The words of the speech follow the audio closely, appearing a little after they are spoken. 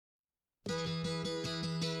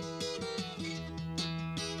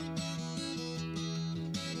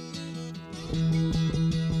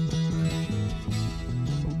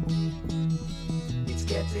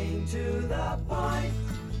getting to the point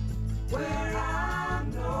where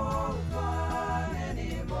I'm no fun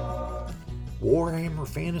anymore. Warhammer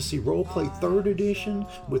Fantasy Roleplay 3rd Edition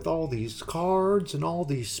with all these cards and all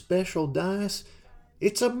these special dice.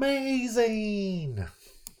 It's amazing!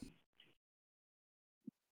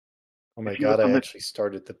 Oh my god, I actually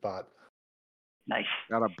started the bot. Nice.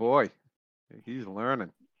 Got a boy. He's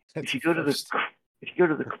learning. If you go to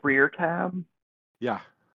the career tab, Yeah.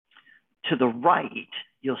 to the right,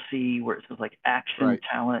 you'll see where it says like action, Right.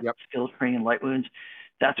 talent, Yep. skill training, light wounds.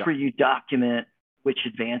 That's Yep. where you document which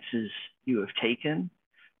advances you have taken.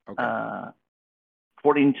 Okay.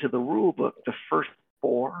 According to the rule book, the first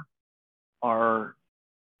 4 are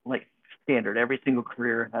like standard. Every single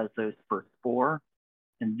career has those first 4.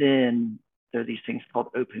 And then there are these things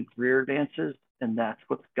called open career advances, and that's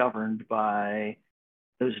what's governed by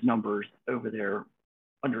those numbers over there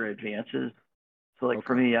under advances. So like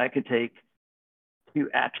for me, I could take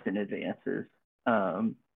 2 action advances.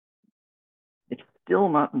 It's still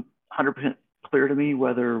not 100% clear to me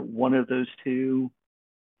whether one of those 2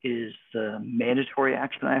 is the mandatory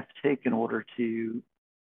action I have to take in order to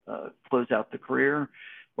close out the career,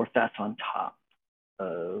 or if that's on top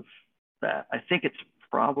of that. I think it's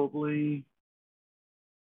probably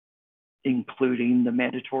including the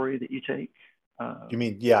mandatory that you take. You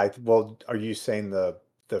mean, yeah, well, are you saying the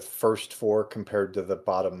first 4 compared to the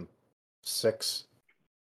bottom 6?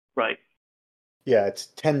 Right. Yeah, it's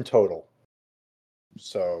 10 total.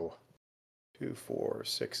 So 2, 4,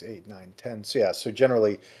 6, 8, 9, 10. So yeah, so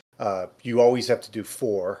generally you always have to do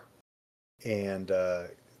 4, and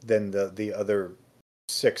then the other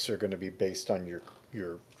 6 are going to be based on your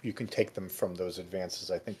you can take them from those advances,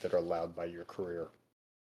 I think, that are allowed by your career.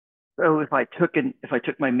 So if I took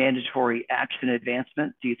my mandatory action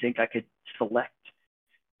advancement, do you think I could select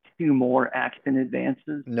 2 more action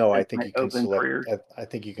advances? No, I think you can select. Career? I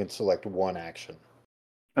think you can select 1 action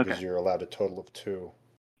because you're allowed a total of 2.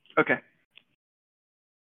 Okay.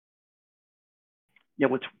 Yeah,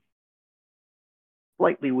 what's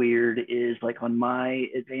slightly weird is like on my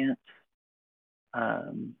advance,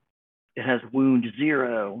 it has wound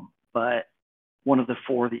 0, but one of the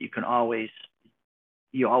 4 that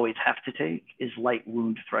you always have to take is light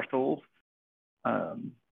wound threshold. Oh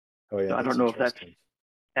yeah, so I don't know if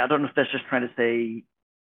that's just trying to say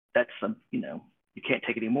that's you can't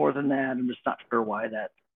take any more than that. I'm just not sure why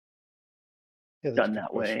that's done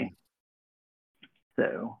that way.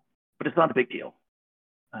 So, but it's not a big deal.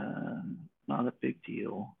 Not a big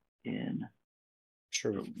deal in.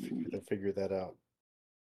 Sure, we can figure that out.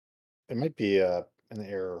 It might be an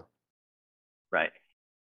error. Right.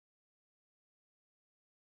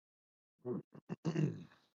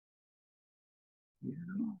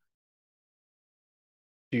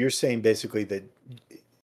 You're saying basically that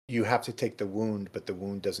you have to take the wound, but the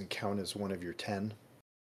wound doesn't count as one of your 10?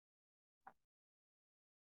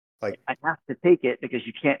 Like, I have to take it because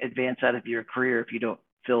you can't advance out of your career if you don't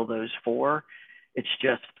fill those 4. It's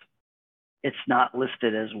just, it's not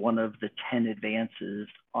listed as one of the 10 advances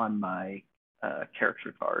on my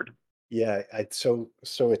character card. Yeah, so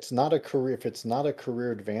it's not a career. If it's not a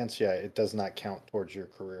career advance, yeah, it does not count towards your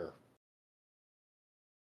career.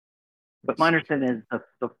 But my understanding is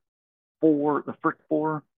the first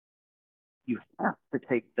 4, you have to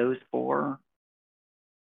take those 4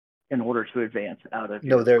 in order to advance out of.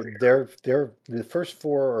 No, they're the first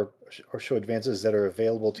 4 are show advances that are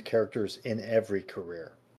available to characters in every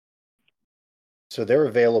career. So they're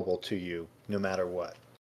available to you no matter what.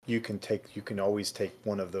 You can always take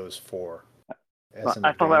one of those 4.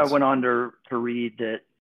 I thought I went on to read that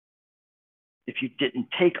if you didn't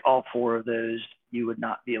take all 4 of those, you would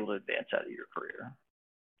not be able to advance out of your career.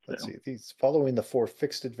 Let's see. These following the 4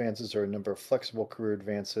 fixed advances are a number of flexible career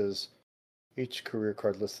advances. Each career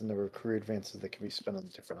card lists the number of career advances that can be spent on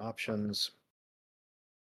different options.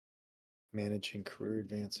 Managing career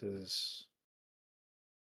advances.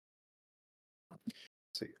 Let's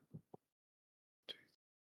see.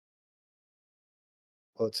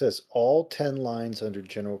 Well, it says all 10 lines under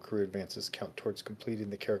general career advances count towards completing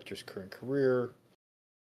the character's current career.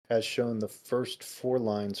 As shown, the first 4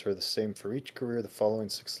 lines are the same for each career. The following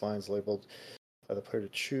 6 lines labeled by the player to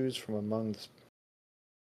choose from among the...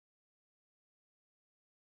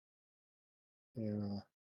 Yeah.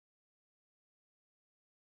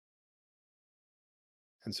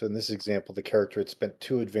 And so in this example, the character had spent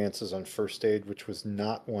 2 advances on first aid, which was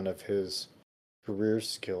not one of his career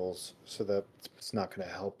skills, so that it's not going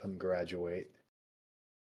to help him graduate.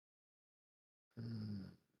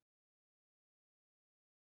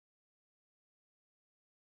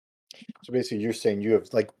 So basically, you're saying you have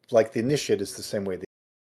like the initiate is the same way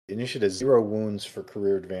initiative 0 wounds for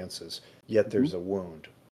career advances, yet there's a wound.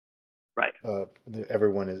 Right.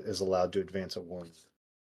 Everyone is allowed to advance a wound.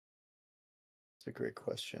 It's a great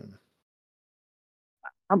question.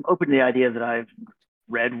 I'm open to the idea that I've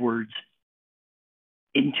read words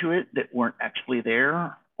into it that weren't actually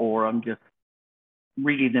there, or I'm just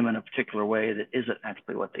reading them in a particular way that isn't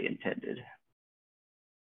actually what they intended.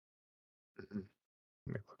 Let me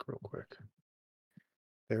look real quick.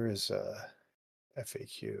 There is a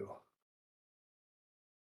FAQ.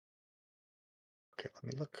 Okay, let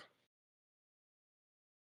me look.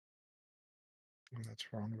 That's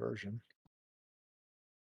wrong version.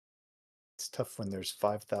 It's tough when there's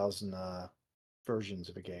 5,000 versions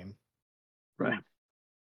of a game. Right.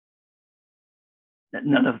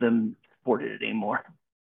 None of them supported it anymore.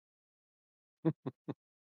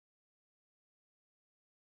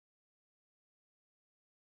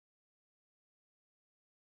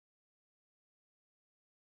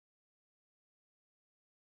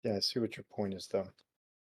 Yeah, I see what your point is, though.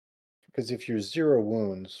 Because if you're 0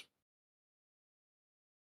 wounds,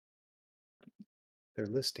 they're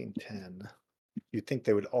listing 10. You'd think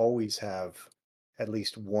they would always have at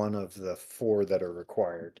least one of the 4 that are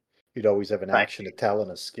required. You'd always have an action, a talent,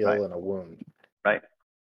 a skill, and a wound. Right.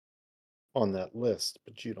 On that list,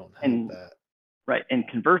 but you don't have that. Right. And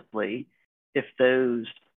conversely, if those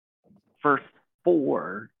first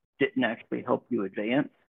 4 didn't actually help you advance,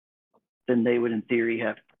 then they would in theory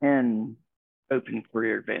have 10 open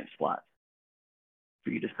career advance slots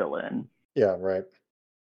for you to fill in. Yeah, right.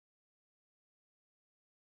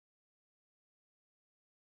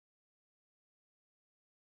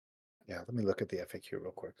 Yeah, let me look at the FAQ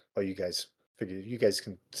real quick. Oh, you guys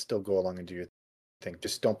can still go along and do your thing.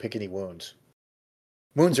 Just don't pick any wounds.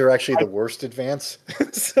 Wounds are actually the worst advance.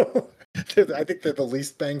 So I think they're the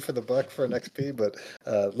least bang for the buck for an XP, but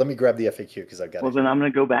let me grab the FAQ because I've got it. Well, then I'm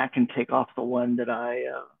going to go back and take off the one that I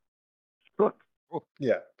took.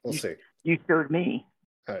 Yeah, we'll see. You showed me.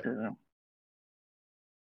 All right.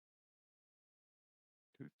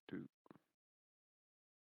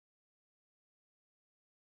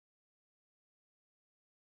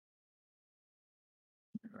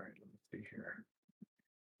 All right, let me see here.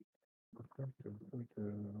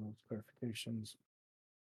 Clarifications.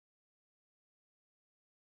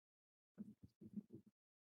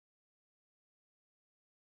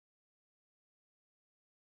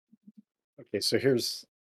 Okay, so here's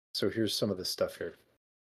some of the stuff here.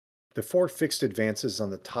 The 4 fixed advances on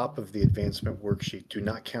the top of the advancement worksheet do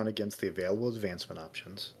not count against the available advancement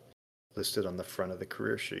options listed on the front of the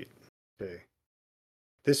career sheet. Okay.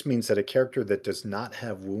 This means that a character that does not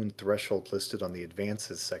have wound threshold listed on the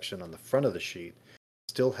advances section on the front of the sheet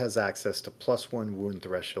still has access to +1 wound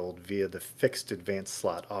threshold via the fixed advance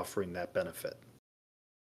slot offering that benefit.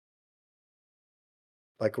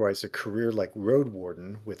 Likewise, a career like Road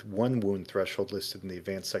Warden with 1 wound threshold listed in the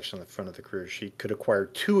advanced section on the front of the career sheet could acquire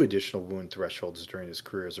 2 additional wound thresholds during his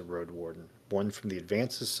career as a Road Warden, 1 from the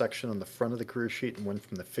advances section on the front of the career sheet and 1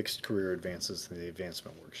 from the fixed career advances in the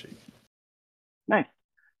advancement worksheet. Nice.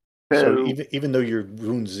 So even though you're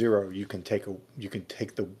wound 0, you can take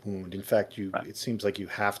the wound. In fact, it seems like you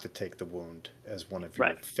have to take the wound as one of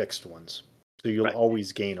your fixed ones. So you'll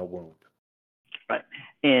always gain a wound. Right.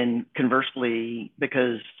 And conversely,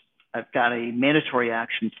 because I've got a mandatory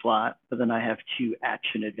action slot, but then I have 2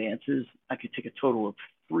 action advances, I could take a total of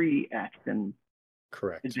 3 action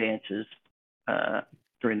advances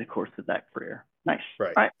during the course of that career. Nice.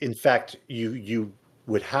 Right. In fact, you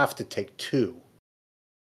would have to take 2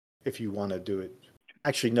 if you want to do it.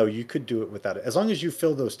 Actually, no, you could do it without it. As long as you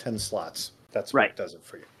fill those 10 slots, that's what does it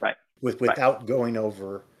for you. Right. Without going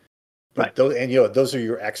over. But those are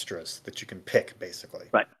your extras that you can pick, basically.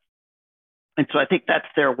 Right. And so I think that's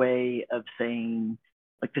their way of saying,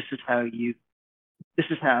 like, this is how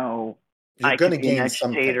I could be an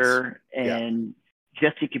agitator and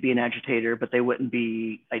Jesse could be an agitator, but they wouldn't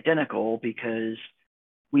be identical because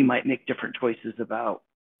we might make different choices about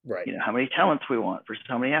how many talents we want versus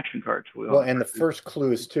how many action cards we want. Well, and the first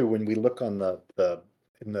clue is too, when we look on the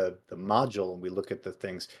module and we look at the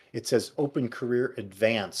things, it says open career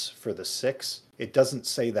advance for the 6. It doesn't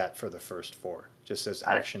say that for the first 4. It just says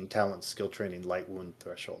action, talent, skill training, light wound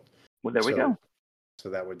threshold. Well, there we go. So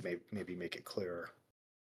that would maybe make it clearer.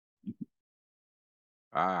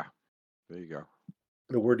 There you go.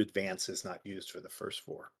 The word advance is not used for the first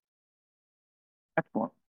 4.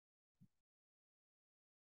 Excellent.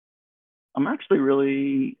 I'm actually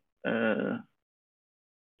really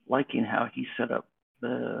liking how he set up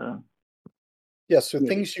the. Yeah, so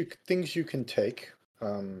things you can take.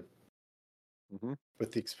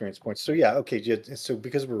 with the experience points. So yeah, okay. So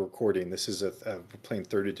because we're recording, this is we're playing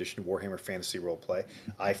third edition Warhammer Fantasy Roleplay,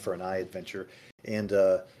 Eye for an Eye adventure, and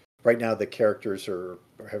right now the characters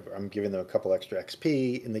I'm giving them a couple extra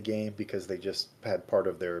XP in the game because they just had part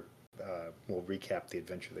of their. We'll recap the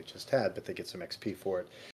adventure they just had, but they get some XP for it.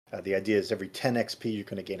 The idea is every 10 XP you're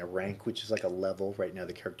going to gain a rank, which is like a level. Right now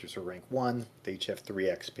the characters are rank 1. They each have 3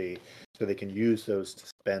 XP, so they can use those to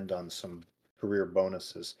spend on some career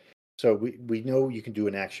bonuses. So we know you can do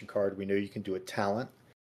an action card. We know you can do a talent,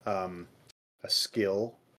 a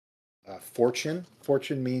skill, fortune.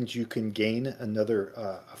 Fortune means you can gain another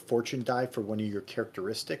a fortune die for one of your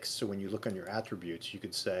characteristics. So when you look on your attributes, you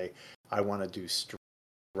could say, I want to do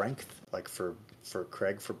strength, like for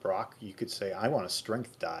Craig, for Brock, you could say, I want a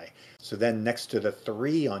strength die. So then next to the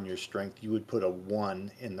 3 on your strength, you would put a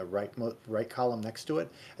 1 in the right column next to it.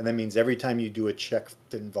 And that means every time you do a check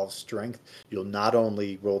that involves strength, you'll not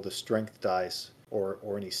only roll the strength dice or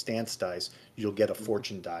any stance dice, you'll get a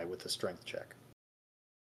fortune die with the strength check.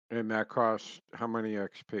 And that costs how many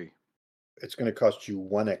XP? It's going to cost you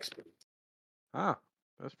 1 XP. Ah,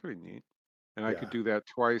 that's pretty neat. And I Yeah. could do that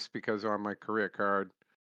twice because on my career card,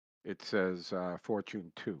 it says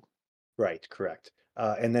Fortune 2. Right, correct.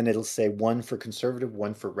 And then it'll say 1 for conservative,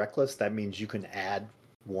 1 for reckless. That means you can add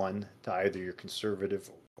 1 to either your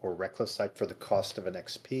conservative or reckless side for the cost of an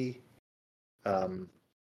XP.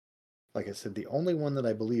 Like I said, the only one that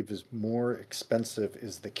I believe is more expensive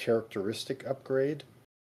is the characteristic upgrade,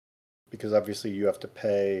 because obviously you have to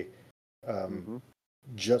pay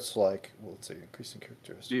just like, well, let's see, increasing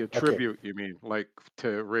characteristics. The attribute, you mean, like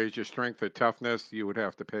to raise your strength or toughness, you would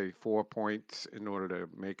have to pay 4 points in order to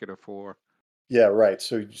make it a 4. Yeah, right.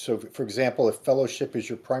 So for example, if fellowship is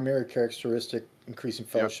your primary characteristic, increasing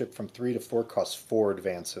fellowship from 3 to 4 costs 4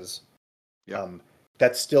 advances. Yeah.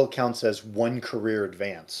 That still counts as 1 career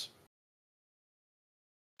advance.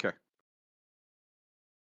 Okay.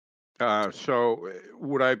 So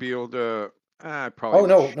would I be able to? I probably.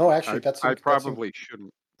 No, actually, I probably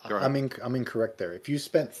shouldn't. Go ahead. I'm incorrect there. If you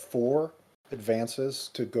spent 4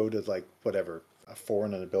 advances to go to like whatever a 4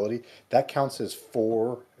 in an ability, that counts as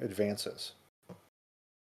 4 advances.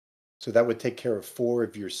 So that would take care of 4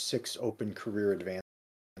 of your 6 open career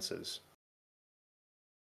advances.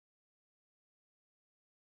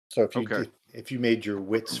 So if you made your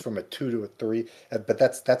wits from a 2 to a 3, but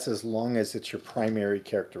that's as long as it's your primary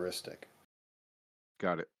characteristic.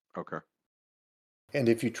 Got it. Okay. And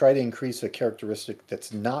if you try to increase a characteristic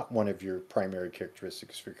that's not one of your primary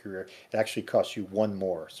characteristics for career, it actually costs you 1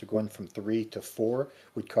 more. So going from 3 to 4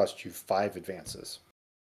 would cost you 5 advances.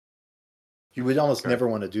 You would almost never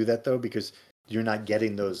want to do that though, because you're not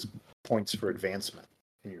getting those points for advancement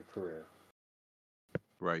in your career.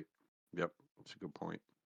 Right. Yep. That's a good point.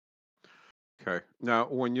 Okay. Now,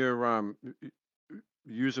 when you're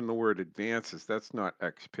using the word advances, that's not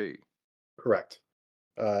XP. Correct.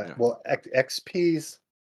 Well, XPs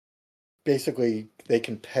basically they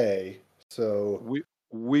can pay. So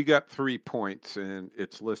we got 3 points and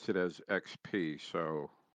it's listed as XP. So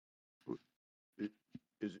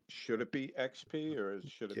should it be XP or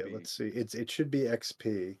should it be? Let's see. It should be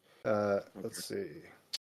XP. Let's see.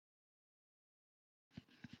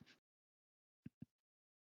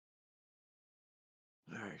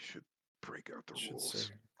 I should break out the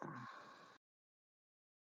rules.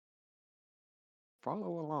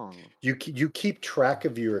 Follow along. You keep track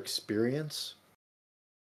of your experience,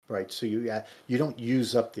 right? So you don't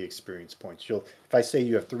use up the experience points. If I say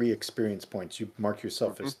you have 3 experience points, you mark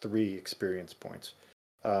yourself as 3 experience points.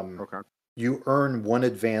 You earn 1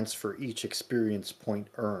 advance for each experience point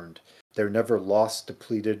earned. They're never lost,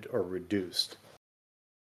 depleted, or reduced.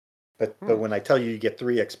 But when I tell you get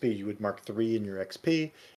 3 XP, you would mark 3 in your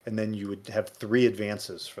XP, and then you would have 3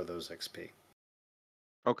 advances for those XP.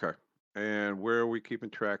 Okay. And where are we keeping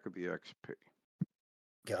track of the XP?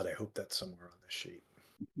 God, I hope that's somewhere on the sheet.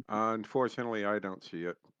 Unfortunately, I don't see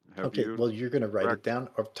it. Have you? Well, you're going to write it down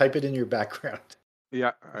or type it in your background.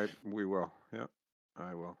 Yeah, we will. Yeah,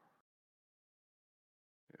 I will.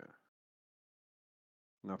 Yeah.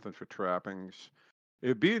 Nothing for trappings.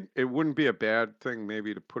 It wouldn't be a bad thing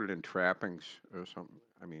maybe to put it in trappings or something.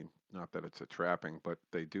 I mean, not that it's a trapping, but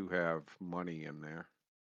they do have money in there.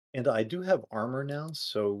 And I do have armor now,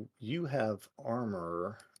 so you have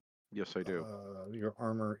armor. Yes, I do. Your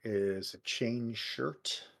armor is a chain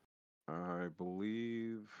shirt. I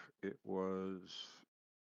believe it was.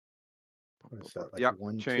 What is that? Like yep,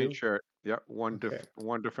 1, chain 2? shirt. Yep, one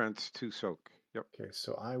defense, 2 soak. Yep. Okay,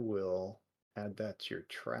 so I will add that to your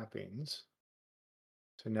trappings.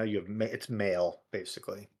 So now you have it's mail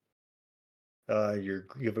basically. You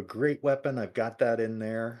have a great weapon. I've got that in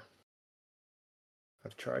there.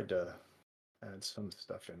 I've tried to add some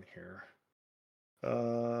stuff in here.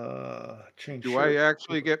 Change Do I shirt.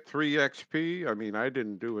 actually get 3 XP? I mean, I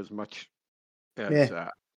didn't do as much as Yeah,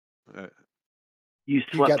 uh, You you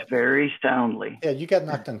slept got very soundly. you got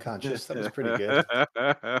knocked unconscious. That was pretty good.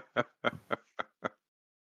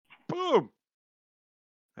 Boom!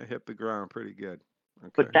 I hit the ground pretty good.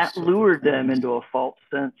 But Okay. that Silver lured them coins. into a false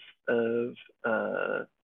sense of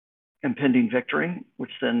impending victory,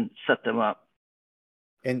 which then set them up.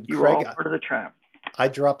 And You were Craig, all part of the trap. I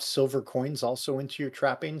dropped silver coins also into your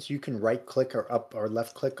trappings. You can right click or up or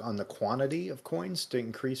left click on the quantity of coins to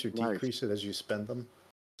increase or Nice. decrease it as you spend them.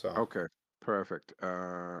 So Okay. Perfect.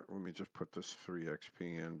 Let me just put this 3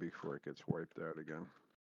 XP in before it gets wiped out again.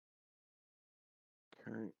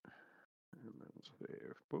 Okay. And then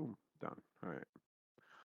save. Boom. Done. All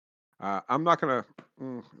right. I'm not gonna.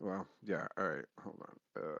 Well, yeah. All right. Hold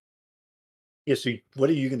on. yeah, so what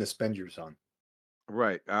are you going to spend yours on?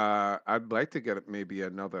 Right. I'd like to get maybe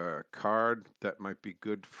another card that might be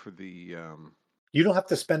good for the. You don't have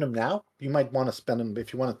to spend them now. You might want to spend them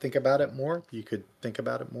if you want to think about it more. You could think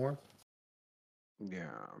about it more. Yeah.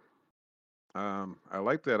 I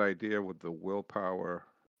like that idea with the willpower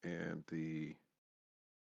and the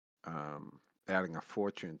adding a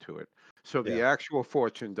fortune to it. So the Yeah. actual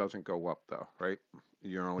fortune doesn't go up though, right?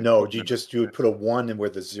 You're only No, putting it. you would put a 1 in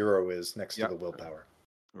where the 0 is next to Yep. the willpower.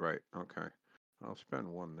 Right. Okay. I'll spend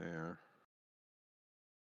 1 there.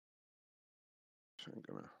 So I'm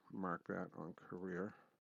gonna mark that on career.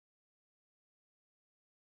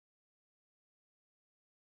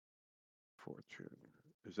 Fortune.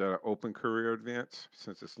 Is that an open career advance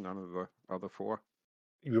since it's none of the other 4?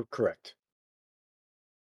 You're correct.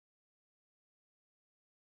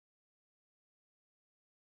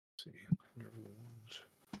 Let's see.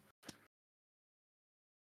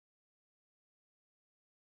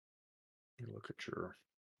 You look at your.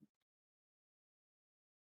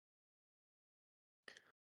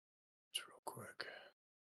 It's real quick.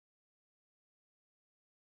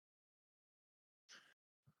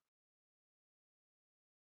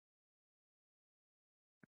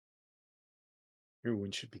 Your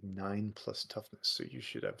wound should be 9 plus toughness, so you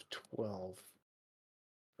should have 12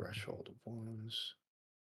 threshold of wounds.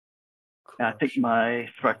 I think Corruption, my 9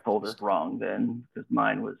 threshold plus is wrong then, because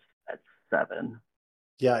mine was at 7.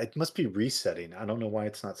 Yeah, it must be resetting. I don't know why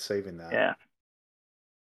it's not saving that. Yeah.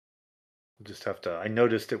 We'll just have to. I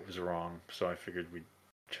noticed it was wrong, so I figured we'd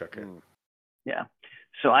check it. Yeah.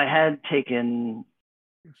 So I had taken.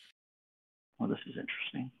 Well, this is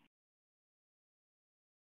interesting.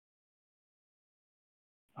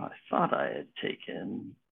 I thought I had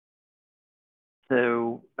taken.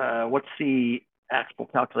 So what's the actual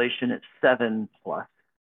calculation? It's 7 plus.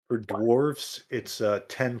 For dwarves, it's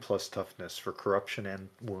 10 plus toughness for corruption and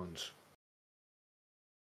wounds.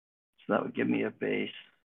 So that would give me a base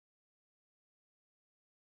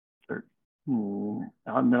 13.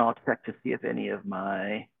 And then I'll check to see if any of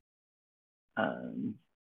my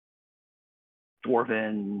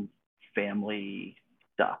dwarven family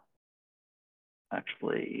stuff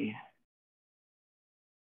actually,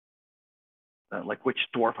 like which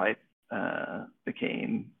dwarf I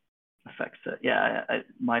became affects it. Yeah,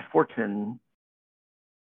 my fortune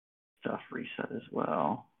stuff reset as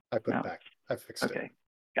well. I put No. it back. I fixed it. Okay,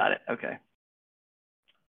 got it. Okay,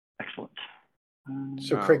 excellent.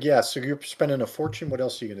 So Craig, yeah, so you're spending a fortune. What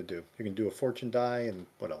else are you going to do? You're going to do a fortune die, and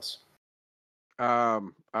what else? I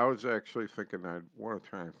was actually thinking I'd want to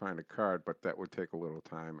try and find a card, but that would take a little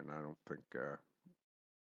time, and I don't think I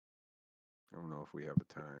don't know if we have the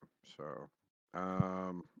time. So,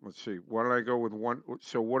 let's see. Why don't I go with 1?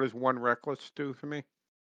 So, what does 1 reckless do for me?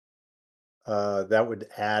 That would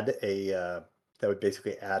add that would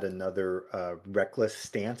basically add another reckless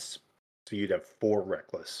stance. So you'd have 4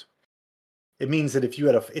 reckless. It means that if you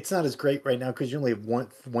had it's not as great right now because you only have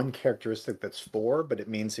one characteristic that's 4, but it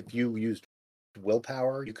means if you used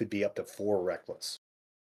willpower, you could be up to 4 reckless.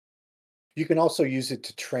 You can also use it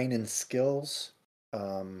to train in skills.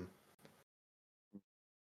 You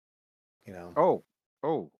know. Oh,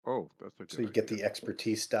 that's a good So you get idea. the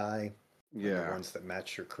expertise die. And the Yeah. ones that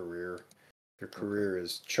match your career. Your career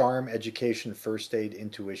is charm, education, first aid,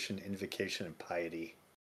 intuition, invocation, and piety.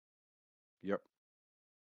 Yep.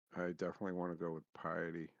 I definitely want to go with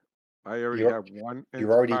piety. I already You're have 1 in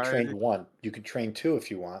you're already piety. trained 1. You could train 2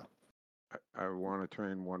 if you want. I want to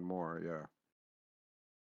train 1 more. Yeah.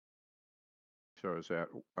 So is that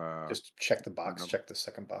Just check the box. another, Check the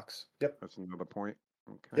second box. Yep. that's another point?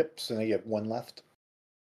 Okay. Yep. So now you have 1 left.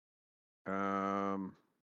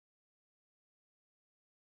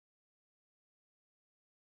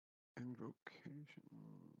 Invocation.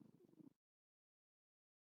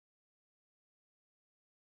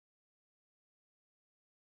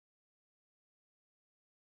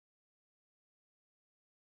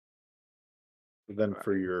 Then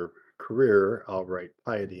for your career, I'll write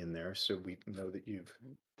piety in there so we know that you've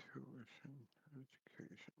Tuition,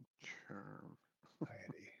 education, charm.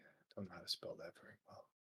 piety. Don't know how to spell that very well.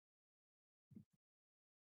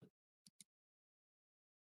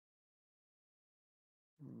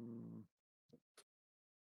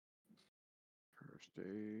 First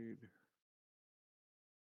aid.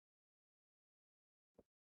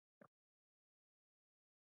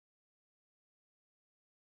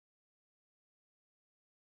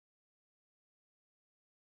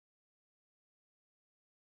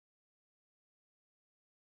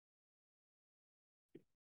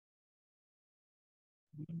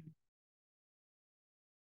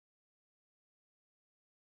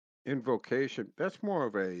 Invocation. That's more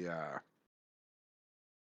of a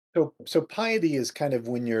So piety is kind of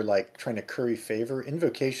when you're like trying to curry favor.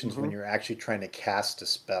 Invocation's when Mhm. you're actually trying to cast a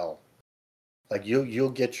spell. Like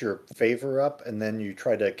you'll get your favor up, and then you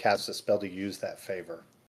try to cast a spell to use that favor.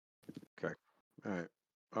 Okay. All right.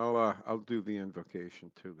 I'll do the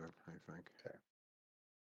invocation too then, I think. Okay.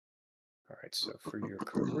 All right. So for your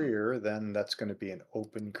career, then that's going to be an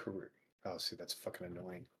open career. Oh, see, that's fucking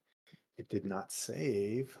annoying. It did not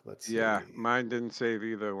save. Let's Yeah, see. mine didn't save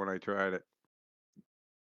either when I tried it.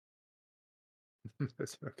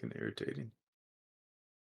 That's fucking irritating.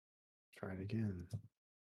 Try it again.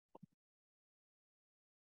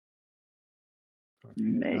 Okay,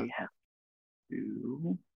 May have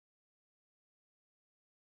to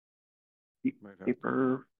keep Might have to.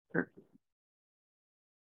 paper.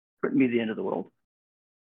 Couldn't be the end of the world.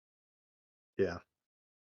 Yeah.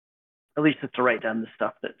 At least it's to write down the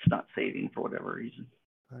stuff that's not saving for whatever reason.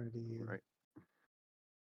 Piety. Right.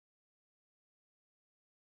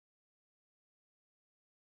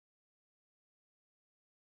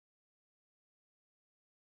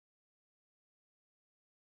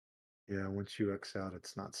 Yeah, once you X out,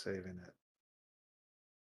 it's not saving it.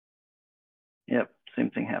 Yep,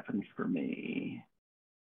 same thing happened for me.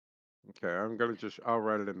 Okay, I'll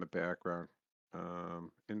write it in the background.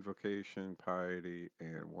 Invocation, piety,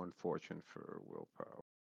 and 1 fortune for willpower.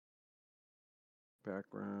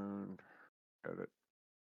 Background, edit.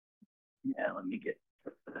 Yeah, let me get.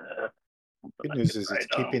 Good news is it's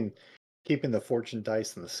keeping the fortune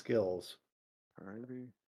dice and the skills. Piety.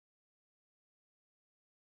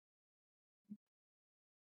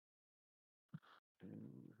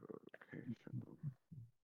 Invocation.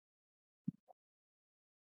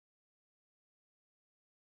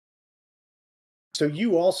 So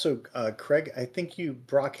you also, Craig, I think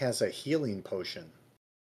Brock has a healing potion.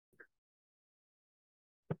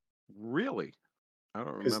 Really? I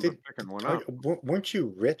don't Because remember picking one up. weren't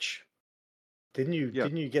you rich? Didn't you Yeah.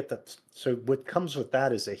 get that? So what comes with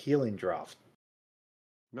that is a healing drop.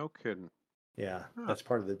 No kidding. Yeah, Huh. that's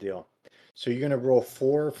part of the deal. So you're gonna roll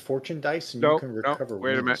 4 fortune dice and you can recover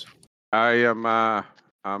wait a minute. wounds. I am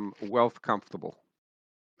I'm wealth comfortable.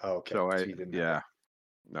 Oh, okay. So you didn't have that.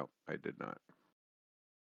 No, I did not.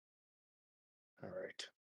 All right.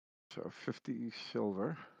 So 50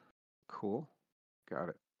 silver. Cool. Got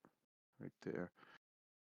it. Right there.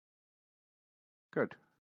 Good.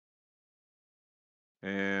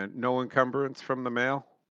 And no encumbrance from the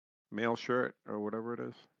mail shirt or whatever it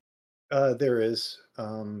is. There is.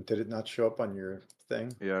 Did it not show up on your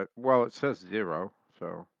thing? Yeah. Well, it says 0.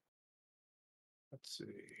 So Let's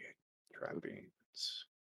see. Trappings.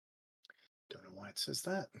 Don't know why it says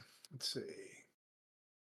that. Let's see.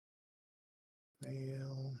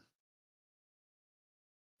 Mail.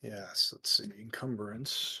 Yes, let's see.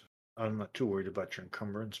 Encumbrance. I'm not too worried about your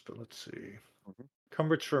encumbrance, but let's see. Mhm.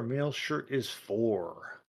 Encumbrance for a mail shirt is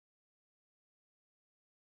 4.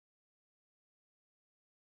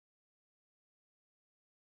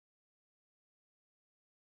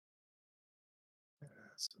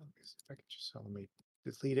 Yes, if I could just let me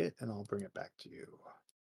delete it and I'll bring it back to you.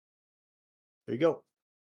 There you go.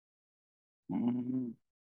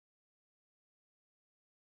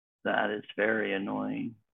 That is very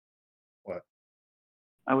annoying. What?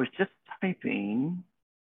 I was just typing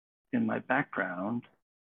in my background,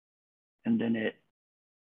 and then it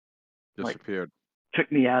Disappeared.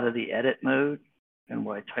 took me out of the edit mode, and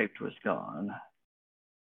what I typed was gone.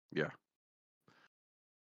 Yeah.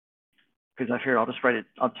 Because I figured I'll just write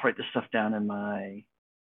this stuff down in my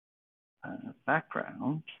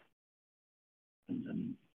background, and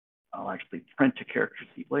then I'll actually print a character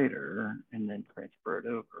sheet later and then transfer it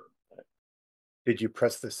over. But Did you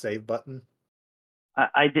press the save button?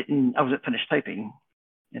 I didn't. I wasn't finished typing.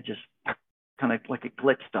 It just kind of like it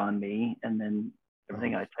glitched on me, and then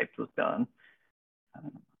everything I typed was gone.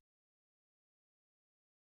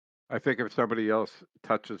 I think if somebody else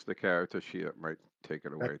touches the character sheet, it might take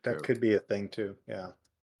it away That too. could be a thing too. Yeah.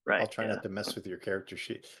 Right. I'll try yeah. not to mess with your character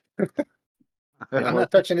sheet. Yeah, I'm well,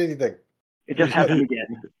 not touching anything. it just happened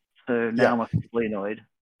again. So now Yeah. I'm officially annoyed.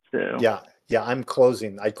 So Yeah. I'm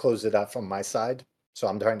closing. I closed it out from my side.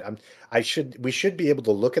 So we should be able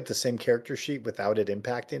to look at the same character sheet without it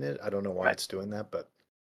impacting it. I don't know why Right. it's doing that, but.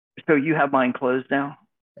 So you have mine closed now?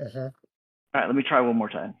 Uh-huh. All right, let me try one more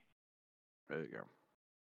time. There you go.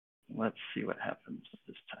 Let's see what happens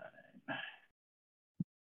this time.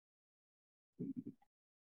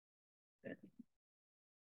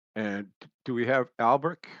 And do we have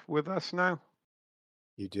Albrecht with us now?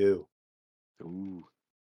 You do. Ooh.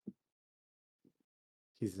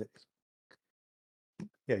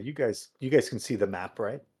 Yeah, you guys can see the map,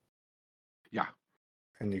 right? Yeah.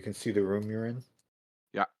 And you can see the room you're in.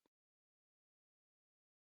 Yeah.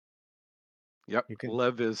 Yep.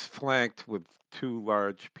 Lev is flanked with 2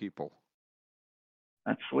 large people.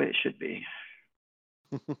 That's the way it should be.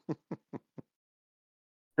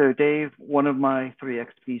 So Dave, one of my 3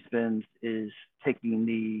 XP spins is taking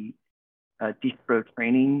the Distro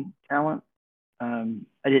training talent. I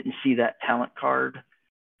didn't see that talent card,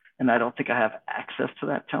 and I don't think I have access to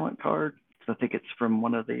that talent card. So I think it's from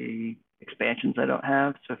one of the expansions I don't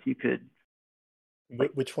have. So if you could.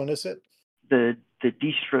 Which one is it? The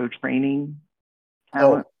Distro training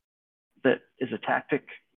talent that is a tactic.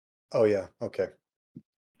 Oh yeah. Okay.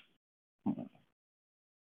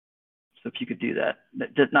 So if you could do that,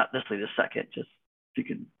 not necessarily the second, just if you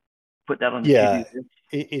could put that on the Yeah, to-do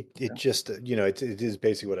list. it just it is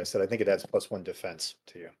basically what I said. I think it adds +1 defense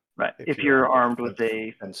to you. Right. If you're armed with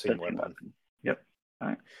a fencing weapon. Yep. All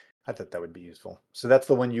right. I thought that would be useful. So that's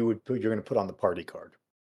the one you're going to put on the party card.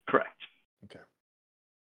 Correct. Okay.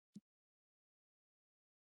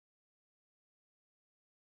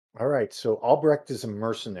 All right. So Albrecht is a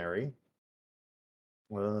mercenary.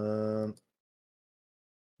 We'll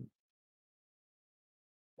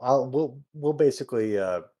basically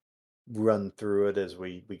run through it as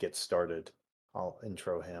we get started. I'll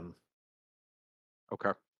intro him.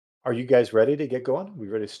 Okay. Are you guys ready to get going? We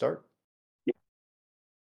ready to start? Yeah.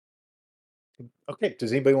 Okay.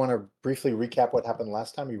 Does anybody want to briefly recap what happened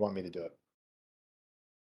last time, or you want me to do it?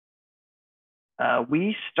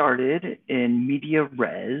 We started in media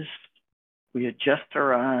res. We had just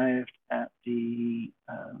arrived at the,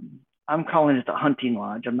 I'm calling it the hunting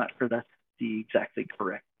lodge. I'm not sure that's the exactly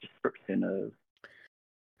correct description of.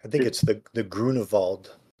 I think it's the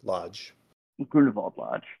Grunewald Lodge. Grunewald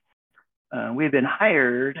Lodge. We have been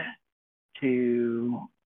hired to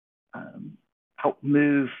help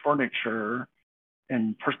move furniture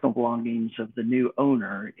and personal belongings of the new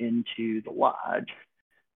owner into the lodge.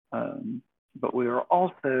 But we were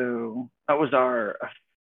also, that was our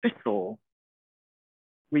official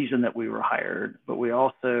reason that we were hired, but we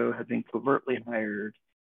also have been covertly hired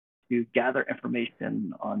to gather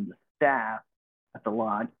information on the staff at the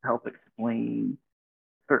lodge to help explain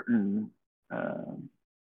certain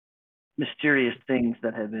mysterious things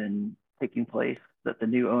that have been taking place that the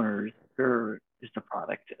new owners sure is the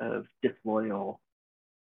product of disloyal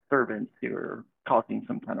servants who are causing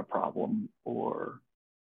some kind of problem or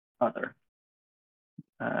other.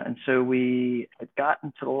 And so we had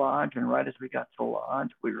gotten to the lodge, and right as we got to the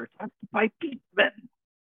lodge, we were attacked by beastmen.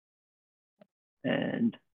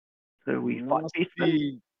 And so we fought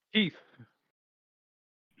beastmen. Keith.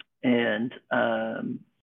 And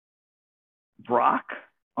Brock,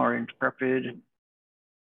 our intrepid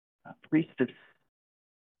priest of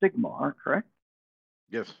Sigmar, correct?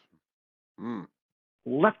 Yes.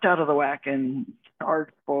 Left out of the wagon,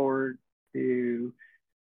 charged forward to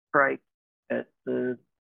strike at the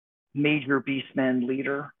major beastman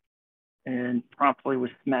leader, and promptly was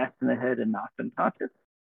smashed in the head and knocked unconscious.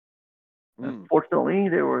 Fortunately,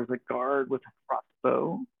 there was a guard with a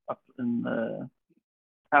crossbow up in the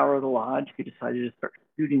tower of the lodge who decided to start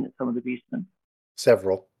shooting at some of the beastmen.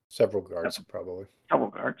 Several guards, probably. Several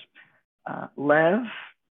guards. Lev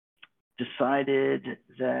decided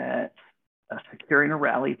that securing a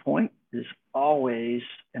rally point is always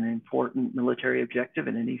an important military objective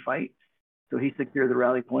in any fight. So he secured the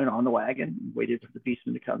rally point on the wagon and waited for the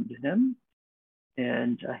beastmen to come to him.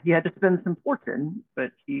 And he had to spend some fortune,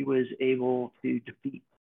 but he was able to defeat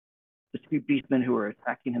the 2 beastmen who were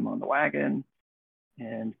attacking him on the wagon.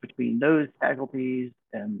 And between those casualties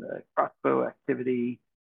and the crossbow activity,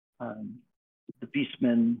 the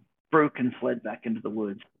beastmen broke and fled back into the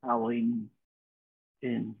woods, howling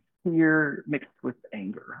in fear mixed with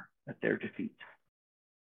anger at their defeat.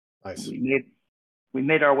 Nice. We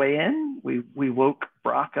made our way in. We woke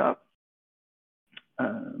Brock up.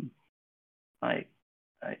 I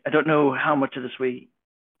don't know how much of this we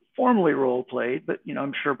formally role played, but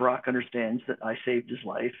I'm sure Brock understands that I saved his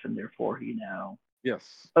life, and therefore he now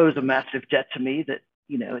Yes. owes a massive debt to me. That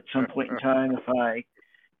at some point in time, if I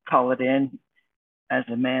call it in as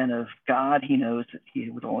a man of God, he knows that he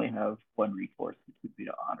would only have one recourse, which would be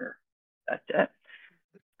to honor that debt.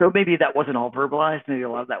 So maybe that wasn't all verbalized. Maybe a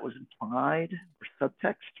lot of that was implied or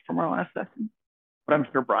subtext from our last session. But I'm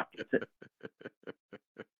sure Brock gets it.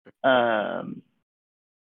 And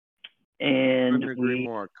Couldn't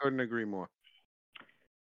agree more.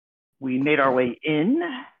 We made our way in.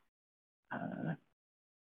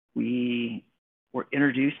 We were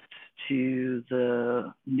introduced to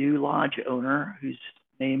the new lodge owner, whose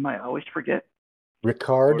name I always forget.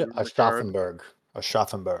 Ricard Aschaffenberg.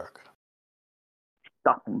 Aschaffenberg.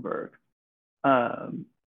 I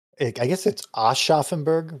guess it's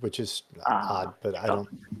Aschaffenberg, which is odd, but I don't.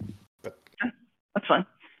 But that's fine.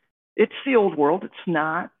 It's the old world. It's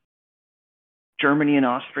not Germany and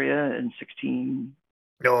Austria in 1630.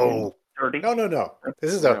 No.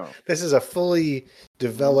 This is a fully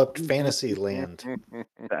developed fantasy land.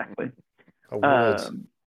 Exactly. A world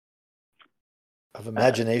of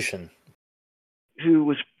imagination. Who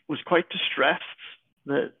was quite distressed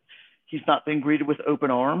that he's not been greeted with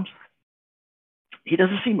open arms. He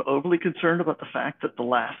doesn't seem overly concerned about the fact that the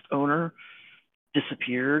last owner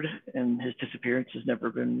disappeared and his disappearance has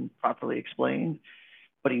never been properly explained.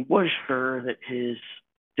 But he was sure that his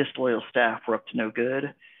disloyal staff were up to no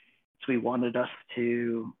good. So he wanted us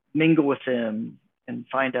to mingle with him and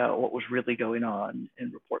find out what was really going on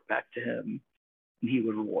and report back to him, and he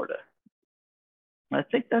would reward us. I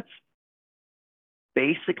think that's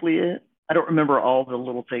basically it. I don't remember all the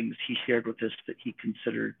little things he shared with us that he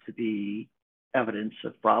considered to be evidence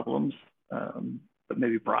of problems, but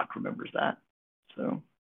maybe Brock remembers that. So,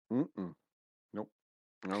 nope,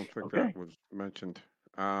 I don't think that was mentioned.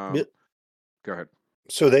 Go ahead.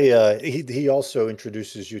 So he also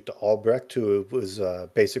introduces you to Albrecht, who was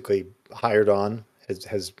basically hired on,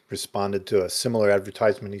 has responded to a similar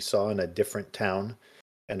advertisement he saw in a different town,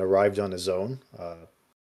 and arrived on his own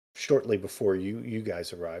shortly before you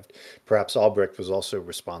guys arrived. Perhaps Albrecht was also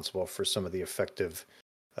responsible for some of the effective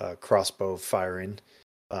crossbow firing.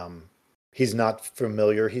 He's not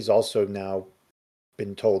familiar. He's also now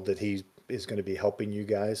been told that he is going to be helping you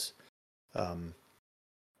guys,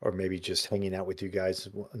 or maybe just hanging out with you guys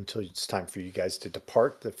until it's time for you guys to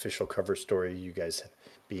depart. The official cover story, you guys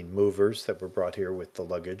being movers that were brought here with the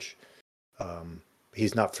luggage.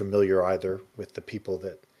 He's not familiar either with the people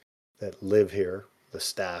that live here, the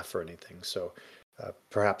staff or anything. So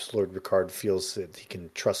perhaps Lord Ricard feels that he can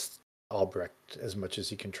trust Albrecht as much as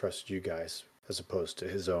he can trust you guys, as opposed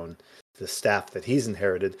to the staff that he's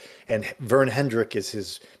inherited. And Vern Hendrick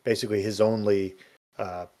is basically his only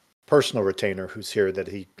personal retainer who's here that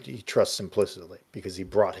he trusts implicitly because he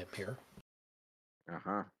brought him here.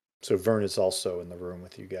 So Vern is also in the room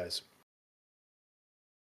with you guys.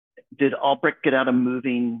 Did Albrecht get out of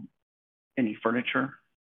moving any furniture?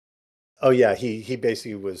 Oh yeah, he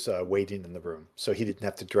basically was waiting in the room, so he didn't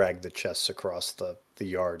have to drag the chests across the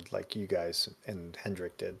yard like you guys and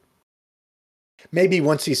Hendrick did. Maybe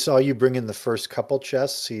once he saw you bring in the first couple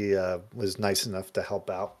chests, he was nice enough to help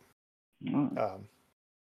out.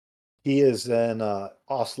 He is an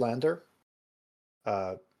Auslander.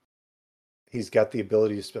 He's got the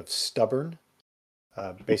abilities of stubborn.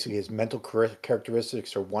 Basically, his mental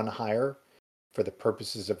characteristics are one higher for the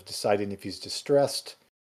purposes of deciding if he's distressed.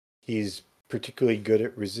 He's particularly good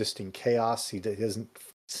at resisting chaos. He doesn't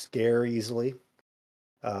scare easily.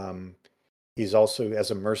 He's also,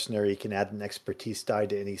 as a mercenary, he can add an expertise die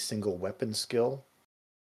to any single weapon skill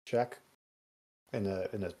check in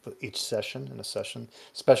each session.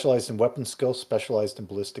 Specialized in weapon skill, specialized in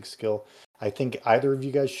ballistic skill. I think either of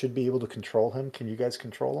you guys should be able to control him. Can you guys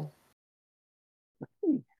control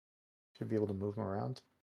him? Should be able to move him around.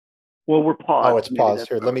 Well, we're paused. Oh, it's paused.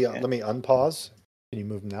 Here, let me unpause. Can you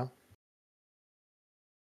move him now?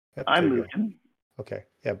 Yep, I moved him. Okay.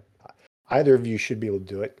 Yeah. Either of you should be able to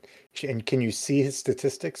do it. And can you see his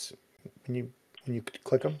statistics when you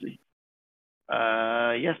click them?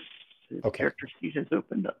 Yes. His Okay. character sheet has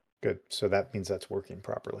opened up. Good. So that means that's working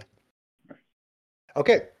properly.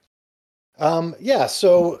 Okay. Yeah.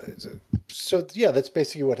 So yeah, that's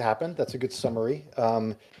basically what happened. That's a good summary.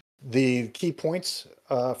 The key points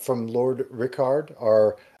from Lord Ricard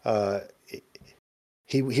are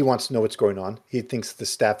he wants to know what's going on. He thinks the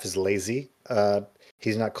staff is lazy.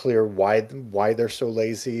 He's not clear why they're so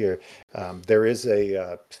lazy. Or there is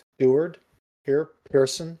a steward here,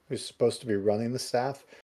 Pearson, who's supposed to be running the staff.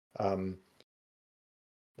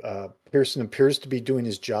 Pearson appears to be doing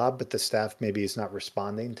his job, but the staff maybe is not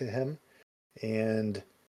responding to him. And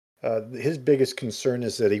His biggest concern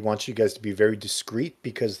is that he wants you guys to be very discreet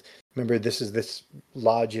because remember, this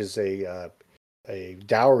lodge is a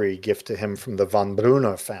dowry gift to him from the von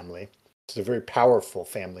Brunner family. It's a very powerful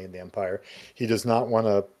family in the empire. He does not want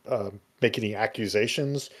to make any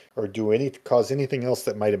accusations or cause anything else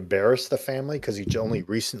that might embarrass the family because he's only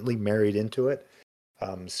recently married into it.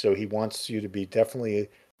 So he wants you to be definitely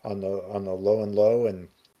on the low and low and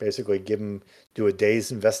basically do a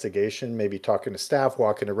day's investigation, maybe talking to staff,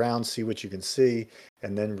 walking around, see what you can see,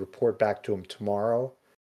 and then report back to him tomorrow.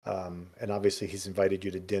 And obviously he's invited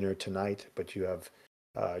you to dinner tonight, but you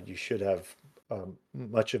should have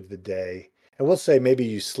much of the day. And we'll say maybe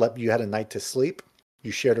you had a night to sleep.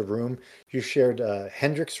 You shared a room. You shared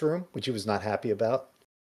Hendrick's room, which he was not happy about.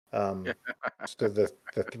 So the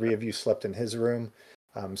three of you slept in his room.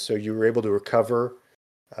 So you were able to recover,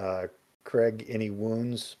 Craig, any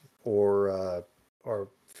wounds or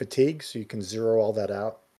fatigue, so you can zero all that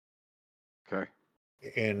out. Okay.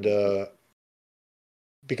 And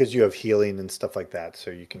because you have healing and stuff like that, so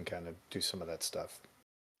you can kind of do some of that stuff.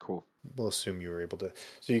 Cool. We'll assume you were able to.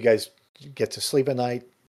 So you guys get to sleep at night.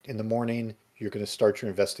 In the morning, you're going to start your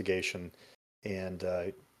investigation, and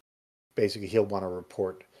basically he'll want to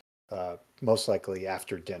report, most likely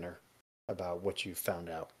after dinner, about what you found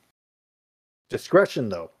out. Discretion,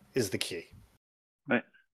 though, is the key. Right.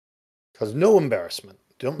 Because no embarrassment.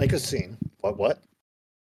 Don't make a scene. What?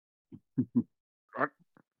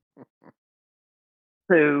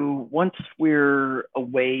 So once we're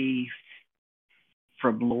away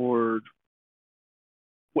from Lord,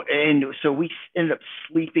 and so we ended up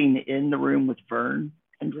sleeping in the room with Vern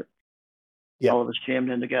Hendrick. Yeah. All of us jammed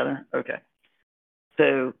in together. Okay.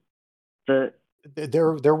 So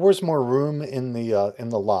there was more room in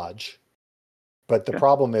the lodge, but the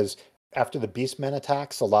problem is after the Beastmen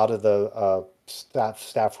attacks, a lot of the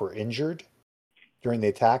staff were injured during the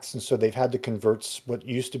attacks, and so they've had to convert what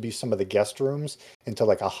used to be some of the guest rooms into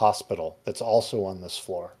like a hospital that's also on this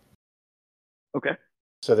floor. Okay.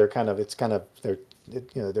 So they're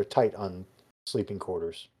tight on sleeping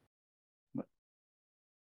quarters.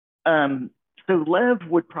 So Lev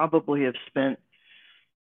would probably have spent,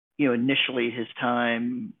 initially his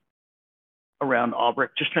time around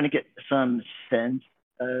Albrecht, just trying to get some sense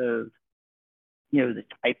of, the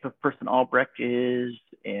type of person Albrecht is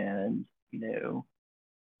and,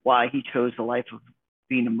 why he chose the life of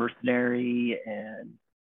being a mercenary and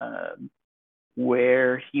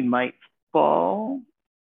where he might fall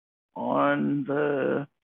on the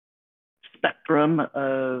spectrum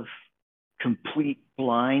of complete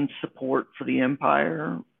blind support for the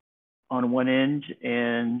Empire on one end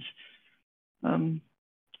and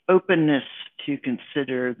openness to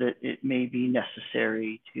consider that it may be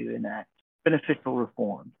necessary to enact beneficial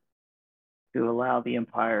reforms to allow the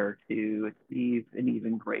Empire to achieve an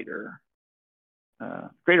even greater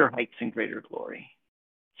heights and greater glory.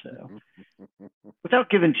 So without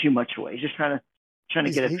giving too much away, just trying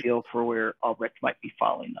to get a feel for where Albrecht might be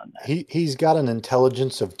falling on that. He's got an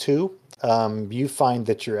intelligence of 2. You find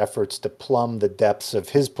that your efforts to plumb the depths of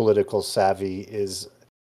his political savvy is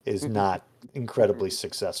not incredibly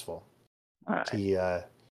successful. Right. He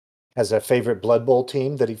has a favorite Blood Bowl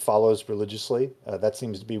team that he follows religiously. That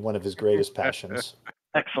seems to be one of his greatest passions.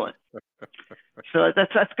 Excellent. So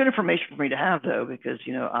that's good information for me to have, though, because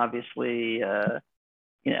obviously,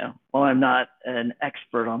 while I'm not an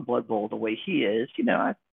expert on Blood Bowl the way he is,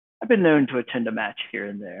 I've been known to attend a match here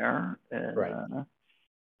and there, and, Right.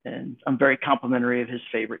 And I'm very complimentary of his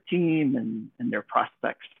favorite team and their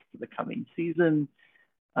prospects for the coming season,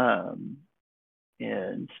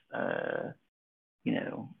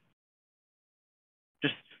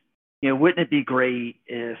 wouldn't it be great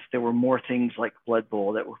if there were more things like Blood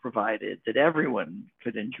Bowl that were provided that everyone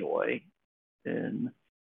could enjoy in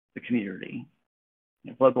the community?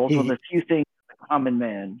 Blood Bowl is one of the few things a common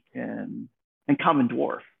man and common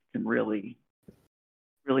dwarf can really,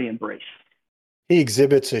 really embrace. He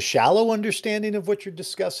exhibits a shallow understanding of what you're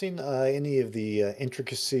discussing. Any of the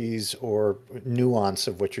intricacies or nuance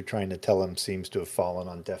of what you're trying to tell him seems to have fallen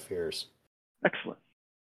on deaf ears. Excellent.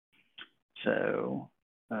 So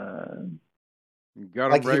you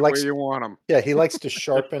got him where you want him. Yeah, he likes to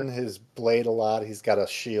sharpen his blade a lot. He's got a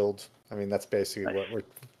shield. I mean, that's basically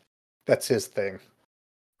that's his thing.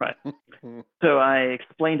 Right. So I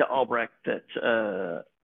explained to Albrecht that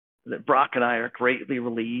Brock and I are greatly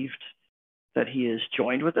relieved that he has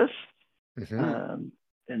joined with us. Mm-hmm.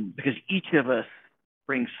 And because each of us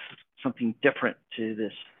brings something different to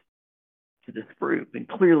this group. And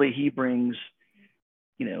clearly he brings,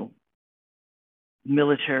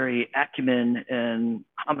 military acumen and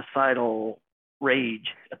homicidal rage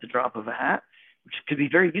at the drop of a hat. which could be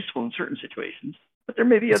very useful in certain situations. But there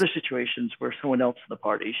may be other situations where someone else in the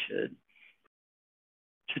party should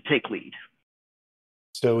take lead.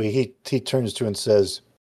 So he turns to and says,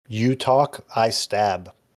 "You talk, I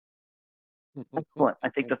stab." Excellent. I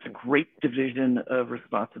think that's a great division of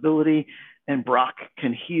responsibility, and Brock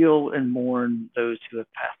can heal and mourn those who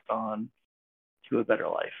have passed on to a better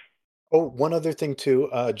life. Oh, one other thing too,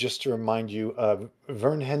 just to remind you,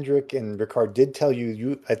 Vern Hendrick and Ricard did tell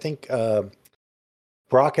you, I think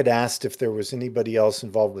Brock had asked if there was anybody else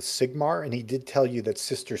involved with Sigmar, and he did tell you that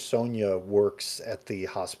Sister Sonia works at the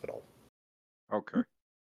hospital. Okay. And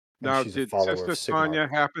Now, she's a did follower Sister of Sigmar. Sonia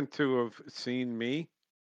happen to have seen me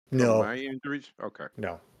from No, my injuries? Okay.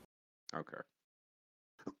 no. Okay.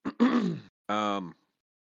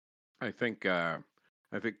 I think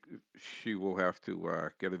she will have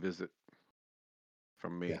to get a visit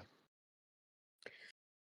from me. Yeah.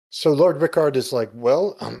 So Lord Ricard is like,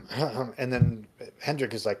 well, and then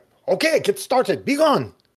Hendrick is like, okay, get started. Be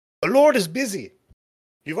gone. The Lord is busy.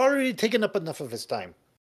 You've already taken up enough of his time.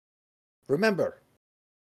 Remember,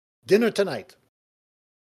 dinner tonight.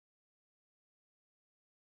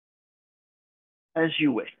 As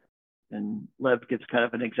you wish. And Lev gives kind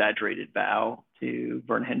of an exaggerated bow to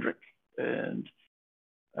Vern Hendrick. And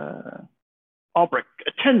Albrecht,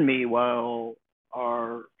 attend me while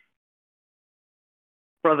our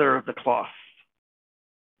brother of the cloth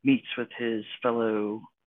meets with his fellow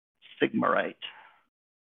Sigmarite.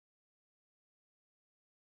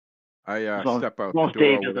 I long- step out as long the as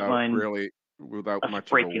Dave door doesn't mind without us much of a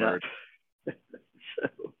breaking up. word.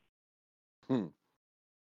 So,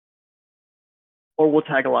 or we'll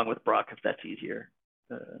tag along with Brock if that's easier.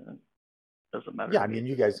 Doesn't matter. Yeah, to I me. mean,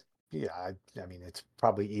 you guys, yeah, I mean, it's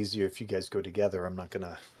probably easier if you guys go together. I'm not going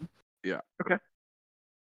to. Yeah. Okay.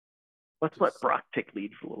 Let's let Brock take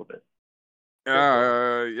lead for a little bit.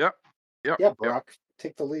 Yep. Yeah, Brock,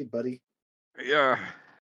 take the lead, buddy. Yeah.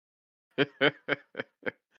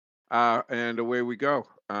 And away we go.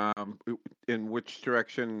 In which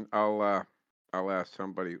direction? I'll ask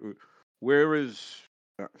somebody. Where is?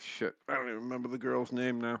 Shit, I don't even remember the girl's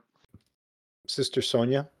name now. Sister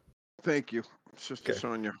Sonia. Thank you, Sister Okay.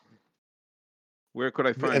 Sonia. Where could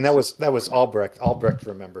I find? And that was Albrecht. Albrecht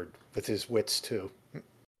remembered with his wits too.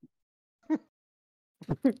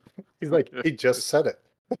 He's like, he just said it.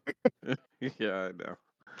 Yeah, I know.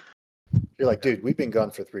 You're like, dude, we've been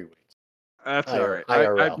gone for 3 weeks. That's all right.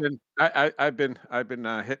 IRL. I've been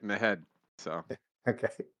hitting the head. So Okay.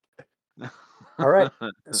 All right.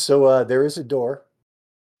 So there is a door.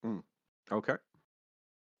 Okay.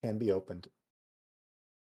 Can be opened.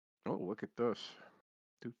 Oh, look at this.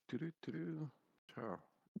 So,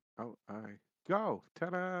 out I go.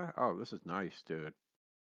 Ta-da! Oh, this is nice, dude.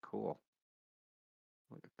 Cool.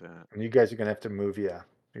 Look at that. And you guys are gonna have to move, your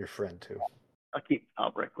friend too. I'll keep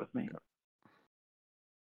Albrecht with me.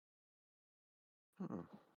 Oh,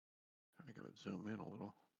 I gotta zoom in a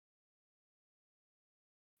little.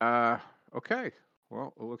 Okay.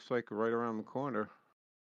 Well, it looks like right around the corner.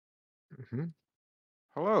 Mm-hmm.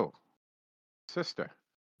 Hello, sister.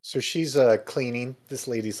 So she's cleaning. This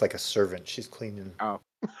lady's like a servant. She's cleaning. Oh.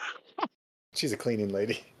 She's a cleaning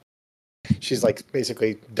lady. She's like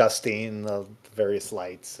basically dusting the various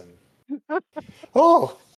lights and.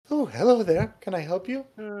 Oh, hello there. Can I help you?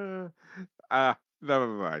 Never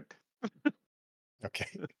mind. Okay.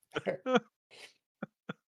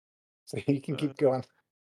 So you can keep going.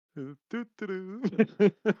 Is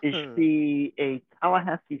she a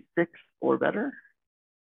Tallahassee 6 or better?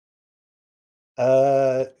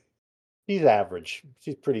 She's average.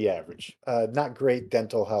 She's pretty average. Not great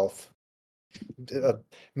dental health.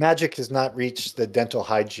 Magic has not reached the dental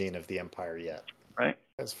hygiene of the Empire yet. Right.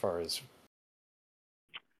 As far as.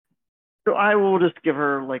 So I will just give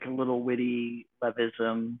her like a little witty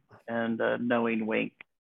Levism and a knowing wink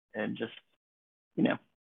and just,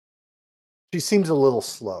 She seems a little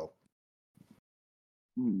slow.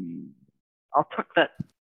 I'll tuck that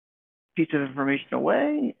piece of information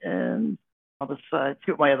away and I'll decide,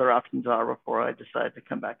 see what my other options are before I decide to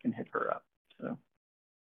come back and hit her up. So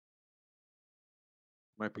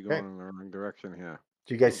Might be going in the wrong direction here.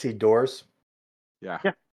 Do you guys see doors? Yeah.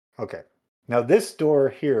 Okay. Now this door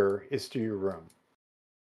here is to your room.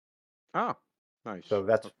 Oh, nice. So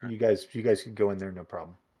that's okay. you guys can go in there, no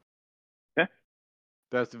problem. Okay.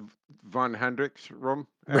 That's Von Hendrick's room.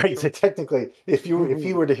 Right. So actually? technically, if he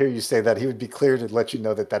were to hear you say that, he would be clear to let you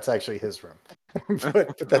know that that's actually his room.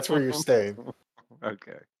 but that's where you're staying.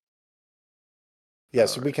 Okay. Yeah.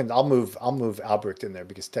 So we can. I'll move Albrecht in there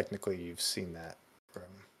because technically you've seen that room.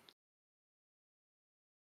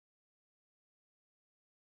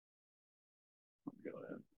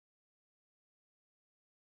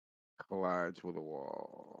 collides with a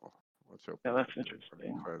wall. Let's open Yeah, that's that door.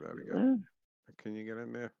 interesting. Try that again. Can you get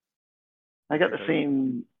in there? I got the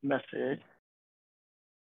same message.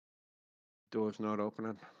 Door's not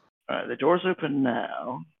opening. All right, the door's open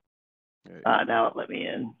now. Now it let me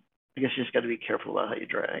in. I guess you just got to be careful about how you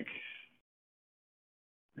drag.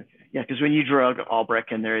 Okay. Yeah, because when you drug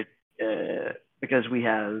Albrecht in there, because we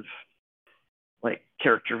have like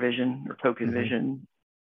character vision or token vision,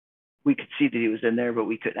 we could see that he was in there, but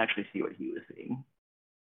we couldn't actually see what he was seeing.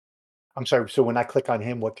 I'm sorry. So when I click on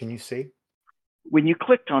him, what can you see? When you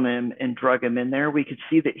clicked on him and drug him in there, we could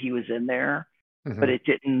see that he was in there, but it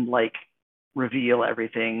didn't like reveal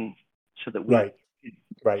everything so that we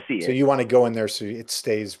could see it. So you want to go in there so it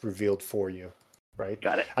stays revealed for you, right?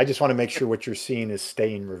 Got it. I just want to make sure what you're seeing is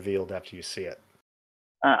staying revealed after you see it.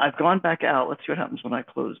 I've gone back out. Let's see what happens when I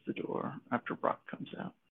close the door after Brock comes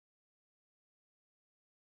out.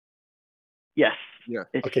 Yes. Yeah.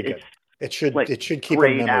 Okay, good. It should keep a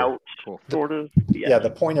grayed memory. Out, cool. Sort of. Yeah,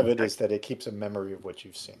 the point of it is that it keeps a memory of what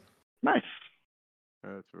you've seen. Nice.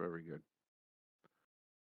 That's very good.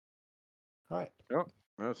 All right. Oh,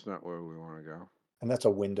 that's not where we want to go. And that's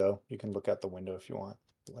a window. You can look out the window if you want,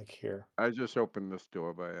 like here. I just opened this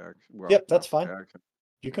door by accident. Well, yep, that's fine.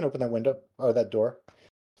 You can open that window or that door.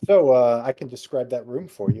 So I can describe that room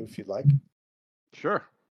for you if you'd like. Sure.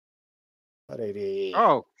 180.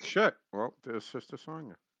 Oh, shit. Well, there's Sister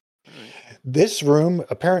Sonia. Right. This room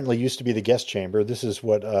apparently used to be the guest chamber. This is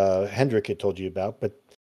what Hendrik had told you about, but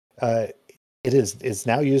it's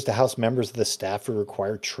now used to house members of the staff who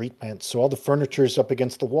require treatment. So all the furniture is up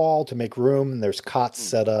against the wall to make room. And there's cots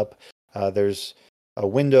set up. There's a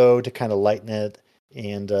window to kind of lighten it.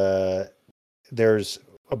 And there's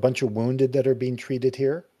a bunch of wounded that are being treated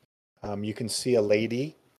here. You can see a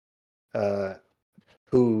lady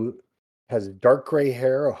who has dark gray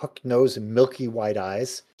hair, a hooked nose, and milky white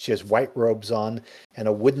eyes. She has white robes on and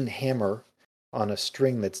a wooden hammer on a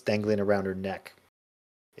string that's dangling around her neck.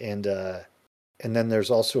 And then there's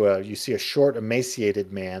also you see a short,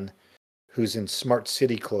 emaciated man who's in smart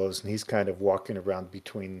city clothes, and he's kind of walking around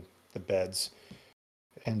between the beds.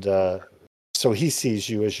 And so he sees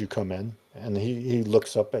you as you come in, and he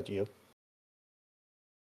looks up at you.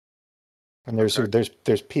 And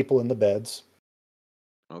there's people in the beds.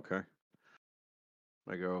 Okay.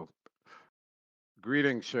 I go,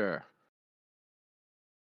 greetings, sir.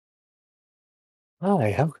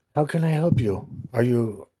 Hi, how can I help you? Are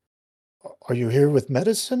you here with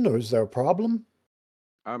medicine, or is there a problem?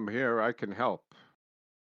 I'm here. I can help.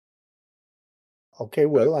 Okay,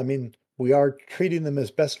 well, I mean, we are treating them as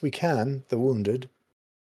best we can, the wounded.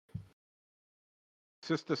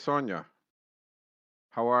 Sister Sonia,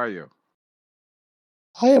 how are you?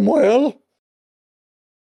 I am well.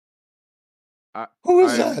 Who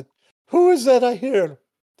is that? Who is that I hear?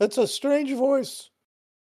 That's a strange voice.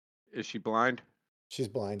 Is she blind? She's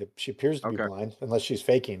blind. She appears to be blind, unless she's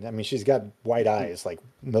faking. I mean, she's got white eyes, like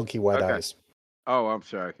milky white eyes. Oh, I'm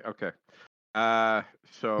sorry. Okay.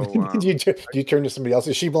 So do you turn to somebody else?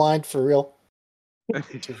 Is she blind for real?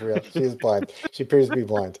 She's for real. She is blind. She appears to be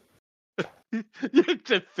blind. You're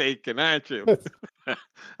just faking, aren't you?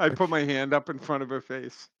 I put my hand up in front of her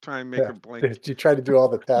face, try and make her blink. You try to do all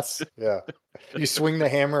the tests. Yeah. You swing the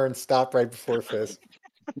hammer and stop right before her face.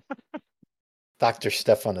 Dr.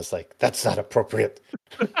 Stefan is like, that's not appropriate.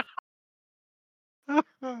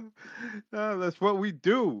 That's what we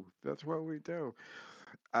do. That's what we do.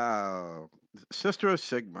 Sister of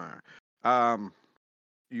Sigmar.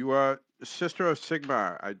 You are Sister of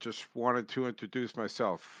Sigmar. I just wanted to introduce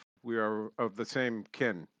myself. We are of the same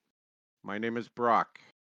kin. My name is Brock.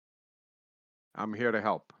 I'm here to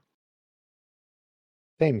help.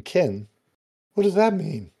 Same kin? What does that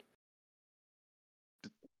mean?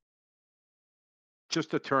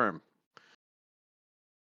 Just a term.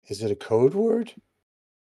 Is it a code word?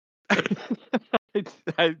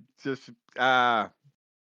 I just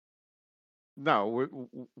no.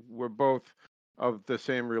 We're both of the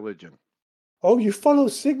same religion. Oh, you follow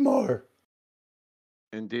Sigmar.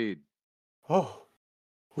 Indeed. Oh,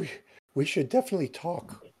 we should definitely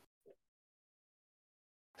talk.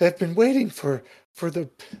 I've been waiting for the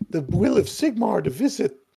will of Sigmar to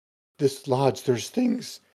visit this lodge. There's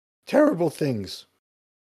things, terrible things.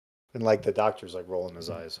 And like the doctor's like rolling his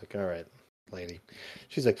eyes, like, all right, lady.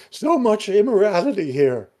 She's like, so much immorality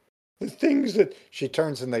here. The things that she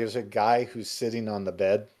turns and there's a guy who's sitting on the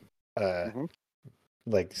bed,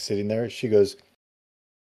 like sitting there. She goes,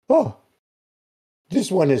 oh, this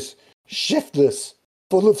one is shiftless,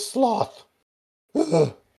 full of sloth.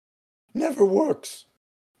 Ugh, never works.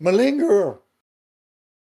 Malingerer.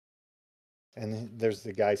 And there's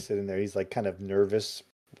the guy sitting there. He's like kind of nervous,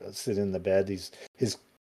 sitting in the bed. His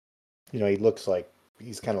he looks like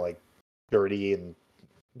he's kind of like dirty, and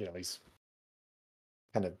he's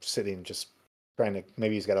kind of sitting just trying to,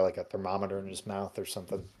 maybe he's got like a thermometer in his mouth or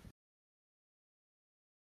something.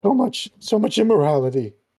 So much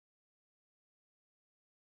immorality.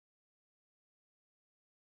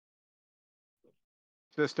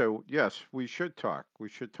 Sister, yes, we should talk. We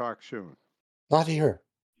should talk soon. Not here.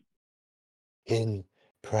 In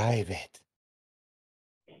private.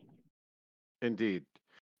 Indeed.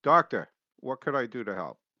 Doctor, what could I do to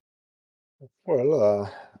help?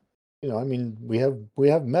 Well, I mean, we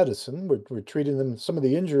have medicine. We're treating them. Some of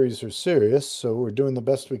the injuries are serious, so we're doing the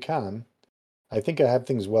best we can. I think I have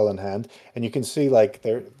things well in hand. And you can see like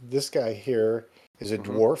this guy here is a Mhm.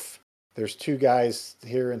 dwarf. There's two guys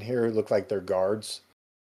here and here who look like they're guards.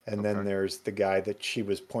 And then Okay. there's the guy that she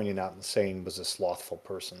was pointing out and saying was a slothful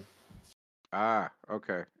person. Ah,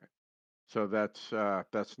 okay. So that's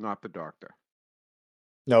not the doctor.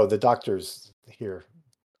 No, the doctor's here.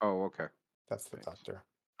 Oh, okay. That's the Thanks. doctor.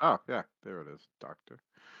 Oh, yeah, there it is. Doctor.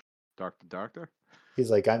 Doctor. He's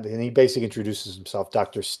like, and he basically introduces himself,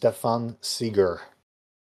 Dr. Stefan Seeger.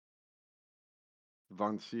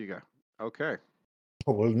 Von Seeger. Okay.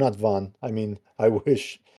 Well, not Von. I mean, I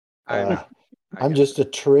wish. I know. I I'm get just it.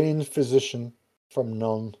 a trained physician from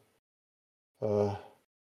Nuln,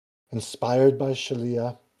 inspired by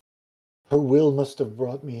Shalia. Her will must have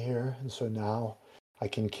brought me here, and so now I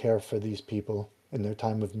can care for these people in their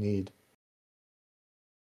time of need.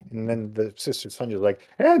 And then the sister Sonia's like,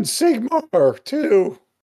 and Sigmar too.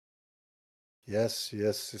 Yes,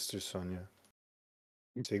 Sister Sonia.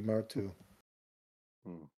 Sigmar too.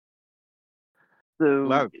 Hmm.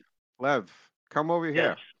 So Lev, come over yes.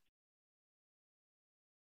 here.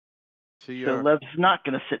 See So Lev's not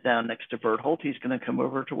going to sit down next to Berthold. He's going to come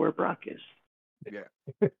over to where Brock is. Yeah.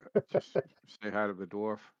 Just say hi to the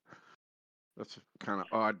dwarf. That's kind of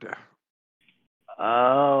odd.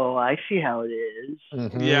 Oh, I see how it is.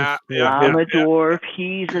 Mhm. I'm a dwarf.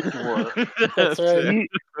 He's a dwarf. That's right.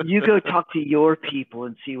 You go talk to your people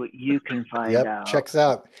and see what you can find Yep, out. checks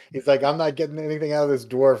out. He's like, I'm not getting anything out of this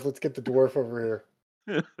dwarf. Let's get the dwarf over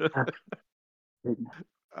here.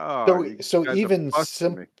 Oh, So guys are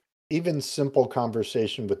busting me. even simple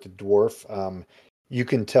conversation with the dwarf, you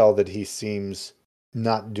can tell that he seems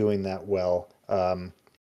not doing that well.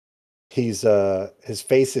 His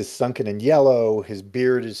face is sunken and yellow, his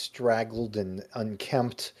beard is straggled and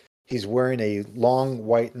unkempt. He's wearing a long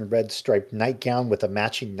white and red striped nightgown with a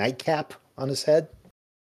matching nightcap on his head.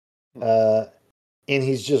 And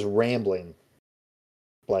he's just rambling.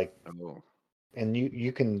 Like, Oh. and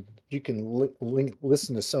you can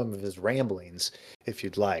listen to some of his ramblings if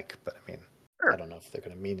you'd like, but I mean, Sure. I don't know if they're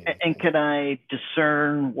going to mean anything. And can I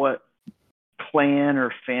discern what clan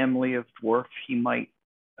or family of dwarf he might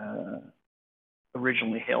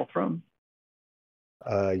originally hail from?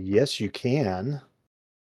 Yes, you can.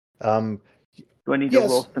 Do I need to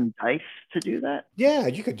roll some dice to do that? Yeah,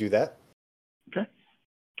 you could do that. Okay.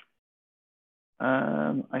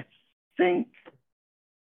 I think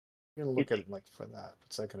You're gonna look at it like for that.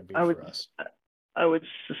 What's that going to be I would, for us? I would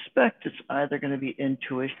suspect it's either going to be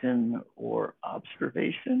intuition or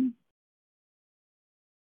observation.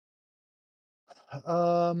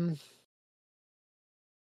 Let's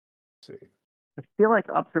see. I feel like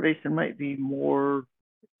observation might be more.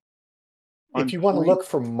 If you want to look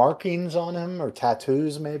for markings on him or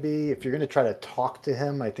tattoos, maybe. If you're going to try to talk to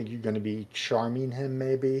him, I think you're going to be charming him,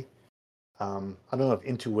 maybe. I don't know if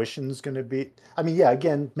intuition's going to be. I mean, yeah,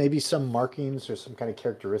 again, maybe some markings or some kind of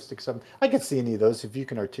characteristics of him. I could see any of those if you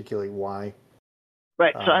can articulate why.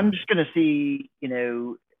 Right. So I'm just going to see,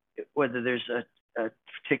 whether there's a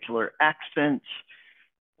particular accent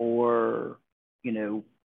or,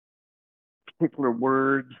 particular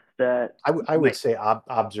words that I would say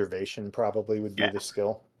observation probably would be the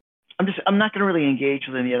skill. I'm not going to really engage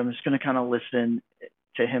with him yet. I'm just going to kind of listen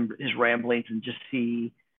to his ramblings and just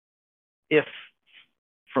see if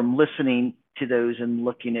from listening to those and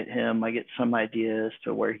looking at him, I get some idea as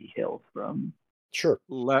to where he hails from. Sure.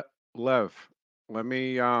 Lev, let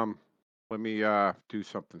me do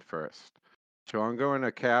something first. So I'm going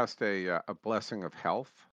to cast a blessing of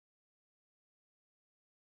health.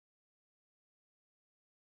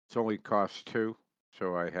 It's only cost 2,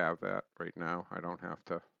 so I have that right now. I don't have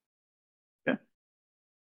to. Okay.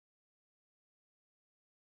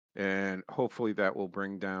 And hopefully that will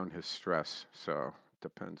bring down his stress. So it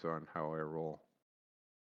depends on how I roll.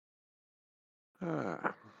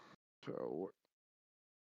 So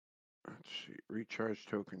let's see. Recharge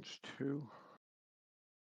tokens 2.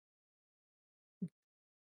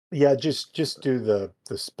 Yeah, just do the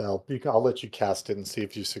spell. I'll let you cast it and see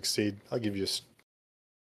if you succeed. I'll give you.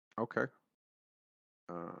 Okay.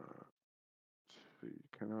 So you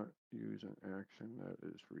cannot use an action that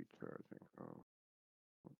is recharging. Oh,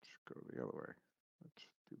 let's go the other way. Let's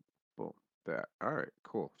do boom. That. All right,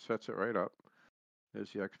 cool. Sets it right up.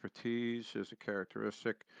 There's the expertise. There's a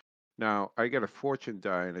characteristic. Now I get a fortune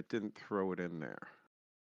die, and it didn't throw it in there.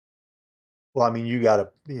 Well, I mean,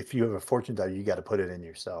 if you have a fortune die, you gotta put it in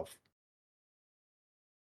yourself.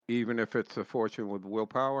 Even if it's a fortune with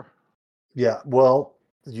willpower. Yeah. Well,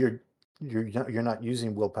 you're not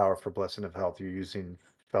using willpower for blessing of health. You're using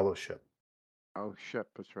fellowship. Oh shit,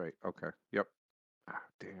 that's right. Okay. Yep. Ah,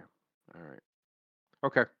 damn. All right.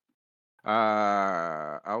 Okay.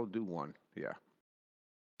 I'll do one. Yeah.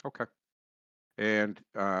 Okay. And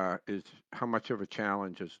is how much of a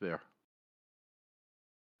challenge is there?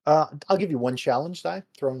 I'll give you one challenge die.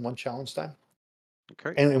 Throw in one challenge die.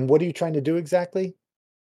 Okay. And what are you trying to do exactly?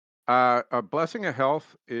 A blessing of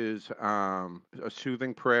health is a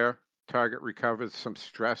soothing prayer. Target recovers some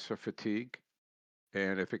stress or fatigue,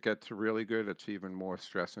 and if it gets really good, it's even more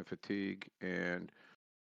stress and fatigue, and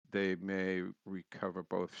they may recover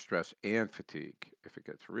both stress and fatigue if it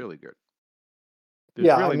gets really good. There's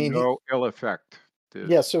Yeah, I really mean, no ill effect.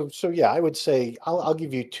 yeah. So yeah, I would say I'll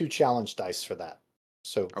give you two challenge dice for that.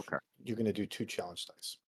 So Okay. you're going to do two challenge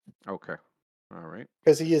dice Okay. All right.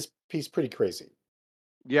 because he's pretty crazy.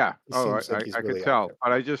 Yeah. It Oh, seems like he's I could really out tell. there.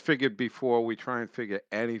 But I just figured before we try and figure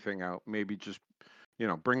anything out, maybe just,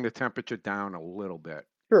 bring the temperature down a little bit.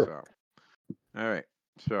 Sure. So, all right.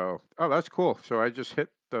 So, oh, that's cool. So I just hit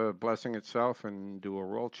the blessing itself and do a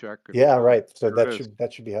roll check. And Yeah, boom, right. So there it is.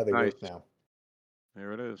 that should be how they Nice. work now.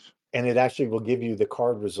 There it is. And it actually will give you the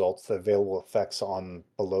card results, the available effects on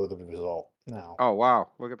below the result now. Oh, wow.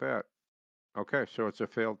 Look at that. Okay. So it's a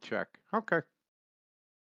failed check. Okay.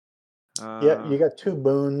 Yeah, you got two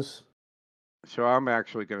boons. So I'm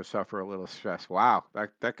actually going to suffer a little stress. Wow.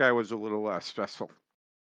 That guy was a little stressful.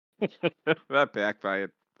 That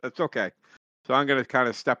backfired. That's okay. So I'm going to kind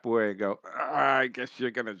of step away and go, I guess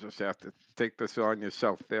you're going to just have to take this on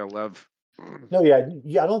yourself there, Lev. No,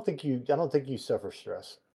 yeah, I don't think you suffer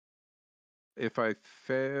stress. If I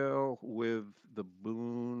fail with the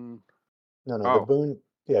boon. No, the Oh, boon.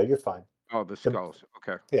 Yeah, you're fine. the The skulls.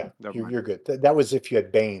 Okay. Yeah, Never mind. you're good. That was if you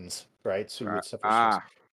had Banes, right? So you would suffer stress.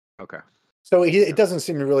 Okay. So it doesn't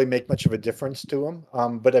seem to really make much of a difference to him.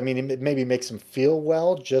 But I mean, it maybe makes him feel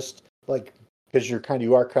well, just like because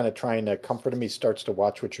you are kind of trying to comfort him. He starts to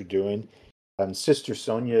watch what you're doing. Sister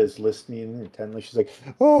Sonia is listening intently. She's like,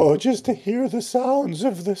 "Oh, just to hear the sounds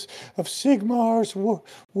of Sigmar's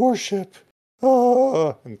worship."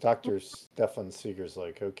 Oh, and Doctor Stefan Seeger's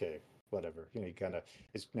like, "Okay, whatever." He kind of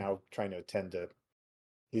is now trying to attend to.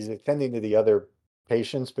 He's attending to the other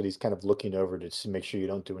patients, but he's kind of looking over to make sure you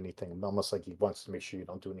don't do anything. Almost like he wants to make sure you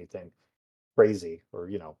don't do anything crazy, or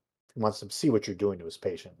he wants to see what you're doing to his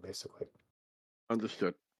patient, basically.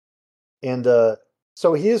 Understood. And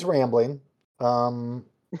so he is rambling.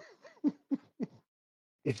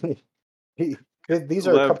 These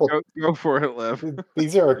are a Lev, couple. go for it, Lev.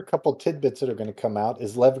 These are a couple tidbits that are going to come out.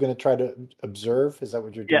 Is Lev going to try to observe? Is that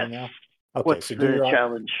what you're Yes. doing now? Okay, What's so do the your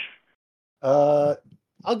challenge?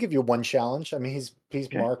 I'll give you one challenge. I mean, he's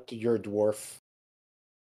Okay. marked. You're a dwarf.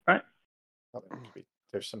 Right. Oh,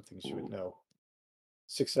 there's some things you would know.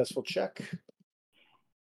 Successful check.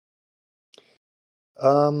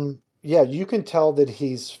 Yeah, you can tell that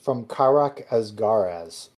he's from Karak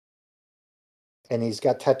Asgaraz. And he's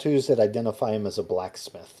got tattoos that identify him as a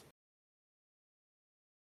blacksmith.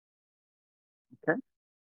 Okay.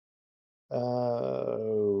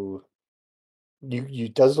 You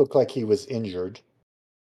does look like he was injured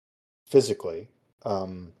physically.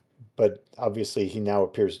 But obviously he now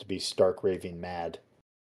appears to be stark raving mad.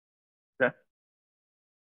 Okay.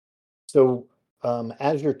 So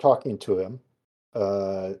as you're talking to him,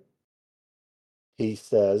 he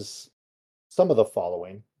says some of the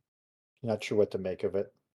following. Not sure what to make of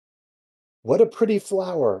it. What a pretty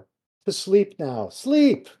flower. To sleep now.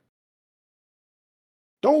 Sleep!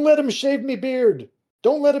 Don't let him shave me beard.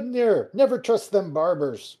 Don't let him near. Never trust them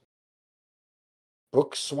barbers.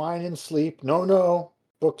 Book swine and sleep. No.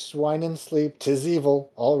 Book swine and sleep. 'Tis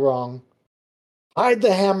evil. All wrong. Hide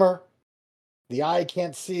the hammer. The eye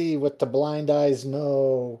can't see what the blind eyes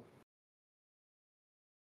know.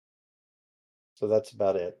 So that's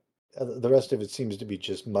about it. The rest of it seems to be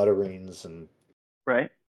just mutterings and. Right.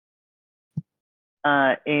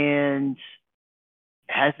 And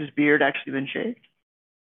has his beard actually been shaved?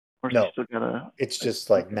 Or is No. he still got a... It's just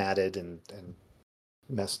like matted and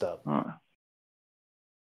messed up.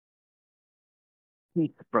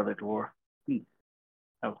 Peace, Brother Dwarf. Peace.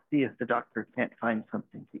 I'll see if the doctor can't find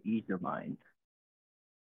something to ease your mind.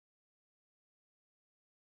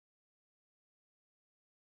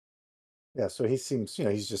 Yeah, so he seems,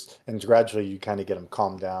 he's just, and gradually you kind of get him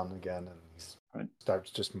calmed down again, and he Right.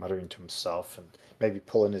 starts just muttering to himself and maybe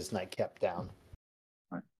pulling his nightcap down.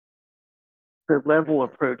 Right. The Lev will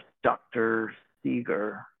approach Dr.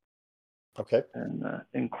 Seeger Okay. and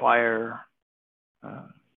inquire,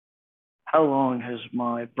 how long has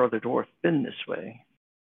my Brother Dwarf been this way?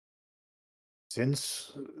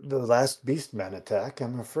 Since the last Beastmen attack,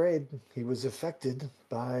 I'm afraid he was affected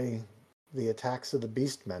by the attacks of the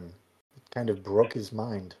Beastmen. It kind of broke his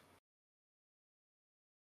mind.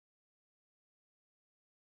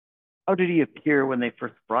 How did he appear when they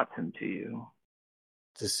first brought him to you?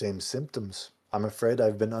 The same symptoms. I'm afraid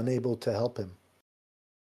I've been unable to help him.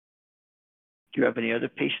 Do you have any other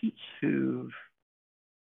patients who've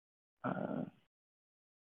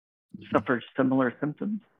suffered similar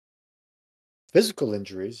symptoms? Physical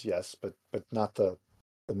injuries, yes, but not the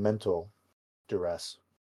mental duress.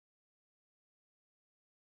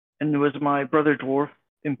 And was my Brother Dwarf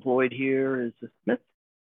employed here as a smith?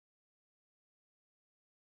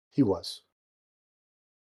 He was.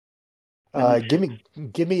 And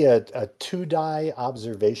Give me a 2-die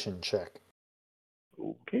observation check.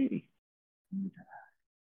 Okay.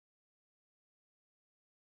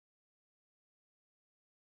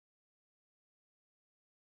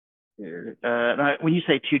 When you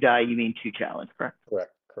say 2 die, you mean 2 challenge, correct?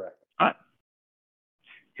 Correct. All right.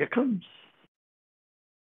 Here comes.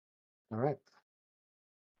 All right.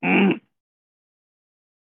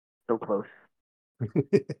 So close.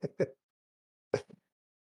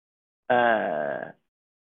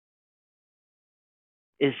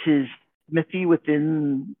 Is his smithy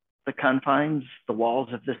within the confines, the walls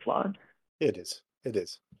of this lodge? It is.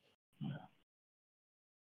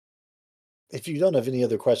 If you don't have any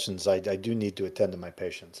other questions, I do need to attend to my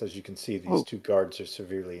patients. As you can see, these 2 guards are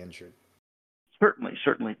severely injured.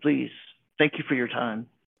 Certainly. Please. Thank you for your time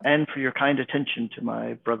and for your kind attention to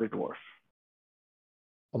my Brother Dwarf.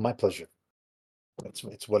 Well, my pleasure.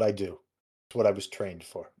 It's what I do. It's what I was trained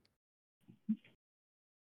for.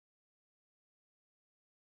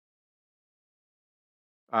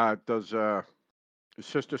 Does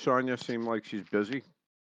Sister Sonia seem like she's busy?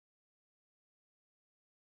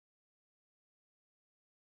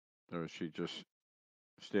 Or is she just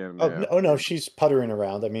standing there? Oh no, she's puttering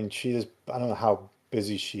around. I mean, she is. I don't know how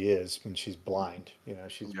busy she is when she's blind.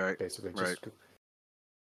 She's basically just. Right.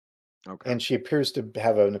 Okay. And she appears to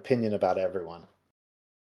have an opinion about everyone.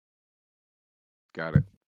 Got it.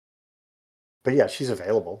 But yeah, she's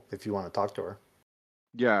available if you want to talk to her.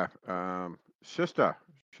 Yeah. Sister,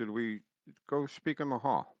 should we go speak in the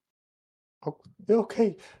hall? Oh,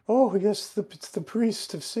 okay. Oh, yes, it's the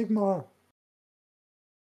priest of Sigmar.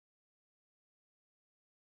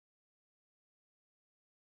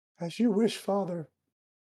 As you wish, Father.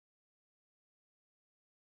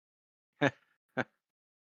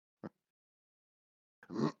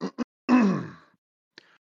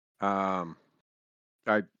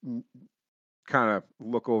 I kind of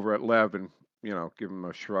look over at Lev and, give him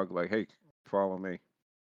a shrug like, hey, follow me.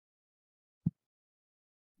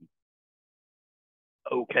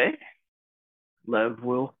 Okay. Lev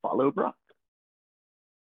will follow Brock.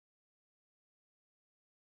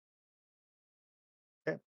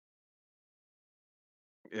 Okay.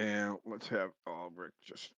 And let's have Albrecht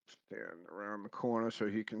just stand around the corner so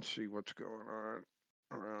he can see what's going on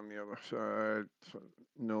around the other side. So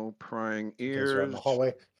no prying ears. You guys are out in the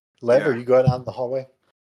hallway. Lev, are you going out in the hallway?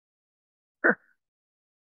 Sure.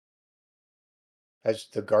 As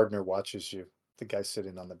the gardener watches you, the guy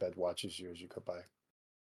sitting on the bed watches you as you go by.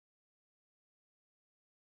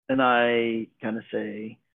 And I kind of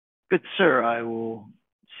say, good sir, I will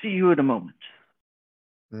see you in a moment.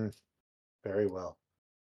 Very well.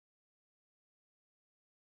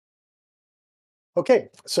 Okay,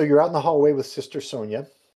 so you're out in the hallway with Sister Sonia.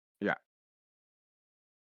 Yeah.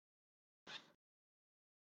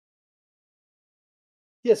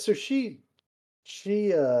 Yeah, so she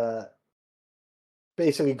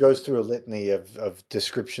basically goes through a litany of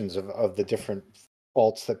descriptions of the different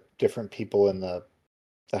faults that different people in the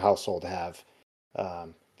household have.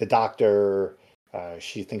 The doctor,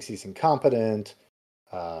 she thinks he's incompetent.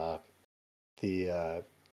 The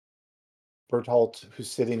Berthold,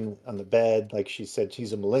 who's sitting on the bed, like she said,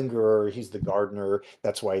 he's a malingerer. He's the gardener.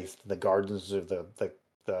 That's why the gardens of the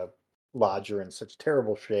lodge are in such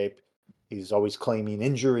terrible shape. He's always claiming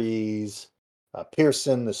injuries.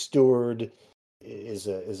 Pearson, the steward, is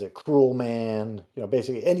a cruel man.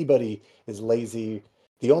 Basically anybody is lazy.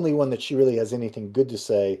 The only one that she really has anything good to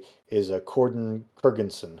say is Corden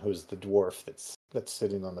Kurgensen, who's the dwarf that's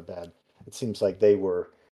sitting on the bed. It seems like they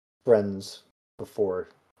were friends before,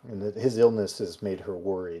 and that his illness has made her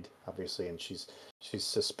worried, obviously, and she's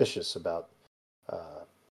suspicious uh,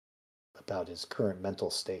 about his current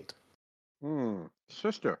mental state.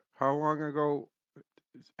 Sister, how long ago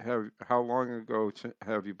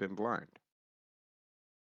have you been blind?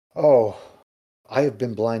 Oh, I have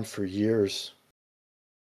been blind for years.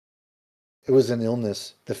 It was an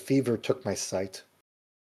illness. The fever took my sight.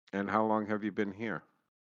 And how long have you been here?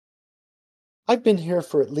 I've been here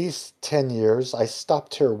for at least 10 years. I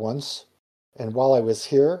stopped here once, and while I was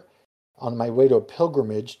here, on my way to a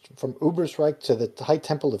pilgrimage from Ubersreich to the High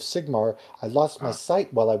Temple of Sigmar, I lost my Ah,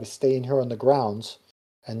 sight while I was staying here on the grounds,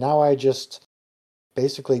 and now I just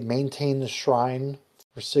basically maintain the shrine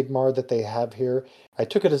for Sigmar that they have here. I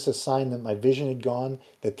took it as a sign that my vision had gone,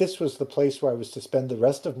 that this was the place where I was to spend the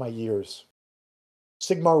rest of my years.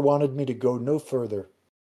 Sigmar wanted me to go no further.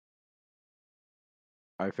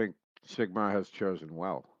 I think Sigma has chosen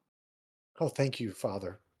well. Oh, thank you,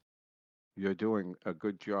 Father. You're doing a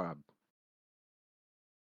good job.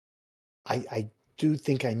 I do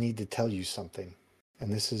think I need to tell you something.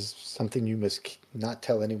 And this is something you must not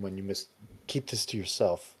tell anyone. You must keep this to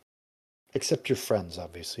yourself. Except your friends,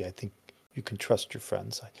 obviously. I think you can trust your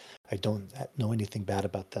friends. I don't know anything bad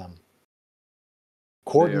about them.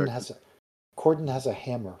 They are. Corden has a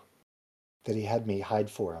hammer that he had me hide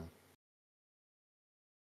for him.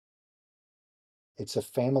 It's a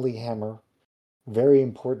family hammer, very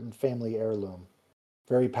important family heirloom,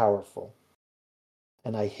 very powerful.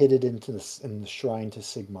 And I hid it in the shrine to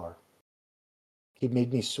Sigmar. He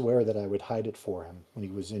made me swear that I would hide it for him when he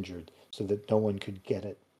was injured, so that no one could get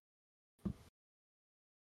it.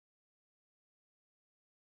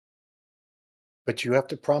 But you have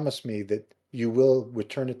to promise me that you will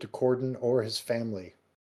return it to Corden or his family.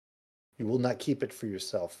 You will not keep it for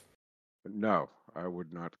yourself. No, I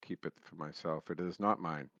would not keep it for myself. It is not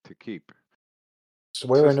mine to keep.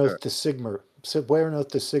 Swear an Sister, oath to Sigmar. Swear an oath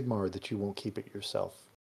to Sigmar that you won't keep it yourself.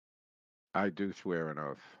 I do swear an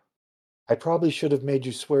oath. I probably should have made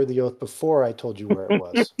you swear the oath before I told you where it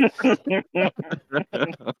was.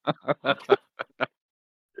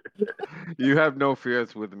 You have no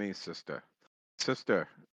fears with me, sister. Sister,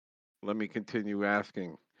 let me continue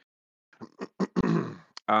asking.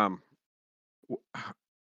 um,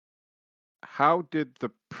 how did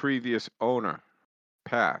the previous owner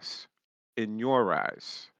pass in your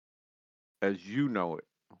eyes, as you know it?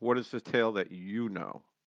 What is the tale that you know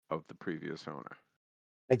of the previous owner?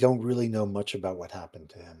 I don't really know much about what happened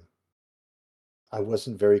to him. I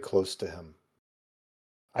wasn't very close to him.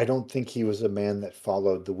 I don't think he was a man that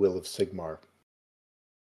followed the will of Sigmar.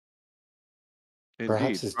 Perhaps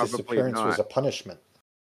Indeed, his probably disappearance was not. a punishment.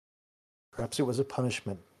 Perhaps it was a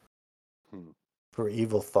punishment Hmm. for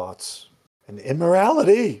evil thoughts and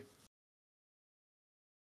immorality.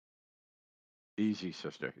 Easy,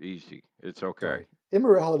 sister, easy. It's okay. Sorry.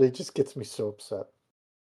 Immorality just gets me so upset.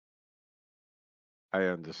 I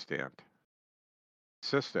understand.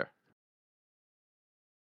 Sister,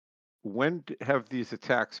 when have these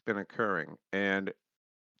attacks been occurring? And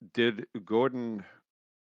did Gordon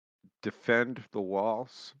defend the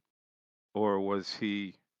walls, or was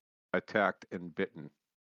he attacked and bitten?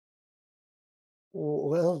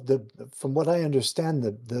 Well, from what I understand,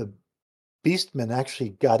 the beastmen actually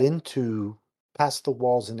got into past the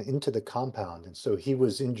walls and into the compound, and so he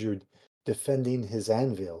was injured defending his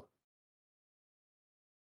anvil.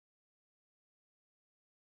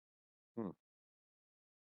 Hmm.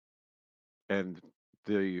 And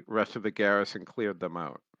the rest of the garrison cleared them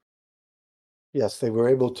out. Yes, they were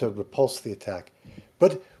able to repulse the attack.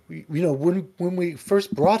 But when we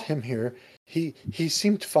first brought him here, he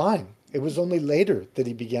seemed fine. It was only later that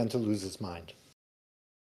he began to lose his mind.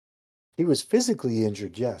 He was physically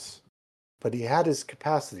injured, yes, but he had his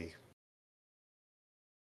capacity.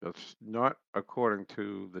 That's not according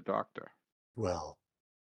to the doctor. Well,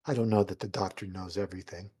 I don't know that the doctor knows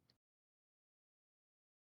everything.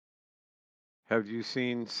 Have you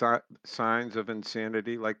seen signs of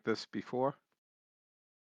insanity like this before,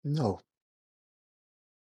 No.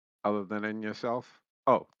 other than in yourself?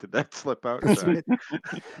 Oh, did that slip out? Sorry.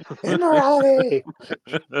 Immorality!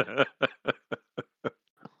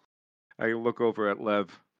 I look over at Lev.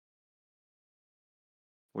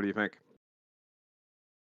 What do you think?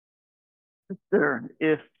 Sure.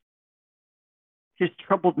 If his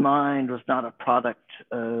troubled mind was not a product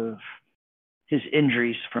of his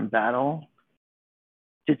injuries from battle,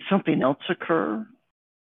 did something else occur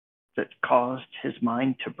that caused his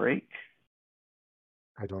mind to break?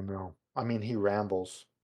 I don't know. I mean, he rambles.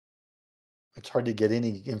 It's hard to get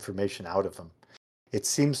any information out of him. It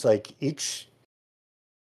seems like each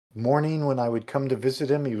morning when I would come to visit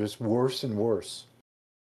him, he was worse and worse.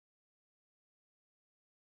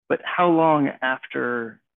 But how long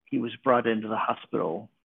after he was brought into the hospital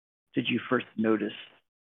did you first notice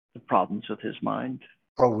the problems with his mind?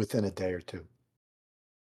 Oh, within a day or two.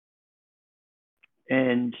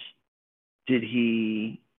 And did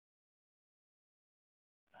he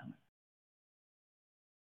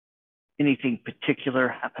anything particular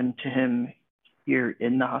happen to him here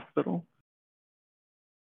in the hospital?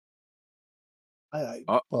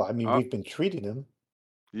 Well, I mean, we've been treating him.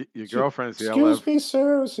 Your girlfriend's the Excuse me,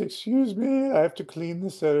 sir. Excuse me. I have to clean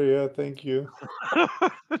this area. Thank you.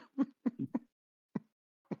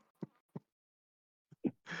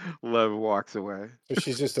 Lev walks away. So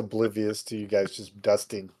she's just oblivious to you guys just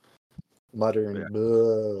dusting, muttering. Yeah.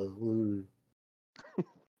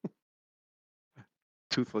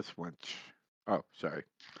 Toothless wench. Oh, sorry.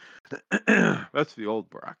 That's the old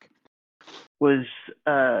Brock. Was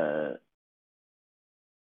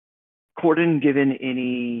Corden given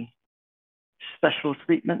any special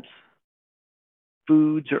treatments,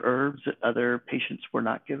 foods or herbs that other patients were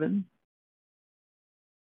not given?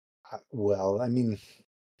 Well, I mean,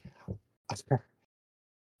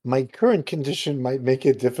 my current condition might make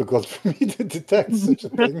it difficult for me to detect such a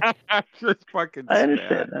thing. Just fucking I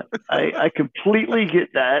understand that. I completely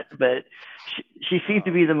get that, but she seems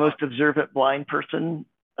to be the most observant blind person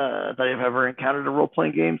that I've ever encountered in a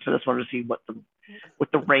role-playing game. So I just wanted to see what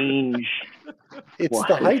the range It's was.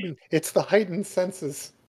 the heightened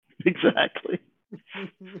senses. Exactly.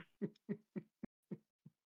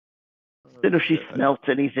 Didn't know if she smelt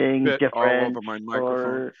anything different, all over my microphone.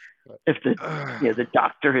 or if the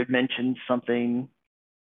doctor had mentioned something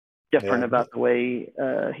different about the way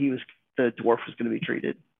the dwarf was going to be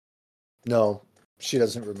treated. No, she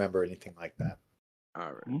doesn't remember anything like that.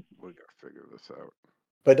 All right, we got to figure this out.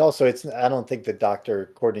 But also, I don't think the doctor,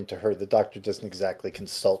 according to her, the doctor doesn't exactly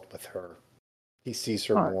consult with her. He sees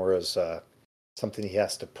her more as something he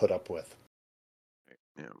has to put up with.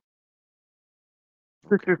 Yeah.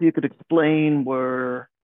 Sister, if you could explain where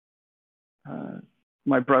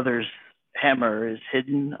my brother's hammer is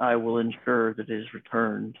hidden, I will ensure that it is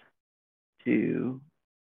returned to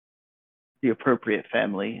the appropriate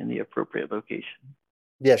family in the appropriate location.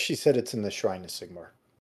 Yeah, she said it's in the Shrine of Sigmar.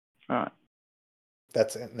 All right.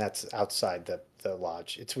 That's outside the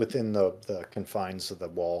lodge. It's within the confines of the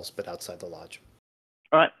walls, but outside the lodge.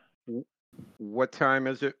 All right. What time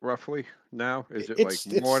is it roughly now? Is it it's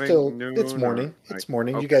morning, still, noon? It's morning. It's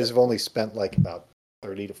morning. Okay. You guys have only spent like about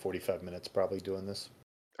 30 to 45 minutes probably doing this.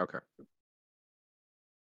 Okay.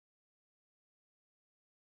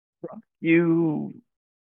 You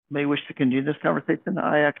may wish to continue this conversation.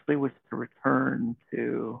 I actually wish to return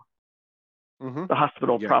to the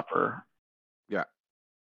hospital proper. Yeah.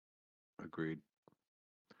 Agreed.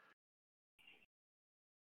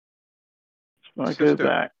 So I go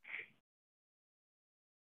back.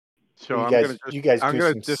 So you guys do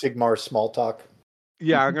some Sigmar small talk.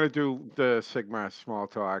 Yeah, I'm gonna do the Sigmar small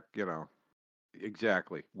talk.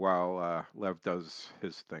 Exactly. While Lev does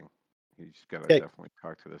his thing, he's got to definitely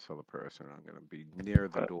talk to this other person. I'm gonna be near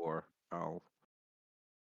the door.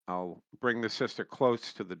 I'll bring the sister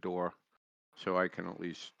close to the door, so I can at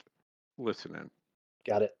least listen in.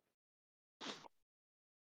 Got it.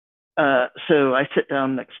 So I sit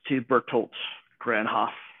down next to Bertolt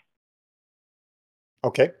Granhoff.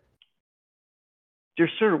 Okay. Dear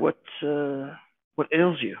sir, what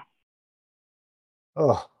ails you?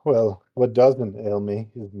 Oh, well, what doesn't ail me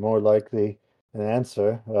is more likely an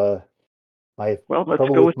answer. Let's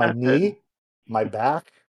trouble go with my knee, then. My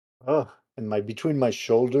back, and between my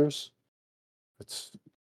shoulders. It's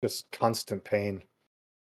just constant pain.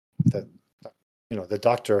 That the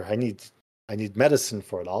doctor. I need medicine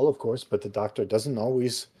for it all, of course, but the doctor doesn't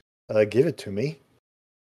always give it to me.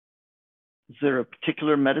 Is there a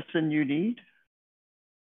particular medicine you need?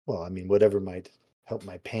 Well, I mean, whatever might help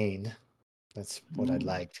my pain. That's what I'd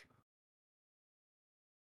like.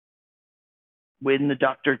 When the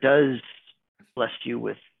doctor does bless you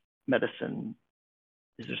with medicine,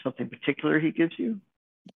 is there something particular he gives you?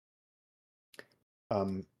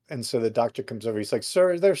 And so the doctor comes over. He's like,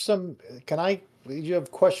 "Sir, there's some. You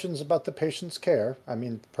have questions about the patient's care? I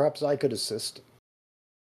mean, perhaps I could assist."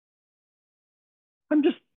 I'm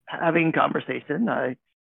just having conversation. I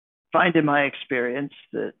find in my experience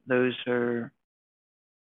that those who are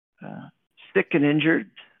sick and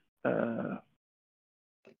injured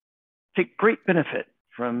take great benefit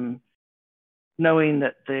from knowing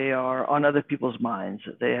that they are on other people's minds,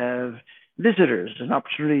 that they have visitors, an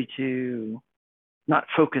opportunity to not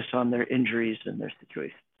focus on their injuries and their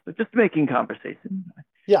situations, but just making conversation.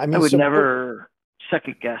 Yeah, I mean, I would so never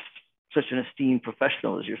second guess such an esteemed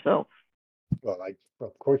professional as yourself. well,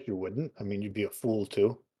 of course you wouldn't. I mean, you'd be a fool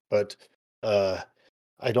too. But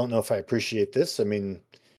I don't know if I appreciate this. I mean,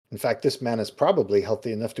 in fact, this man is probably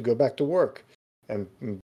healthy enough to go back to work. And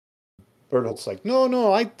Bertolt's like,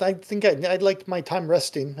 no, I think I'd like my time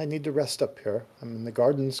resting. I need to rest up here. I mean, the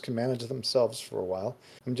gardens can manage themselves for a while.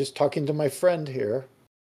 I'm just talking to my friend here.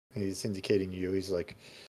 He's indicating you. He's like,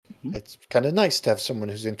 it's kind of nice to have someone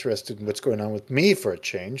who's interested in what's going on with me for a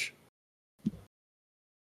change.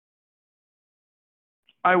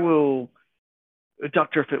 I will,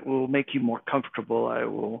 Doctor, if it will make you more comfortable, I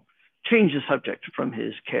will change the subject from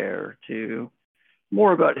his care to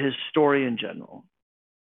more about his story in general.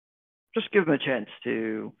 Just give him a chance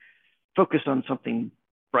to focus on something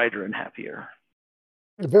brighter and happier.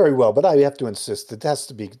 Very well, but I have to insist that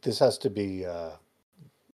this has to be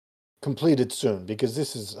completed soon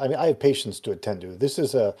because I mean, I have patients to attend to. This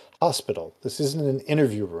is a hospital. This isn't an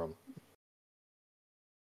interview room.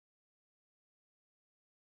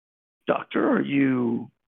 Doctor, are you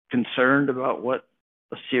concerned about what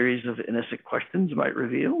a series of innocent questions might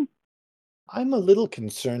reveal? I'm a little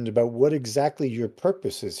concerned about what exactly your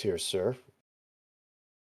purpose is here, sir.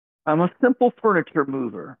 I'm a simple furniture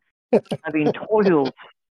mover, having toiled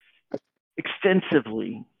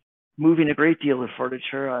extensively, moving a great deal of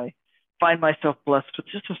furniture. I find myself blessed with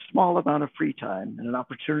just a small amount of free time and an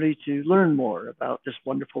opportunity to learn more about this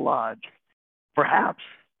wonderful lodge. Perhaps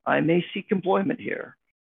I may seek employment here.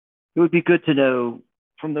 It would be good to know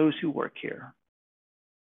from those who work here.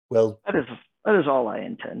 Well, that is all I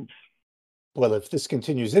intend. Well, if this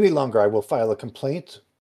continues any longer, I will file a complaint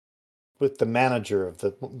with the manager of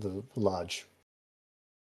the lodge.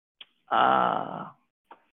 My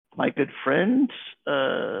good friend,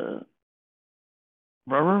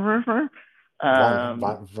 Vern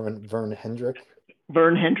Hendrick?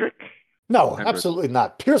 Vern Hendrick? No, Hendrick. absolutely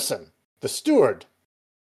not. Pearson, the steward.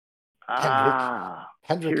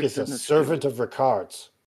 Hendrick is a Pearson servant of Ricard's.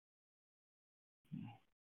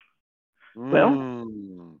 Well,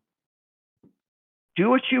 do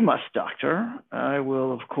what you must, Doctor. I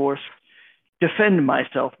will, of course, defend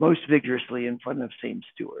myself most vigorously in front of same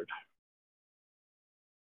steward.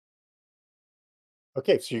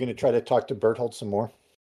 Okay, so you're going to try to talk to Berthold some more?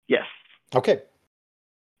 Yes. Okay.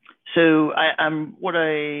 So I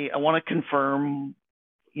want to confirm,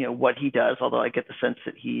 what he does, although I get the sense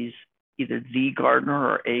that he's either the gardener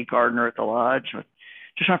or a gardener at the lodge.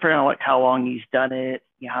 Just trying to figure out like how long he's done it,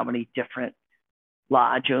 how many different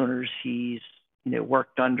lodge owners he's,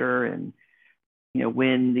 worked under, and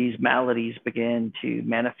when these maladies began to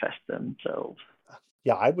manifest themselves.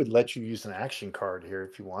 Yeah, I would let you use an action card here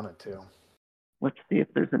if you wanted to. Let's see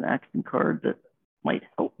if there's an action card that might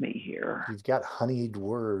help me here. You've got honeyed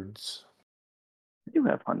words. I do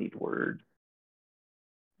have honeyed words.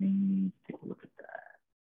 Let me take a look at that.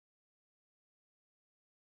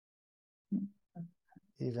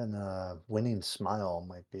 Even a winning smile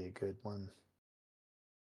might be a good one.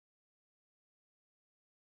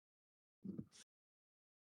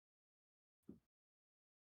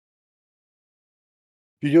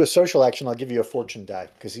 If you do a social action, I'll give you a fortune die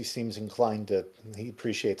because he seems inclined to. He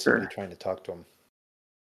appreciates somebody trying to talk to him.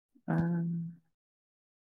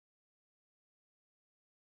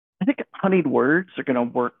 I think honeyed words are going to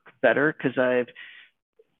work better because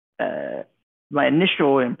my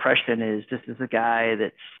initial impression is this is a guy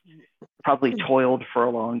that's probably toiled for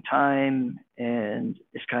a long time and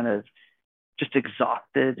is kind of just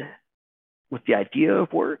exhausted with the idea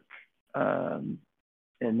of work. And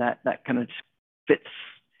that kind of just fits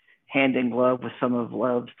hand in glove with some of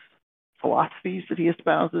Love's philosophies that he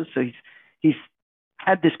espouses. So he's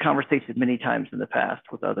had this conversation many times in the past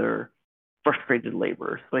with other frustrated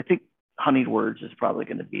laborers. So I think honeyed words is probably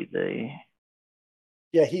going to be the...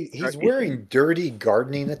 Yeah, he's wearing dirty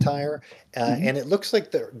gardening attire, and it looks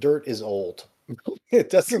like the dirt is old. It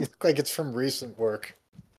doesn't look like it's from recent work.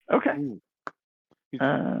 Okay. He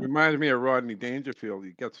reminds me of Rodney Dangerfield.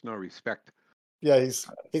 He gets no respect. Yeah, he's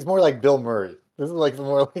more like Bill Murray. This is like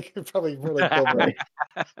probably more like Bill Murray.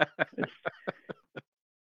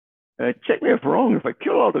 Check me if wrong. If I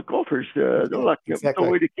kill all the golfers, they'll lock me up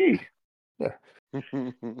away the key. Yeah.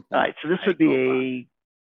 All right, so this would be a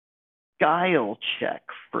guile check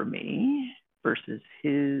for me versus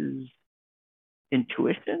his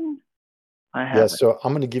intuition. So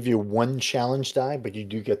I'm going to give you one challenge die, but you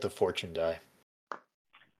do get the fortune die.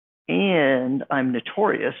 And I'm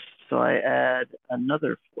notorious, so I add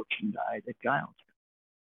another fortune die to guile check.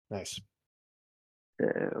 Nice.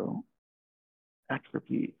 So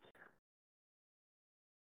attributes.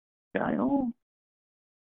 Guile.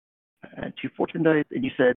 2 fortune dice, and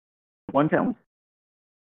you said 1 challenge?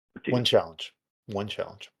 Or 2? One challenge. One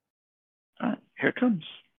challenge. All right, here it comes.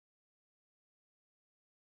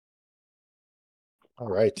 All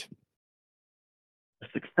right. A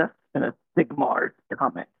success and a Sigmar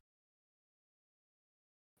comment.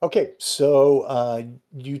 Okay, so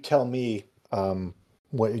you tell me,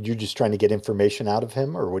 what you're just trying to get information out of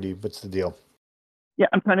him, or what's the deal? Yeah,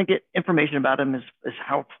 I'm trying to get information about him as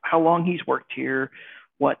how long he's worked here,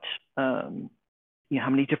 what how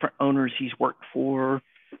many different owners he's worked for,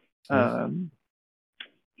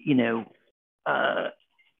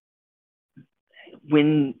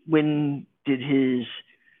 when did his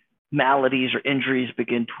maladies or injuries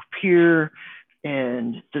begin to appear,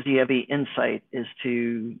 and does he have any insight as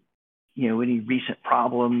to any recent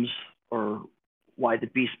problems or why the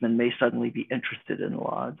Beastman may suddenly be interested in the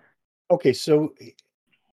lodge? Okay, so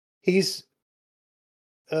he's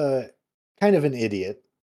kind of an idiot.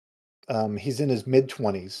 He's in his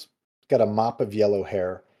mid-20s, got a mop of yellow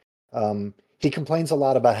hair. He complains a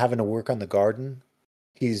lot about having to work on the garden.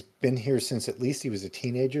 He's been here since at least he was a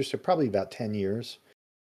teenager, so probably about 10 years.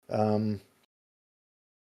 When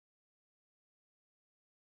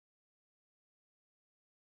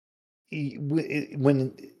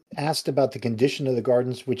asked about the condition of the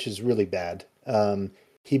gardens, which is really bad,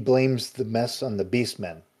 he blames the mess on the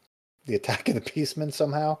Beastmen, the attack of the Beastmen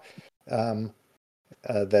somehow. That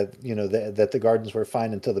the gardens were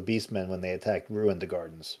fine until the Beastmen, when they attacked, ruined the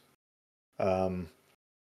gardens.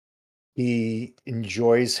 He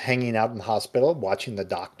enjoys hanging out in the hospital, watching the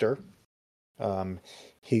doctor.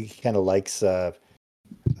 He kind of likes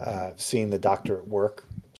seeing the doctor at work,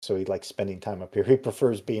 so he likes spending time up here. He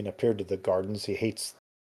prefers being up here to the gardens. He hates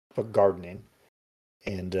gardening,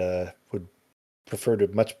 and would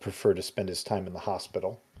much prefer to spend his time in the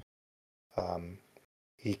hospital.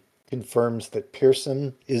 He confirms that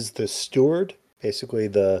Pearson is the steward, basically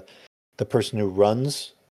the person who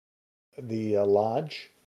runs the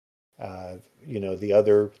lodge.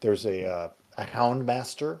 There's a hound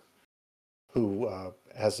master who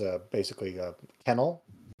has basically a kennel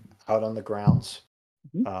out on the grounds.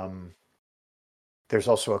 There's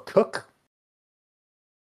also a cook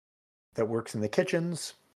that works in the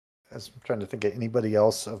kitchens. I'm trying to think of anybody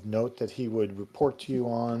else of note that he would report to you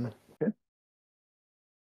on. Okay.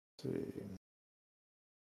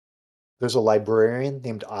 There's a librarian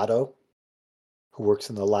named Otto who works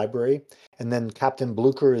in the library. And then Captain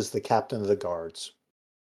Blucher is the captain of the guards.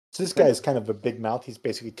 So this guy is kind of a big mouth. He's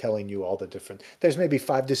basically telling you all the different. There's maybe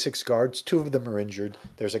 5 to 6 guards. 2 of them are injured.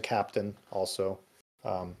 There's a captain also.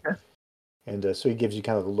 And so he gives you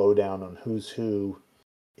kind of the lowdown on who's who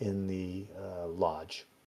in the lodge.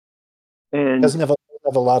 And doesn't have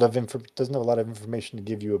a lot of information to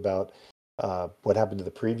give you about what happened to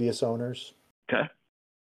the previous owners. Okay.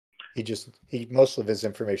 Most of his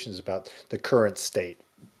information is about the current state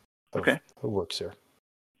of who works here.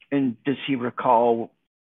 And does he recall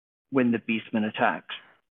when the Beastman attacks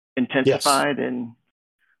intensified? Yes.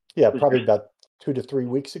 And probably about 2 to 3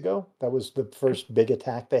 weeks ago. That was the first big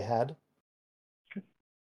attack they had. Okay.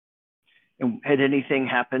 And had anything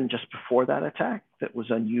happened just before that attack that was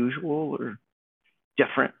unusual or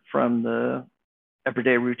different from the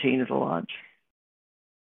everyday routine of the lodge?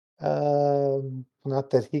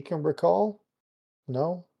 Not that he can recall.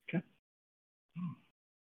 No. Okay.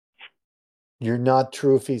 You're not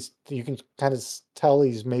true if you can kind of tell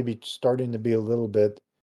he's maybe starting to be a little bit,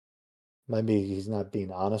 maybe he's not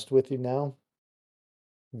being honest with you now.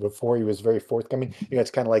 Before he was very forthcoming.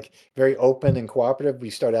 It's kind of like very open and cooperative.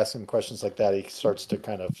 We start asking him questions like that, he starts to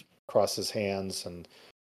kind of cross his hands and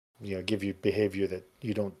give you behavior that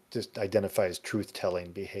you don't just identify as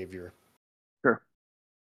truth-telling behavior. Sure.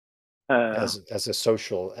 As a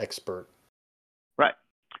social expert. Right.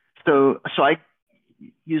 So I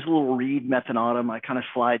use a little read method on him. I kind of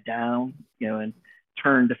slide down, and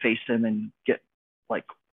turn to face him and get like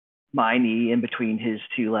my knee in between his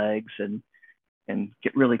 2 legs and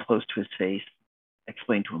get really close to his face.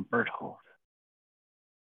 Explain to him, Berthold,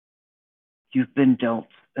 you've been dealt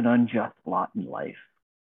an unjust lot in life.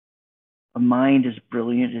 A mind as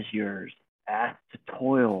brilliant as yours asked to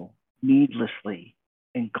toil needlessly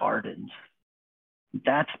in gardens.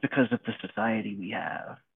 That's because of the society we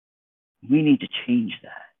have. We need to change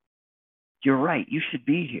that. You're right, you should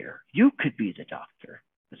be here. You could be the doctor,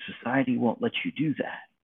 but society won't let you do that.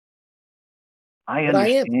 I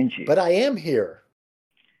understand you. But I am here.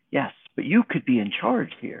 Yes, but you could be in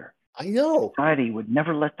charge here. I know. Society would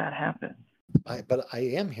never let that happen. But I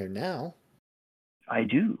am here now. I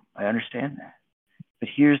do. I understand that. But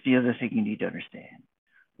here's the other thing you need to understand.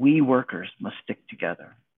 We workers must stick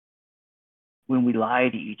together. when we lie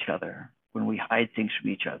to each other, when we hide things from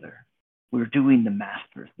each other, we're doing the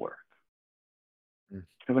master's work. Mm.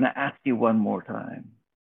 So I'm going to ask you one more time.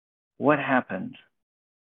 What happened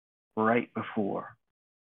right before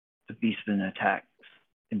the Beastman attacks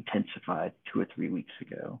intensified 2 or 3 weeks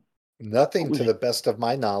ago? Nothing to the best of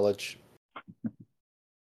my knowledge.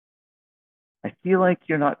 I feel like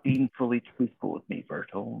you're not being fully truthful with me,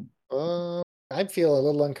 Bertold. I feel a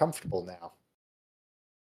little uncomfortable now.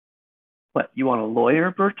 What, you want a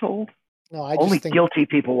lawyer, Bertold? No, I Only just think guilty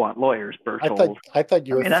people want lawyers, Bertold. I thought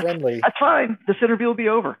you were friendly. That's fine. This interview will be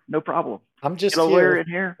over. No problem. I'm just Get a lawyer here. in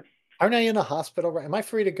here. Aren't I in a hospital? Am I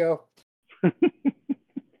free to go?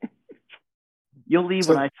 You'll leave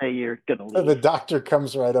when I say you're going to leave. So the doctor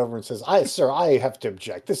comes right over and says, Sir, I have to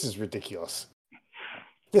object. This is ridiculous.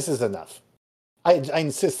 This is enough. I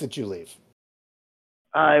insist that you leave.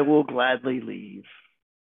 I will gladly leave,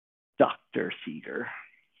 Dr. Cedar.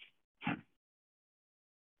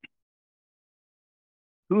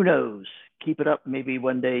 Who knows? Keep it up. Maybe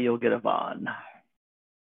one day you'll get a bond.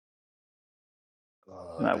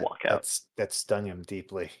 And I walk out. That stung him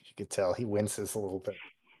deeply. You could tell he winces a little bit.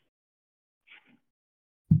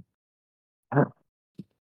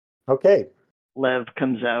 Okay. Lev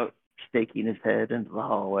comes out, staking his head into the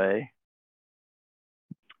hallway.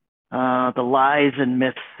 The lies and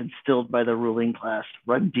myths instilled by the ruling class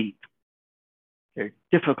run deep. They're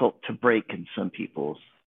difficult to break in some people's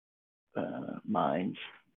minds.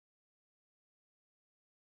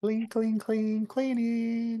 Clean, clean, clean,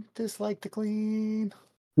 cleaning. Just like to clean.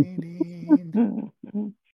 Cleaning.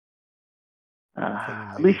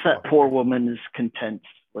 At least that poor woman is content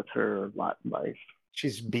with her lot in life.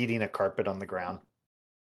 She's beating a carpet on the ground,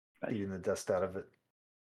 beating the dust out of it.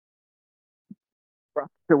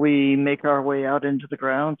 Shall we make our way out into the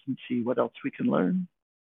grounds and see what else we can learn?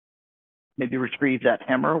 Maybe retrieve that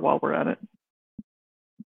hammer while we're at it.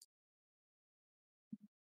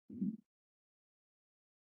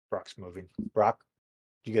 Brock's moving. Brock,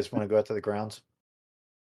 do you guys want to go out to the grounds?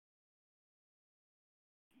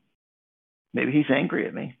 Maybe he's angry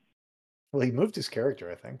at me. Well, he moved his character,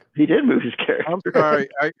 I think. He did move his character. I'm sorry.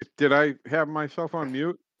 Did I have myself on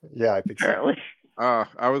mute? Yeah, I think Apparently. So.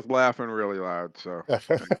 I was laughing really loud, so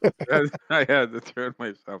I had to turn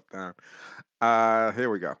myself down. Here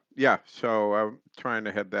we go. Yeah, so I'm trying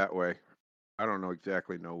to head that way. I don't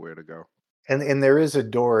exactly know where to go. And there is a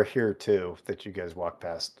door here too that you guys walk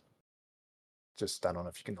past. Just I don't know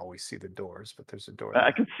if you can always see the doors, but there's a door there.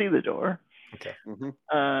 I can see the door. Okay.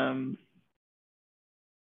 Mm-hmm.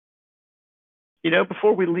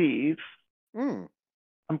 Before we leave,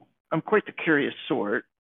 I'm quite the curious sort.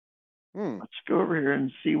 Let's go over here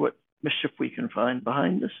and see what mischief we can find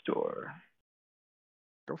behind this door.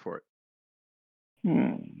 Go for it.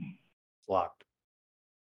 Locked.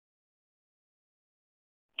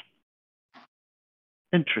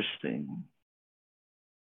 Interesting.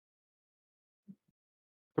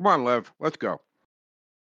 Come on, Lev. Let's go.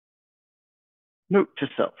 Note to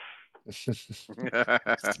self.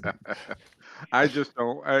 I just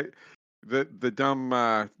don't. The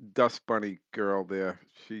dumb dust bunny girl there.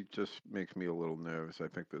 She just makes me a little nervous. I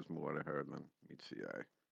think there's more to her than meets the eye.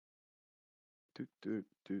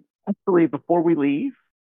 Actually, before we leave,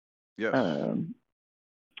 yes.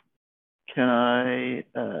 Can I?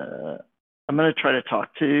 I'm going to try to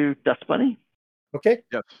talk to Dust Bunny. Okay.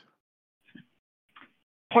 Yes.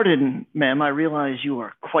 Pardon, ma'am. I realize you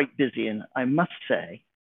are quite busy, and I must say,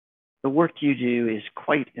 the work you do is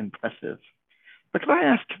quite impressive. But could I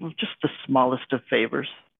ask just the smallest of favors?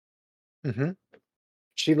 Mm-hmm.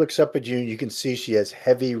 She looks up at you. You can see she has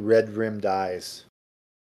heavy red-rimmed eyes.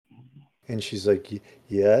 And she's like,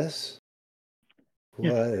 yes?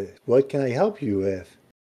 What can I help you with?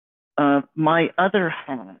 My other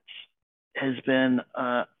hat has been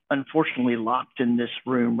unfortunately locked in this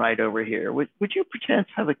room right over here. Would you perchance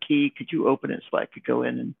have a key? Could you open it so I could go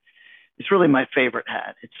in? And it's really my favorite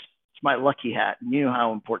hat. It's my lucky hat. And you know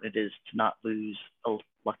how important it is to not lose a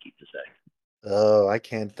lucky possession. Oh, I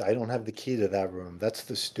can't. I don't have the key to that room. That's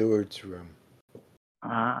the steward's room.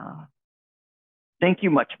 Thank you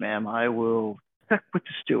much, ma'am. I will check with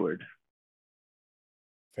the steward.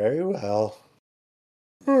 Very well.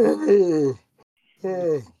 I'm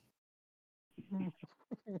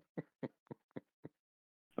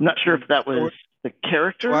not sure if that was the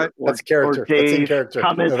character or, that's character. Or Dave that's in character.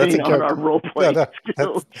 commenting on our role play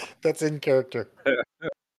skills. That's in character.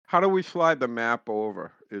 How do we slide the map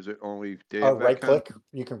over? Is it only Dave? Right click.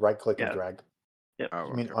 You can right click and drag. Yep.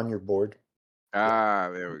 I mean, on your board.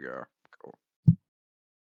 There we go. Cool.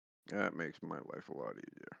 That makes my life a lot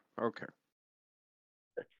easier. Okay.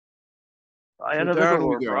 Try another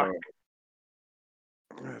door, Brock.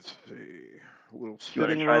 Let's see. A little You want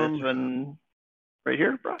sitting to try room. this one right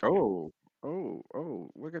here, Brock? Oh,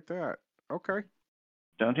 look at that. Okay.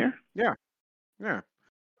 Down here? Yeah.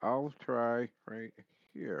 I'll try right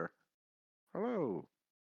here. Hello.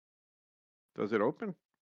 Does it open?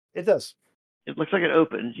 It does. It looks like it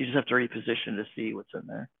opens. You just have to reposition to see what's in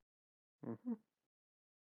there. Mm-hmm.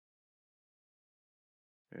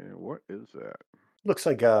 And what is that? Looks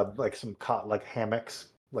like some cot like hammocks.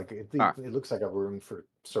 Like it looks like a room for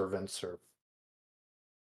servants or.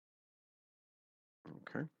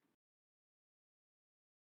 Okay.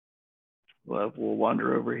 We'll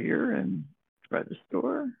wander over here and try this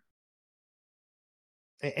door.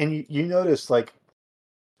 And you notice like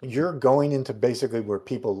you're going into basically where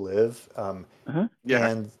people live, Yeah.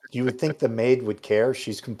 and you would think the maid would care.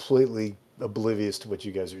 She's completely oblivious to what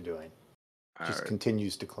you guys are doing. All Just right.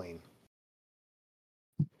 continues to clean.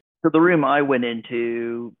 So the room I went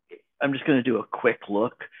into, I'm just going to do a quick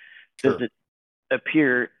look. Sure. Does it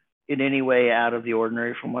appear in any way out of the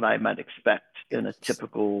ordinary from what I might expect in a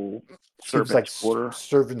typical Seems like servant's quarter?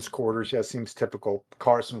 servants' quarters. Yeah, seems typical.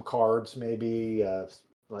 Some cards, maybe.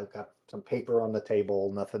 Like got some paper on the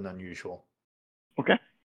table. Nothing unusual. Okay.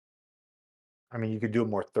 I mean, you could do a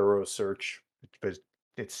more thorough search, but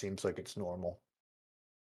it seems like it's normal.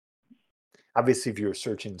 Obviously, if you were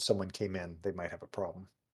searching, someone came in, they might have a problem.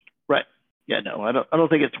 Right. Yeah. No, I don't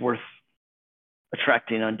think it's worth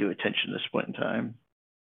attracting undue attention at this point in time.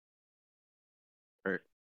 Right.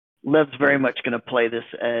 Lev's very much going to play this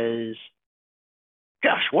as,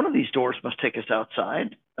 gosh, one of these doors must take us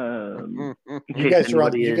outside. You guys are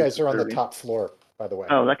on the top floor, by the way.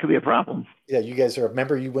 Oh, that could be a problem. Yeah, you guys are.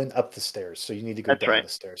 Remember, you went up the stairs, so you need to go That's down right. the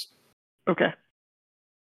stairs. Okay.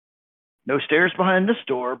 No stairs behind this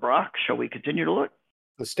door, Brock. Shall we continue to look?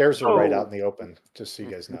 The stairs are right out in the open, just so you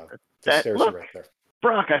guys know. The stairs are right there.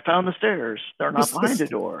 Brock, I found the stairs. They're not behind the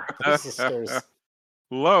door. There's the stairs.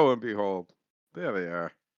 Lo and behold, there they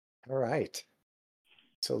are. All right.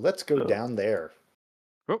 So let's go down there.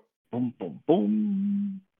 Oh, boom, boom,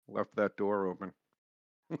 boom. Left that door open.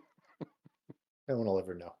 No one will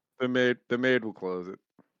ever know. The maid will close it.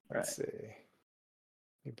 Let's see.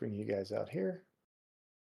 Let me bring you guys out here.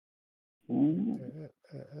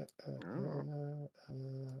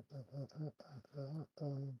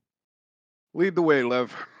 Lead the way,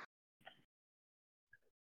 Lev.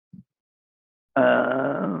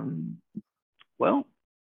 Well,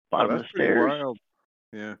 bottom of the stairs. Wild.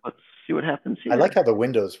 Yeah. Let's see what happens here. I like how the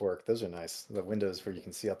windows work. Those are nice. The windows where you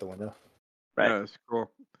can see out the window. Right. Yeah, that's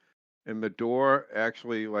cool. And the door,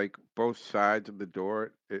 actually, like both sides of the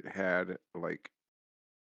door, it had like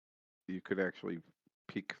you could actually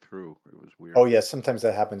peek through. It was weird. Oh yeah, sometimes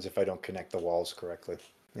that happens if I don't connect the walls correctly.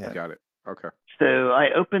 Yeah. Got it. Okay. So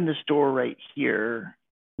I opened this door right here.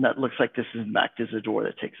 And that looks like this is in fact is a door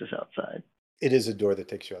that takes us outside. It is a door that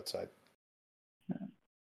takes you outside.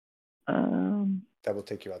 That will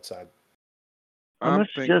take you outside. I'm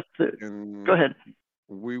thinking, go ahead.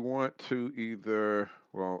 We want to either,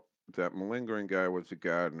 well, that malingering guy was a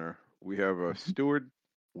gardener. We have a steward.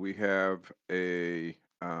 We have a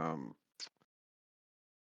hound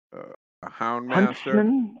master.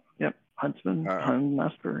 Huntsman. Yep. Huntsman. Hound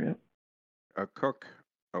master. Yep. A cook,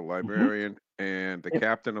 a librarian, and the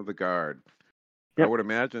captain of the guard. Yep. I would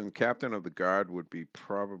imagine captain of the guard would be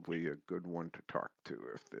probably a good one to talk to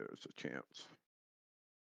if there's a chance.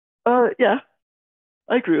 Yeah,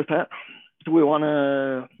 I agree with that. Do we want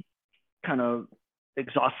to kind of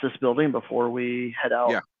exhaust this building before we head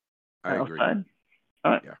out? Yeah, I agree. Outside?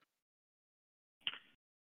 All right. Yeah.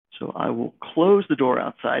 So I will close the door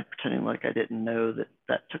outside, pretending like I didn't know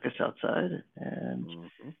that took us outside. And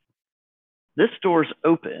this door's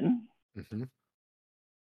open. Mm-hmm.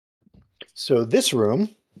 So this room,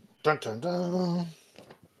 dun, dun, dun.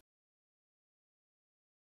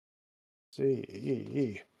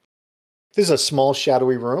 See, this is a small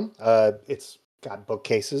shadowy room. It's got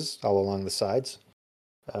bookcases all along the sides.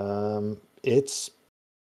 It's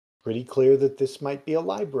pretty clear that this might be a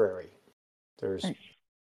library. There's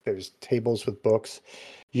tables with books.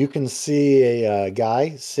 You can see a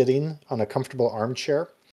guy sitting on a comfortable armchair.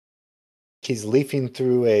 He's leafing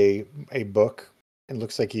through a book. It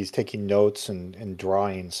looks like he's taking notes and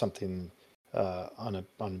drawing something on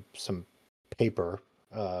some paper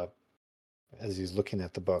as he's looking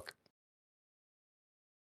at the book.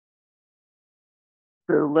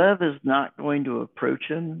 So Lev is not going to approach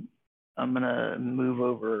him. I'm going to move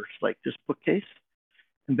over to like this bookcase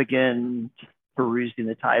and begin perusing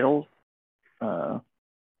the titles,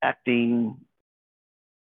 acting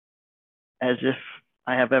as if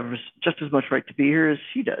I have just as much right to be here as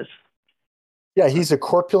he does. Yeah, he's a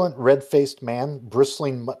corpulent, red-faced man,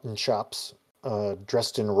 bristling mutton chops,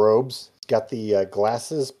 dressed in robes. Got the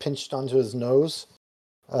glasses pinched onto his nose,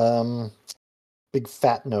 um, big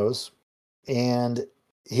fat nose, and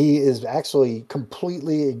he is actually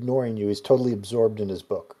completely ignoring you. He's totally absorbed in his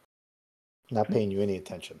book, not paying you any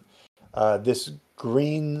attention. This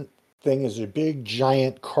green thing is a big,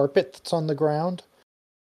 giant carpet that's on the ground.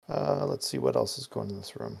 Let's see what else is going in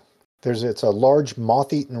this room. It's a large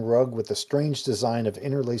moth-eaten rug with a strange design of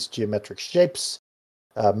interlaced geometric shapes.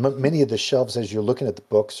 Many of the shelves, as you're looking at the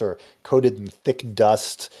books, are coated in thick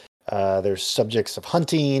dust. There's subjects of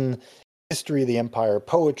hunting, history of the empire,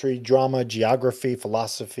 poetry, drama, geography,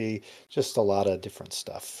 philosophy, just a lot of different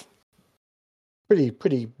stuff.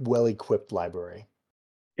 Pretty well-equipped library.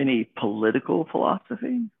 Any political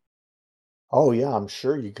philosophy? Oh yeah, I'm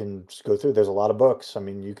sure you can just go through. There's a lot of books. I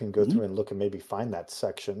mean, you can go through and look and maybe find that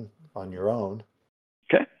section on your own.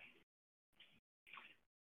 Okay.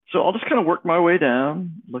 So I'll just kind of work my way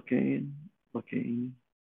down, looking,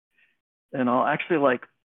 and I'll actually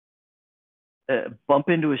bump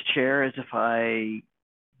into his chair as if I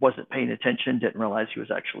wasn't paying attention, didn't realize he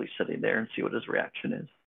was actually sitting there, and see what his reaction is.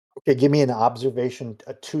 Okay, give me a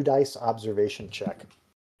 2-dice observation check.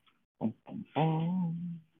 Boom, boom,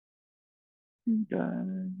 boom.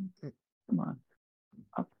 Come on.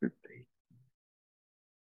 Observation.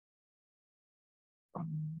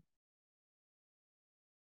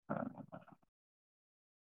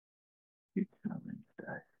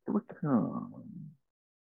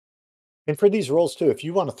 And for these rolls too, if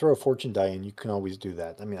you want to throw a fortune die in, you can always do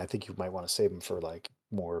that. I mean, I think you might want to save them for like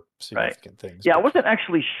more significant things. Yeah, I but- wasn't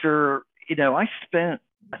actually sure. You know, I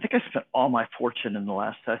think I spent all my fortune in the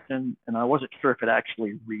last session, and I wasn't sure if it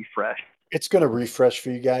actually refreshed. It's going to refresh for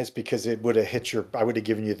you guys because it would have hit I would have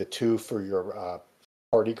given you the 2 for your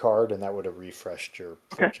party card, and that would have refreshed your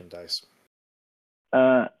fortune dice.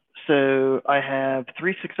 So I have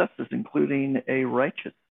 3 successes, including a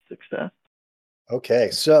righteous success.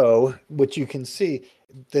 Okay, so what you can see,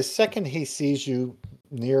 the second he sees you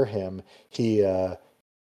near him, he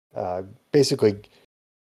basically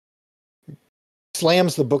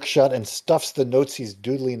slams the book shut and stuffs the notes he's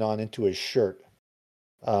doodling on into his shirt.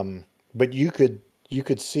 But you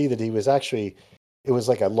could see that he was actually, it was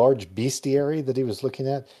like a large bestiary that he was looking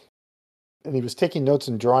at. And he was taking notes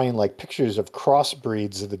and drawing like pictures of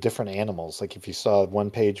crossbreeds of the different animals. Like if you saw one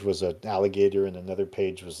page was an alligator and another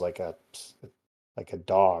page was like a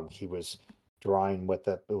dog, he was drawing what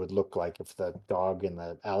it would look like if the dog and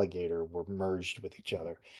the alligator were merged with each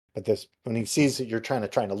other. But when he sees that you're trying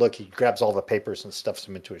to look, he grabs all the papers and stuffs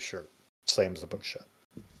them into his shirt, slams the book shut.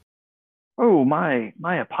 Oh, my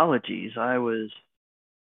apologies. I was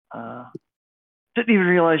didn't even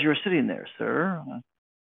realize you were sitting there, sir.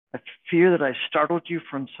 I fear that I startled you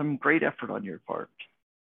from some great effort on your part.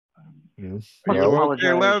 Are you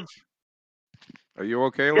okay, Lev? Are you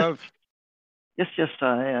okay, Lev? Yes,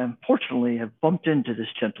 I unfortunately have bumped into this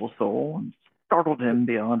gentle soul and startled him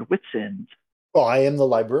beyond wit's end. Well, I am the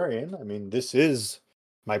librarian. I mean, this is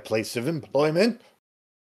my place of employment.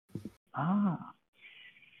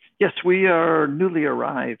 Yes, we are newly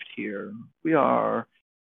arrived here. We are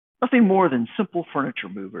nothing more than simple furniture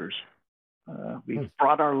movers. We've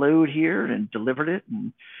brought our load here and delivered it,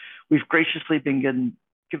 and we've graciously been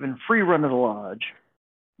given free run of the lodge.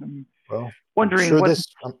 Well, wondering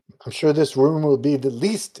I'm sure this room will be the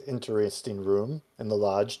least interesting room in the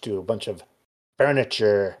lodge to a bunch of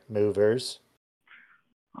furniture movers.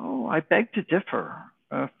 Oh, I beg to differ.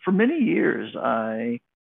 For many years, I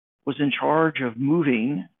was in charge of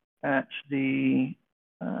moving at the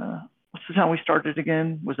what's the town we started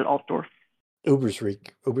again? Was it Altdorf?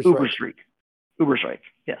 Ubersreich. Ubersreich,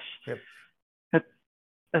 yes. Yep.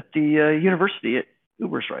 At the university at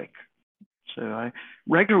Ubersreich. So I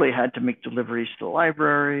regularly had to make deliveries to the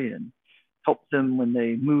library and help them when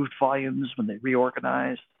they moved volumes, when they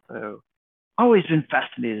reorganized. So I've always been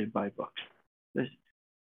fascinated by books. It's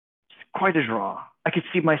quite a draw. I could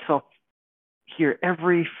see myself here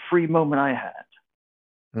every free moment I had.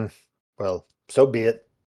 Well, so be it.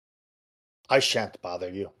 I shan't bother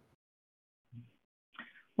you.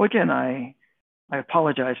 Well, again, I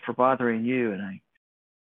apologize for bothering you, and I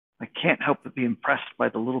can't help but be impressed by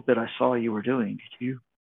the little bit I saw you were doing. Could you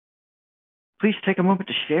please take a moment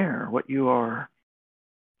to share what you are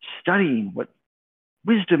studying, what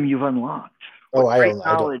wisdom you've unlocked, what great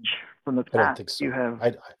knowledge from the past you have?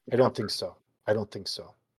 I don't think so. I don't think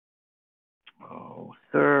so. Oh,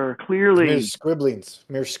 sir, clearly. Mere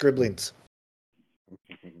scribblings.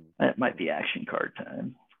 That might be action card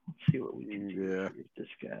time. Let's see what we can do with this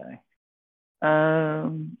guy.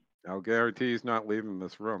 I'll guarantee he's not leaving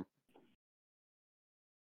this room.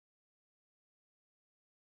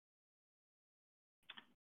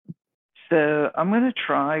 So I'm going to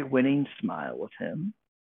try winning smile with him.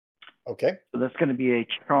 Okay. So that's going to be a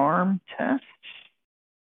charm test.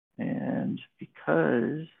 And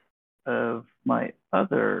because of my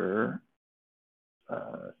other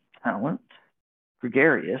talent,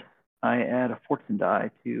 gregarious, I add a fortune die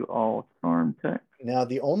to all charm checks. Now,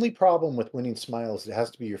 the only problem with winning smiles, it has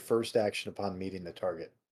to be your first action upon meeting the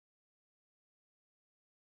target.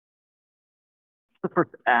 The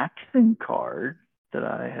first action card that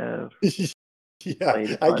I have.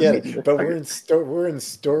 Yeah, I get it, but we're in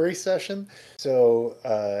story session. So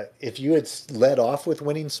if you had led off with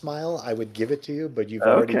winning smile, I would give it to you. But you've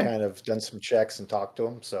already kind of done some checks and talked to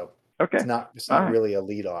him, so it's not really a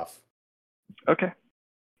lead off. Okay.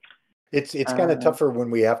 It's kind of tougher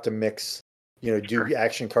when we have to mix, do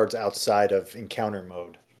action cards outside of encounter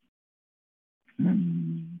mode.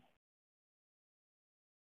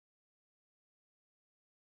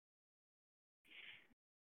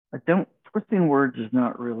 Twisting words is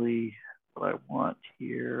not really what I want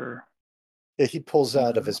here. Yeah, he pulls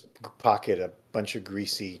out of his pocket a bunch of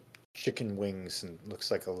greasy chicken wings and looks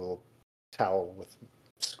like a little towel with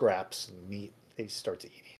scraps and meat. He starts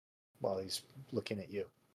eating while he's looking at you.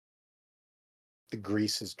 The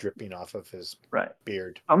grease is dripping off of his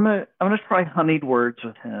beard. I'm gonna try honeyed words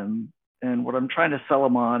with him, and what I'm trying to sell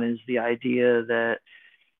him on is the idea that,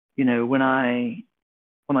 when I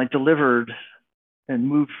delivered and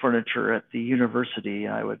moved furniture at the university,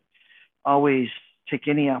 I would always take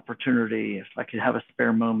any opportunity, if I could have a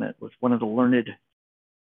spare moment, with one of the learned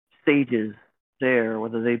sages there,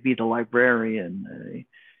 whether they be the librarian, a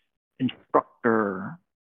instructor,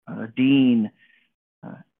 a dean,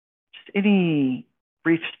 just any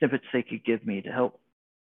brief snippets they could give me to help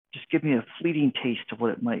just give me a fleeting taste of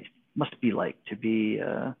what it must be like to be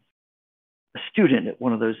a student at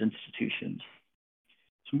one of those institutions.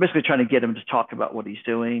 So I'm basically trying to get him to talk about what he's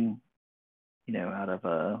doing, out of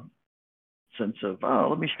a sense of,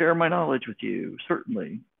 let me share my knowledge with you,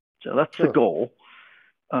 certainly. So that's the goal.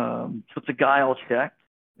 So it's a guile check,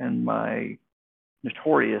 and my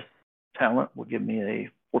notorious talent will give me a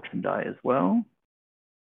fortune die as well.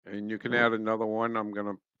 And you can add another one. I'm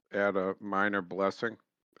going to add a minor blessing.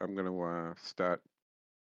 I'm going to start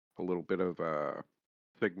a little bit of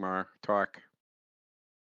Sigmar talk.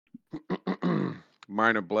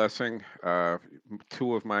 Minor blessing.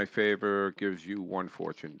 2 of my favor gives you 1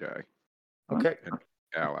 fortune die. Okay. An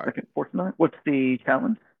ally. Second fortune die. What's the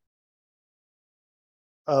challenge?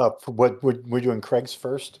 What we're doing Craig's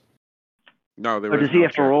first? No, does he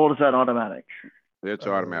have to roll? Or is that automatic? It's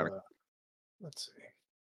automatic. Let's see.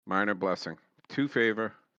 Minor blessing. 2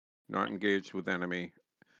 favor, not engaged with enemy.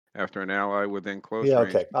 After an ally within close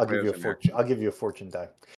range. Okay. I'll give you a fortune. I'll give you a fortune die.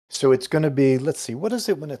 So it's going to be. Let's see. What is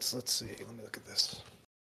it when it's? Let's see. Let me look at this.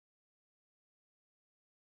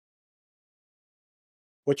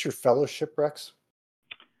 What's your fellowship, Rex?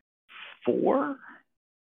 4.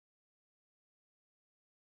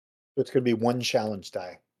 So it's going to be 1 challenge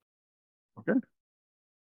die. Okay.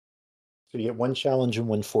 So you get 1 challenge and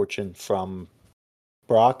 1 fortune from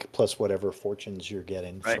Brock, plus whatever fortunes you're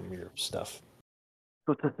getting from your stuff.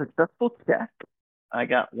 So it's a successful check. I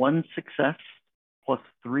got 1 success plus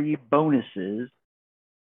 3 bonuses.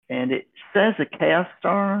 And it says a chaos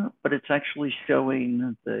star, but it's actually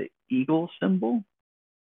showing the eagle symbol.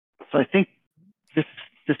 So I think this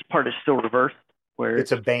part is still reversed. Where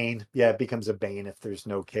it's a bane. Yeah, it becomes a bane if there's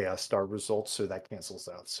no chaos star results, so that cancels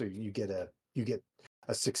out. So you get a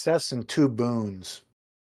success and 2 boons.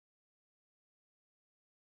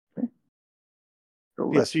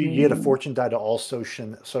 Okay. So you get a fortune die to all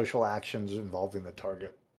social actions involving the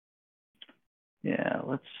target. Yeah,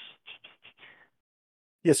 let's.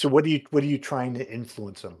 Yeah. So what are you trying to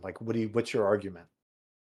influence them? Like, what's your argument?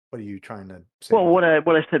 What are you trying to say? Well, what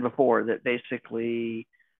I said before, that basically,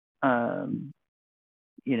 the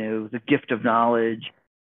gift of knowledge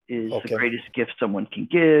is the greatest gift someone can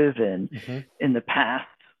give. And in the past,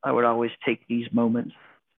 I would always take these moments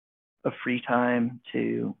of free time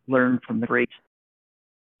to learn from the greats.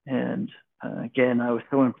 And again, I was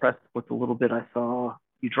so impressed with the little bit I saw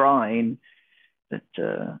you drawing that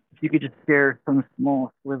if you could just share some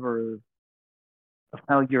small sliver of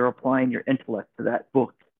how you're applying your intellect to that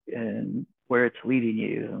book and where it's leading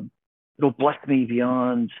you, it'll bless me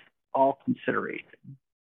beyond all consideration.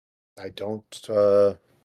 I don't.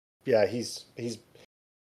 Yeah, he's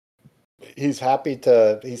happy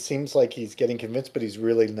to. He seems like he's getting convinced, but he's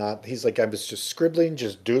really not. He's like, I was just scribbling,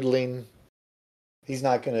 just doodling. He's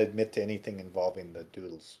not going to admit to anything involving the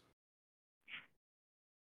doodles.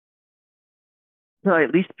 Can I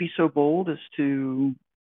at least be so bold as to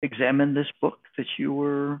examine this book that you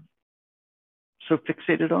were so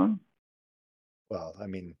fixated on? Well, I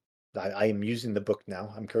mean, I am using the book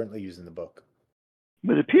now. I'm currently using the book.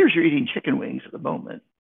 But it appears you're eating chicken wings at the moment.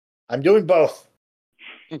 I'm doing both.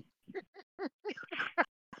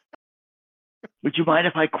 Would you mind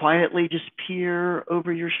if I quietly just peer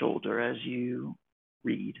over your shoulder as you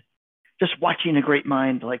read? Just watching a great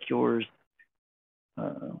mind like yours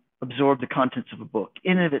absorb the contents of a book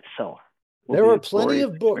in and of itself. There are plenty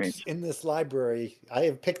of books in this library. I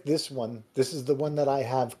have picked this one. This is the one that I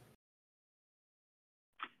have.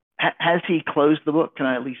 Has he closed the book? Can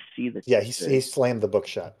I at least see the? Yeah, he slammed the book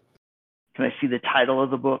shut. Can I see the title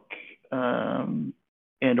of the book, and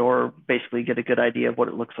or basically get a good idea of what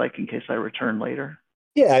it looks like in case I return later?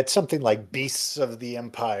 Yeah, it's something like Beasts of the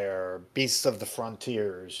Empire, Beasts of the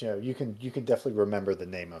Frontiers. You can definitely remember the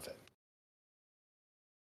name of it.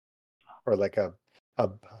 Or like a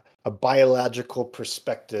biological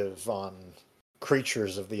perspective on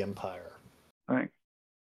creatures of the Empire. All right.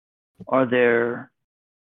 Are there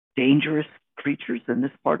dangerous creatures in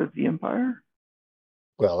this part of the Empire?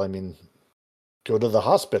 Well, I mean, go to the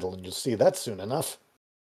hospital and you'll see that soon enough.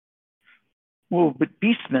 Well, but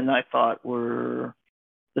beastmen, I thought, were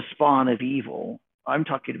the spawn of evil. I'm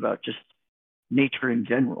talking about just nature in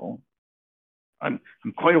general. I'm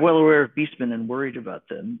quite well aware of beastmen and worried about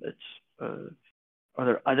them. Are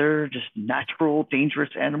there other just natural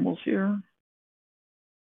dangerous animals here?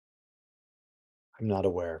 I'm not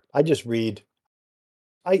aware. I just read.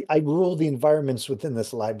 I rule the environments within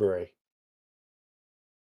this library.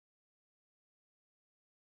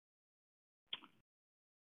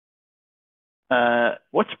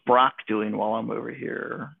 What's Brock doing while I'm over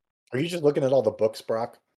here? Are you just looking at all the books,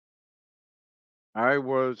 Brock? I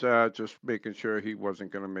was just making sure he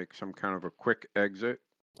wasn't going to make some kind of a quick exit.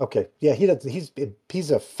 Okay. Yeah, he does.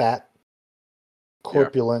 He's a fat,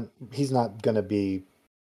 corpulent. Yeah. He's not going to be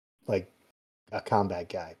like a combat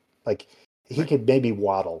guy. Like he could maybe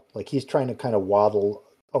waddle. Like he's trying to kind of waddle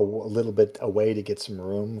a little bit away to get some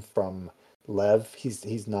room from Lev.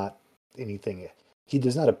 He's not anything. He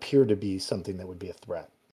does not appear to be something that would be a threat.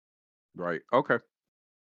 Right. Okay.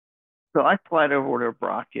 So I slide over where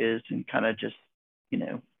Brock is and kind of just,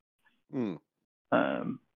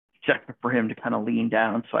 check for him to kind of lean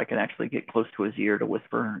down so I can actually get close to his ear to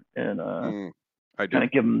whisper and kind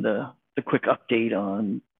of give him the quick update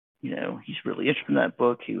on, he's really interested in that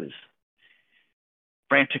book. He was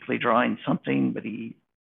frantically drawing something, but he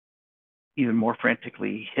even more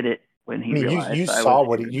frantically hit it when he realized you saw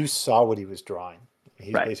what he was drawing.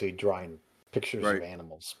 He's basically drawing pictures of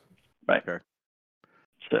animals. Right. Okay.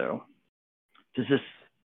 So, does this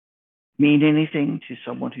mean anything to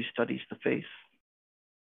someone who studies the face?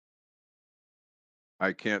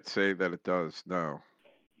 I can't say that it does, no.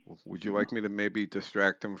 Would you like me to maybe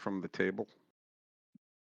distract him from the table?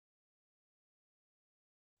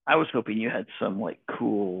 I was hoping you had some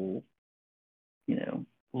cool,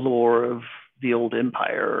 lore of the old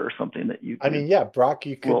empire or something that you could. I mean, yeah, Brock,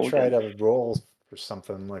 you could try to roll for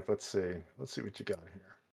something like, let's see what you got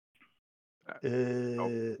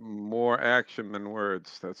here. More action than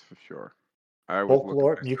words, that's for sure.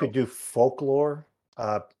 Folklore. You could do folklore.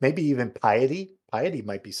 Maybe even piety. Piety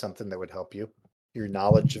might be something that would help you. Your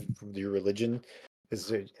knowledge of your religion.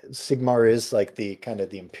 Sigmar is like the kind of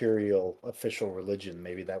the imperial official religion.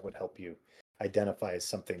 Maybe that would help you identify as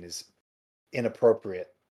something is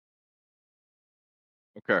inappropriate.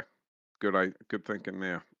 Okay. Good thinking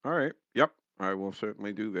there. All right. Yep. I will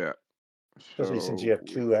certainly do that. Especially since you have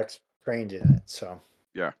 2x trained in it. So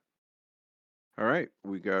yeah. All right.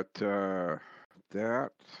 We got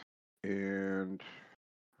that, and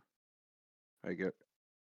I get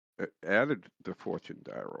added the fortune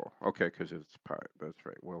die roll. Okay, because it's that's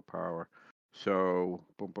right, willpower. So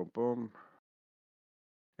boom, boom, boom,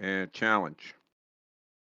 and challenge.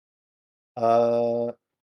 Yeah,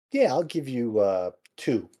 I'll give you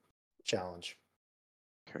 2 challenge.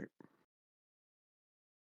 Okay.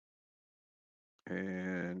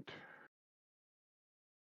 And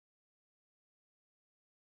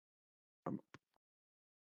I'm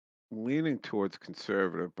leaning towards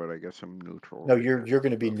conservative, but I guess I'm neutral. No, you're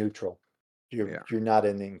going to be neutral. You're not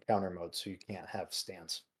in encounter mode, so you can't have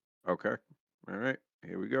stance. Okay. All right.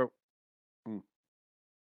 Here we go.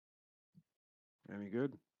 Any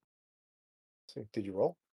good? So, did you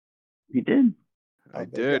roll? You did. I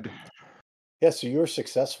did. Yeah, so you were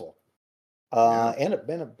successful. And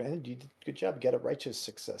you did a good job. You got a righteous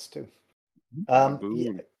success too.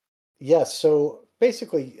 Yeah. So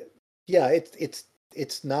basically, yeah,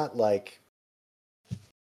 it's not like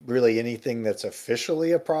really anything that's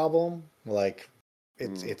officially a problem. Like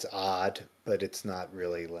it's odd, but it's not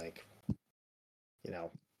really like,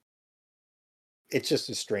 it's just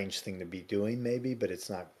a strange thing to be doing, maybe, but it's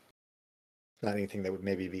not anything that would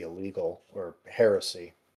maybe be illegal or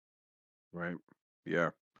heresy. Right.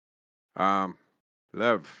 Yeah.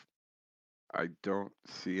 Lev, I don't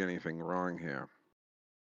see anything wrong here.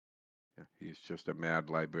 He's just a mad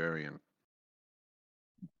librarian.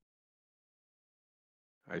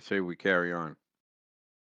 I say we carry on.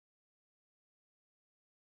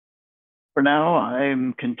 For now,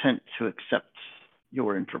 I'm content to accept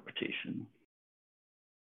your interpretation.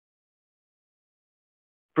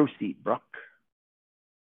 Proceed, Brock.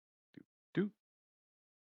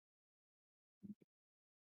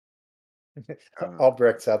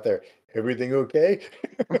 Albrecht's out there. Everything okay?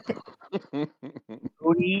 No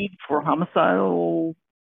need for homicidal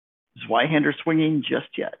Zweihander swinging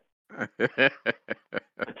just yet.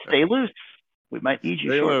 But stay loose. We might need you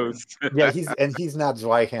Stay shortly. loose. Yeah, he's not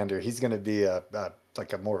Zweihander. He's going to be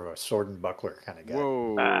like a more of a sword and buckler kind of guy.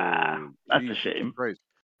 Whoa. That's a Jesus shame. Christ.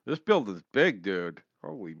 This building's big, dude.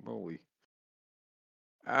 Holy moly.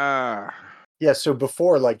 Ah. Yeah, so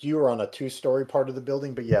before, like, you were on a 2-story part of the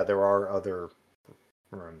building, but yeah, there are other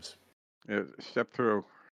rooms. Yeah, step through.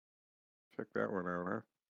 Check that one out, huh?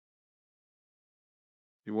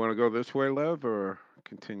 You want to go this way, Lev, or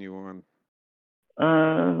continue on?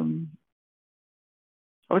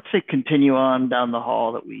 I would say continue on down the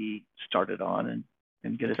hall that we started on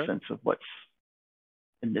and get Okay. a sense of what's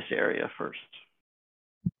in this area first.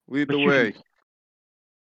 Lead But the you way.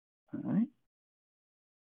 All right.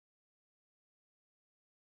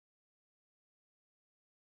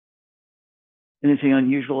 Anything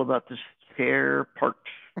unusual about this chair parked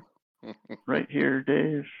right here,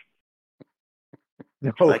 Dave?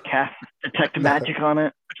 No, Should I cast detect No. magic on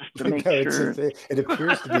it just to make no, sure? it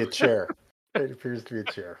appears to be a chair. It appears to be a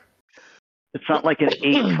chair. It's not like an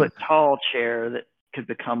 8-foot tall chair that could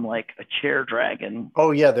become like a chair dragon. Oh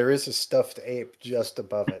yeah, there is a stuffed ape just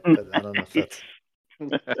above it, but I don't know if that's. I'm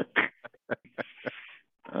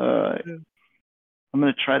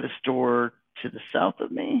going to try this door to the south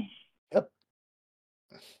of me. Yep.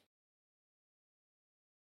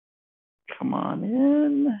 Come on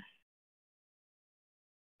in.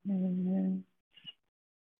 And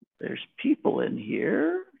there's people in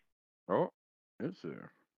here. Oh, is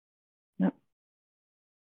there? Yep.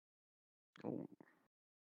 Oh,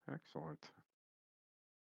 excellent.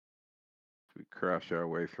 We crash our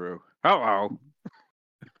way through. Hello.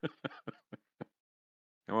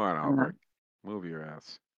 Come on, Albert. Move your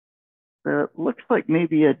ass. It looks like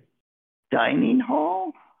maybe a dining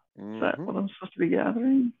hall. Mm-hmm. Is that what I'm supposed to be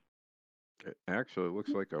gathering? It actually looks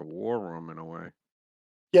like a war room in a way.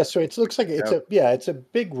 Yeah, so it looks like it's a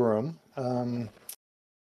big room.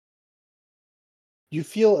 You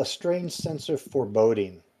feel a strange sense of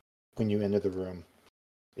foreboding when you enter the room.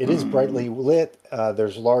 It is brightly lit.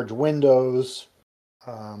 There's large windows.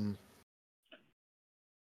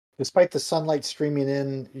 Despite the sunlight streaming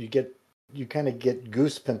in, you kind of get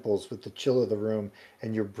goose pimples with the chill of the room,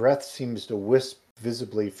 and your breath seems to wisp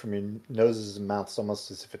visibly from your noses and mouths, almost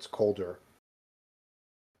as if it's colder.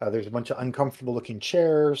 There's a bunch of uncomfortable looking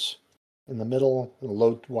chairs in the middle, a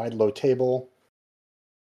wide low table.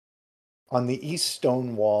 On the east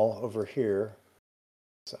stone wall over here,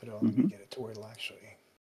 so let me get it to where it'll actually,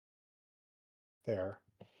 there,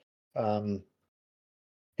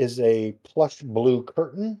 is a plush blue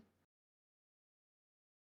curtain.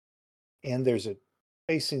 And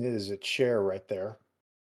facing it is a chair right there.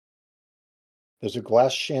 There's a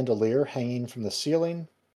glass chandelier hanging from the ceiling.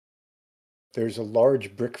 There's a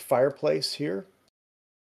large brick fireplace here.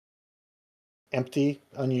 Empty,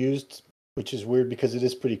 unused, which is weird because it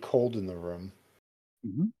is pretty cold in the room.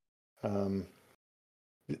 And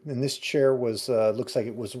this chair looks like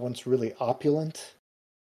it was once really opulent,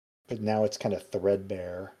 but now it's kind of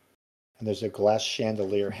threadbare. And there's a glass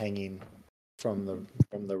chandelier hanging from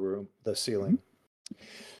the ceiling.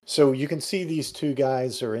 So you can see these two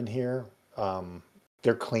guys are in here.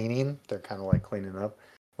 They're cleaning. They're kind of like cleaning up.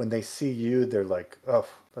 When they see you, they're like, "Oh,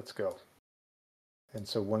 let's go." And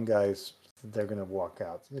so they're going to walk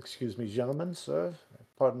out. "Excuse me, gentlemen, sir.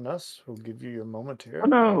 Pardon us. We'll give you a moment here." Oh,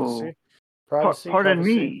 no. Privacy. Pardon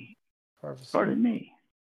me. Privacy. Pardon me.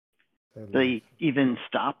 They even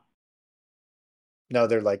stop? No,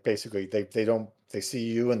 they're like basically they see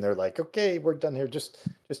you and they're like, "Okay, we're done here. Just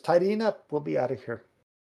tidying up. We'll be out of here."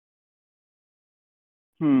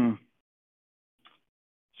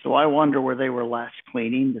 So I wonder where they were last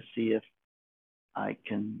cleaning to see if I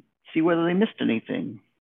can see whether they missed anything.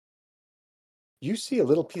 You see a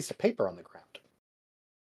little piece of paper on the ground.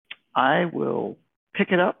 I will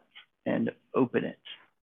pick it up and open it.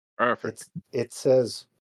 Perfect. It says,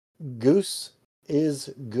 "Goose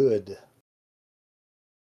is good."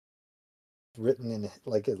 written in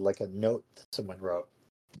like a note that someone wrote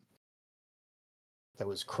that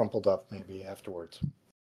was crumpled up maybe afterwards,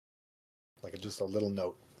 like just a little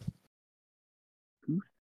note. Goose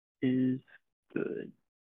is good.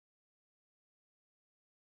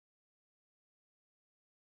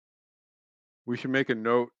 We should make a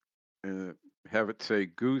note and have it say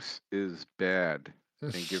 "Goose is bad"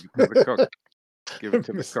 and give it to the cook. Give it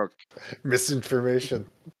to the cook. Misinformation.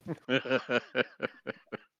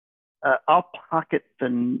 I'll pocket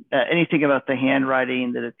anything about the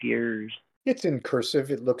handwriting that appears. It's in cursive.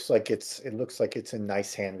 It looks like it's in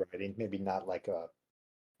nice handwriting. Maybe not like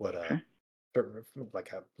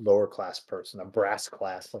like a lower class person, a brass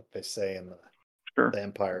class, like they say in the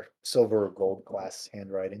Empire, silver or gold class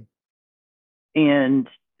handwriting. And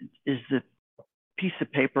is the piece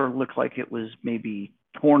of paper look like it was maybe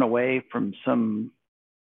torn away from some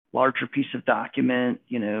larger piece of document?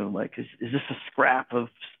 Like is this a scrap of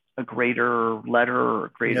a greater letter or a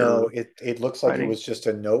greater? No, it looks like writing? it was just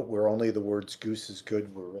a note where only the words "goose is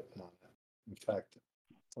good" were written on it. In fact,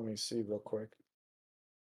 let me see real quick.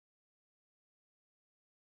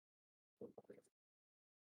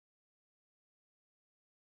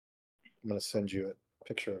 I'm going to send you a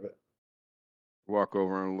picture of it. Walk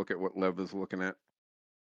over and look at what Lev is looking at.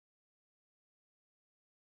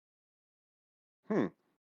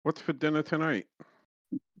 What's for dinner tonight?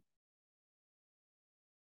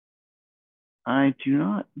 I do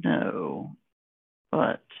not know,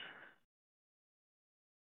 but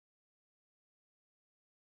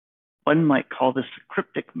one might call this a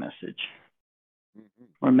cryptic message,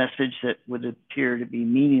 or a message that would appear to be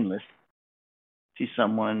meaningless to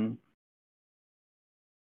someone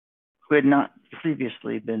who had not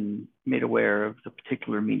previously been made aware of the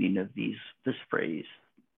particular meaning of this phrase.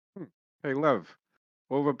 Hey, Lev,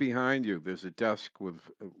 over behind you, there's a desk with,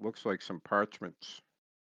 it looks like some parchments.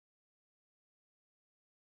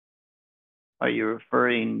 Are you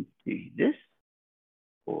referring to this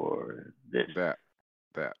or this? That.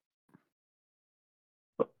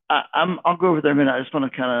 I'll go over there in a minute. I just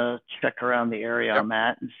want to kind of check around the area on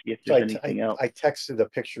that and see if there's anything else. I texted a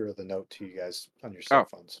picture of the note to you guys on your cell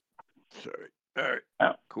phones. Sorry. All right.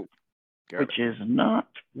 Oh, cool. Which is not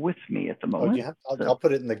with me at the moment. I'll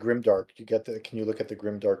put it in the Grimdark. You get the? Can you look at the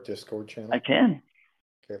Grimdark Discord channel? I can.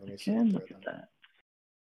 Okay, let me look at that.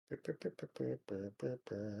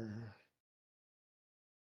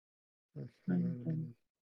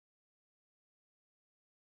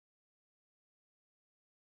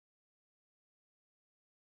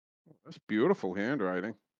 That's beautiful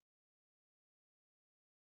handwriting.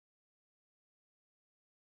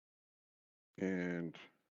 And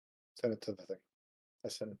send it to the thing. I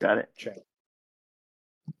sent it. Got it. Channel.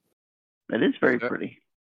 It is very pretty.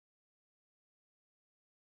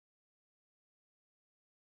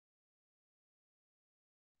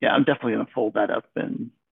 Yeah, I'm definitely going to fold that up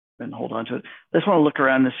and hold on to it. I just want to look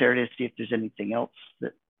around this area to see if there's anything else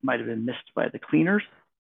that might have been missed by the cleaners.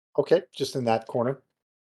 Okay, just in that corner.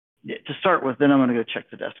 Yeah, to start with, then I'm going to go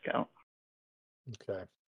check the desk out. Okay.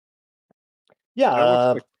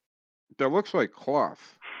 Yeah. That looks like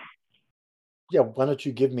cloth. Yeah, why don't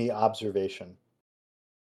you give me observation?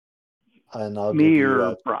 And I'll me give you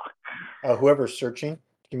or Brock. Whoever's searching,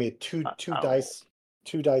 give me a two dice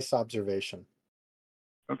observation.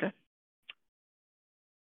 Okay.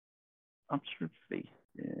 Observation.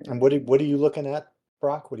 And what are you looking at,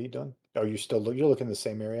 Brock? What are you doing? Are you still you're looking in the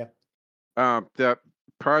same area? That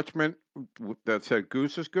parchment that said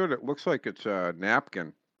 "goose is good." It looks like it's a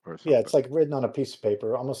napkin or something. Yeah, it's like written on a piece of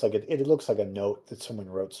paper, almost like it looks like a note that someone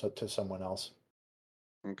wrote to someone else.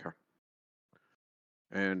 Okay.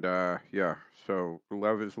 And yeah, so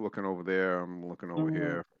Lev is looking over there. I'm looking over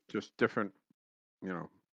here. Just different,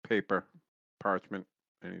 paper, parchment,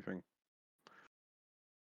 anything.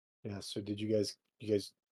 Yeah. So did you guys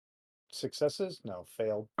successes? No,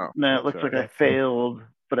 failed. Oh, no, it looks like I failed,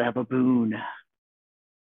 but I have a boon.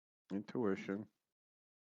 Intuition.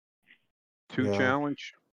 Two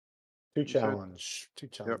challenge. Two challenge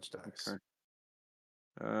dice. Okay.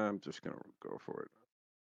 I'm just gonna go for it.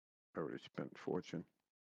 I already spent fortune.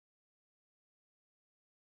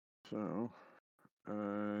 So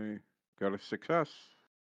I got a success.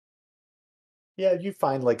 Yeah, you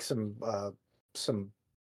find like some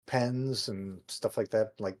pens and stuff like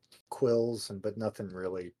that, like quills, but nothing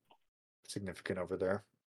really significant over there.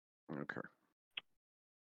 Okay.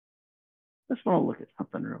 I just want to look at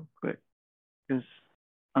something real quick because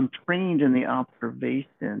I'm trained in the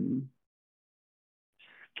observation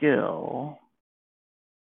skill.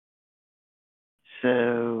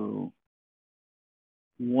 So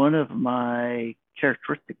one of my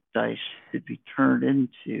characteristic dice should be turned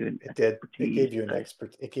into an It did. It expertise gave you an dice.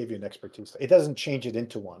 It gave you an expertise. It doesn't change it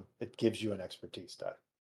into one. It gives you an expertise die.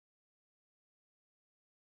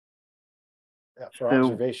 Yeah, for So-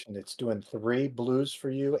 observation, it's doing 3 blues for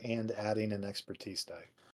you and adding an expertise die.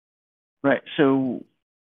 Right. So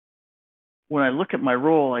when I look at my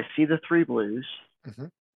roll, I see the 3 blues.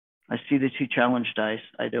 Mhm. I see the 2 challenge dice.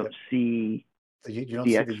 I don't Yep. see So you don't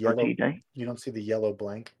the see the yellow. expertise die. You don't see the yellow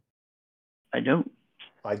blank. I don't.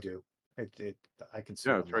 I do. I can see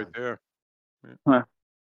Yeah, it it's on right mine. there.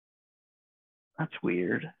 That's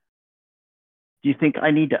weird. Do you think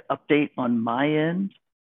I need to update on my end?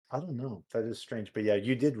 I don't know. That is strange, but yeah,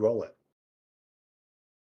 you did roll it.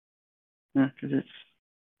 Yeah, because it's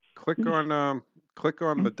Click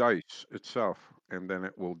on the dice itself, and then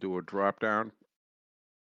it will do a drop down,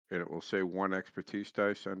 and it will say 1 expertise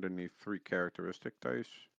dice underneath 3 characteristic dice,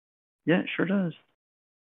 yeah, it sure does.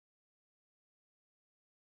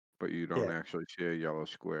 but you don't Yeah. actually see a yellow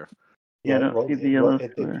square. Yeah, I don't roll- see the it, yellow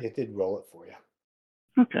it, square. it did roll it for you.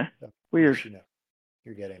 Okay, So, at weird. least you know.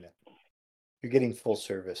 You're getting it. You're getting full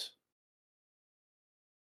service.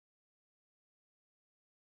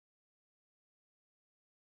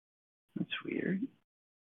 That's weird.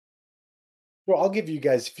 Well, I'll give you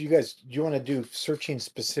guys, if you guys, do you want to do searching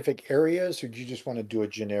specific areas, or do you just want to do a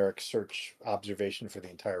generic search observation for the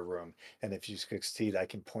entire room? And if you succeed, I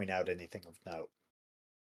can point out anything of note.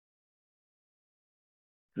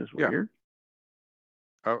 That's Yeah. weird.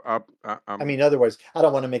 I mean, otherwise, I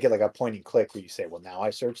don't want to make it like a point and click where you say, well, now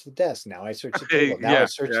I search the desk, now I search the table, now I Yeah,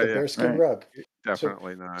 search yeah, the yeah. bearskin Right. rug.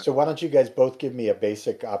 Definitely not. So why don't you guys both give me a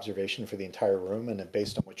basic observation for the entire room, and then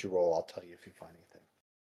based on what you roll, I'll tell you if you find anything.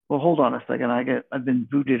 Well, hold on a second. I've been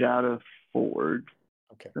booted out of Forward.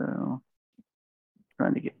 Okay. So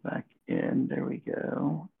trying to get back in. There we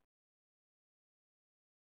go.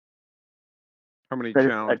 How many But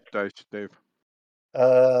challenge dice, Dave?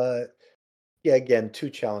 Yeah, again,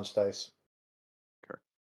 2 challenge dice.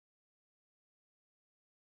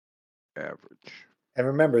 Average. And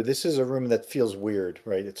remember, this is a room that feels weird,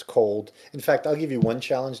 right? It's cold. In fact, I'll give you 1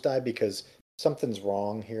 challenge die because something's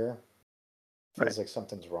wrong here. Feels like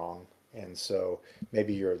something's wrong. And so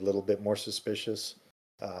maybe you're a little bit more suspicious.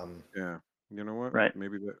 Yeah. You know what? Right.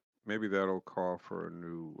 Maybe that'll call for a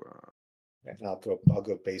new. And I'll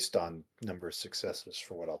go based on number of successes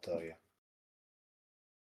for what I'll tell you.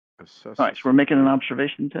 Assess all right, so we're making an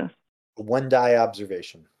observation test. A 1 die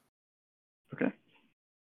observation. Okay.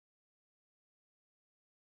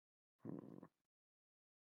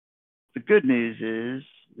 The good news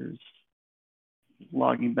is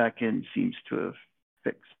logging back in seems to have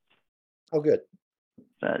fixed Oh, good.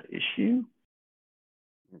 that issue.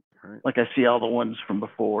 Okay. Like I see all the ones from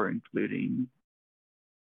before, including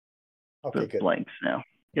Okay, the good. blanks now.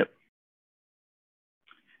 Yep.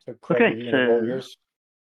 So Craig, Okay, are you gonna roll so- yours?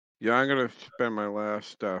 Yeah, I'm gonna spend my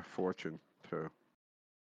last fortune to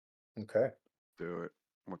Okay. do it.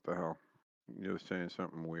 What the hell? You're saying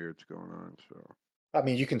something weird's going on, so. I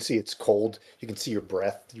mean, you can see it's cold. You can see your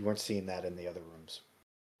breath. You weren't seeing that in the other rooms.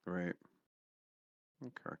 Right.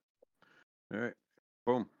 Okay. All right.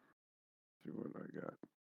 Boom. See what I got.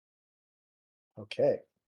 Okay.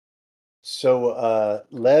 So,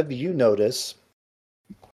 Lev, you notice.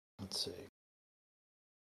 Let's see.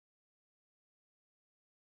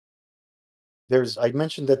 I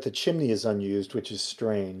mentioned that the chimney is unused, which is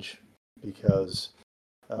strange because,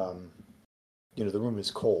 the room is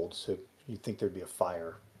cold, so you'd think there'd be a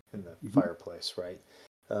fire in the fireplace, right?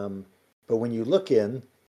 But when you look in,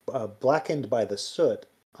 blackened by the soot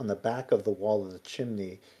on the back of the wall of the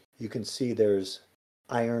chimney, you can see there's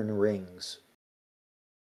iron rings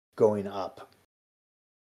going up.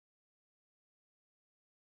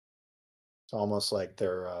 It's almost like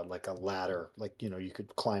they're like a ladder, like, you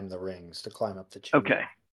could climb the rings to climb up the chimney. Okay.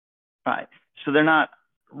 All right. So they're not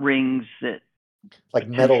rings that Like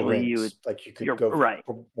metal potentially rings, like you could you're go right.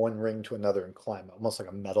 from one ring to another and climb, almost like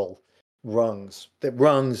a metal rungs. The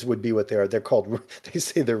rungs would be what they are. They're called. They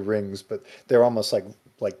say they're rings, but they're almost like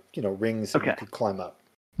rings that you Okay. could climb up.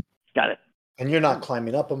 Got it. And you're not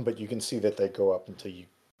climbing up them, but you can see that they go up until you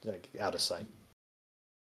out of sight.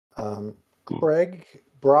 Craig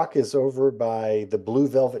Brock is over by the blue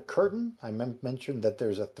velvet curtain. I mentioned that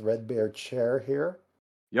there's a threadbare chair here.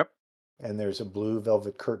 Yep. And there's a blue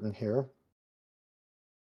velvet curtain here.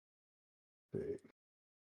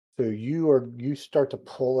 So you start to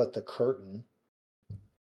pull at the curtain.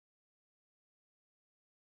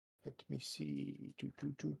 Let me see.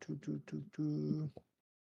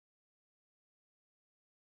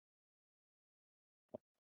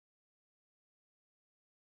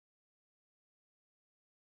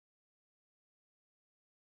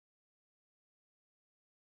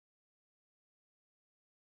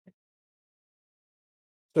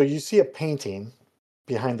 So you see a painting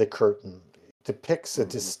behind the curtain. It depicts a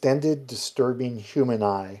Mhm. distended, disturbing human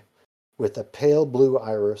eye with a pale blue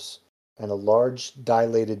iris and a large,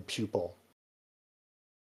 dilated pupil.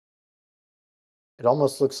 It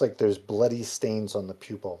almost looks like there's bloody stains on the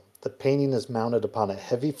pupil. The painting is mounted upon a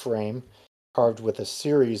heavy frame carved with a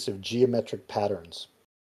series of geometric patterns.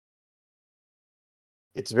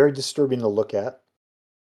 It's very disturbing to look at.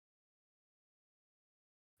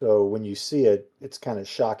 So when you see it, it's kind of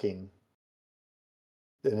shocking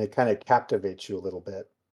and it kind of captivates you a little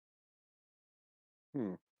bit.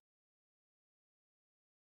 Hmm.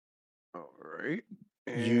 All right.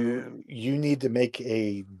 You And you need to make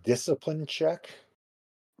a discipline check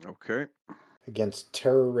okay. against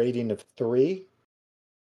terror rating of 3.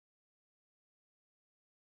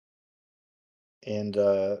 And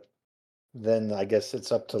then I guess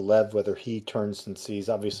it's up to Lev whether he turns and sees.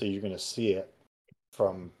 Obviously, you're going to see it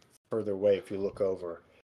from further away if you look over.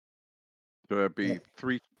 So that'd Yeah. be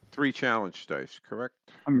three challenge dice, correct?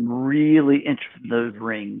 I'm really interested in those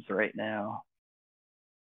rings right now.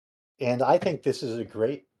 And I think this is a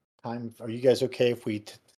great time. Are you guys okay if we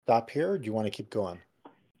stop here, or do you want to keep going?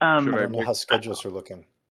 I Should I don't know make how schedules are looking.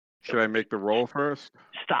 the roll first?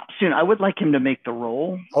 Stop soon. I would like him to make the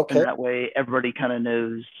roll, Okay. and that way everybody kind of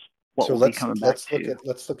knows what So we'll be coming back to.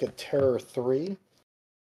 let's look at Terror 3.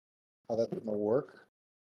 How that's going to work.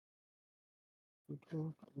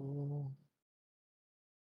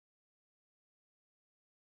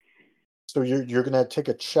 So you're going to take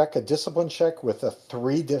a discipline check with a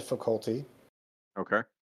 3 difficulty. Okay.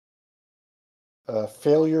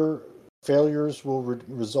 Failures will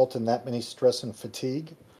result in that many stress and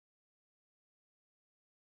fatigue.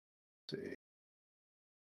 Let's see.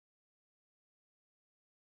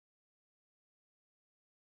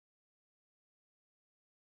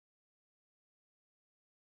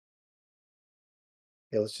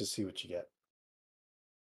 Yeah, let's just see what you get.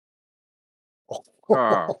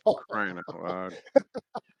 Oh, crying out loud.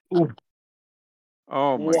 Ooh,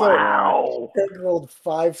 Oh my So- god. wow. Craig rolled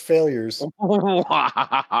 5 failures.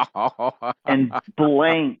 Wow. And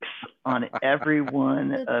blanks on every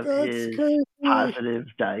one of That's his crazy. positive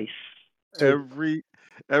dice. So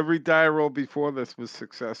Every die roll before this was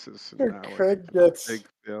successes, and now Craig it's gets, a big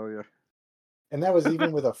failure. and that was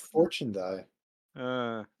even with a fortune die.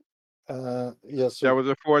 Uh, Yeah. that So was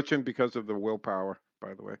a fortune because of the willpower,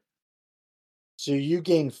 by the way. you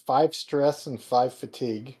gain 5 stress and 5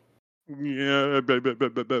 fatigue. Yeah.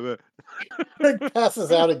 Craig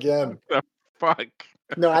passes out again. The fuck.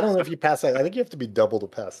 No, I don't know if you pass out. I think you have to be double to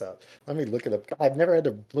pass out. Let me look it up. I've never had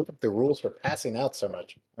to look up the rules for passing out so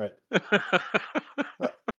much. All right.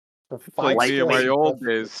 For It's 5 like me in stress my and old 5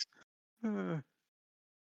 days.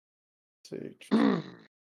 fatigue.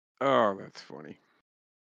 Oh, that's funny.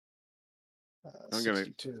 I'm gonna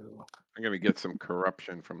 62. get some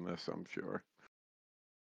corruption from this, I'm sure.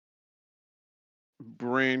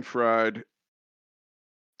 Brain fried.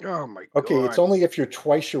 Oh my Okay, it's god. only if you're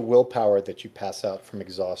twice your willpower that you pass out from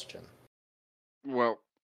exhaustion. Well,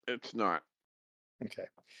 it's not. Okay. And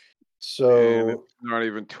So it's not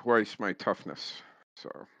even twice my toughness.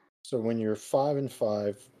 So when you're 5 and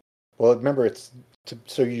 5, well, remember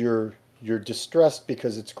so you're distressed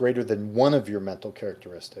because it's greater than one of your mental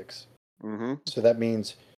characteristics. mm-hmm. So that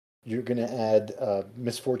means you're going to add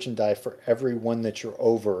misfortune die for every one that you're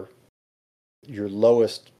over your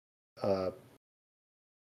lowest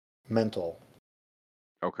mental,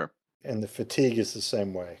 Okay. and the fatigue is the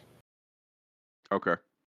same way. Okay.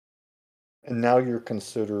 And now you're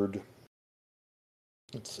considered.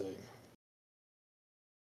 Let's see.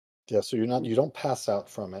 Yeah, so you don't pass out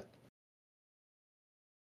from it,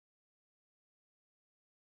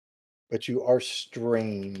 but you are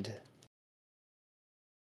strained,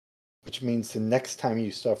 which means the next time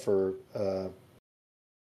you suffer,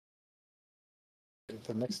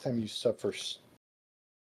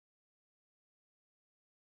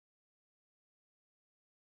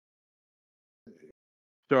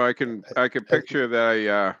 So I can picture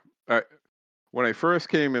that when I first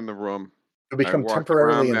came in the room, you I become walked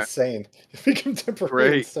temporarily around that insane. You become temporarily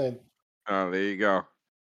great. insane. Oh, there you go.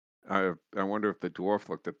 I wonder if the dwarf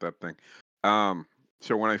looked at that thing.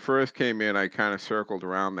 So when I first came in, I kind of circled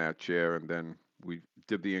around that chair, and then we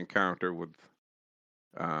did the encounter with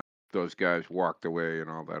those guys, walked away, and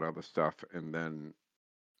all that other stuff. And then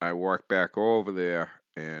I walked back over there,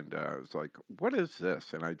 and I was like, "What is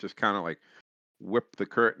this?" And I just kind of like whipped the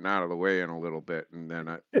curtain out of the way in a little bit, and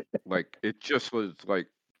then it just was like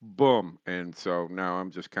boom. And so now I'm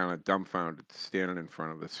just kind of dumbfounded standing in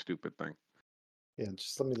front of this stupid thing. Yeah,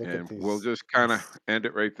 just let me look at And these. we'll just kind of end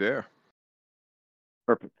it right there.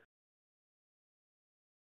 Perfect.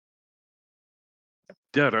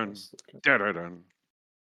 Dun, dun, dun.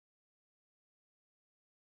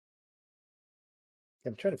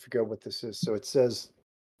 I'm trying to figure out what this is. So it says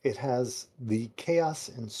it has the chaos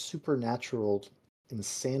and supernatural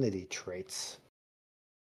insanity traits.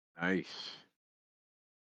 Nice.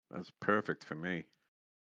 That's perfect for me.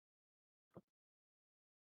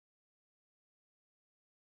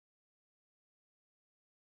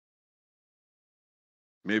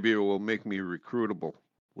 Maybe it will make me recruitable,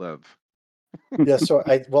 Lev. Yeah, so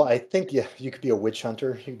I think you could be a witch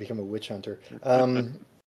hunter. You could become a witch hunter.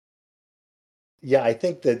 Yeah, I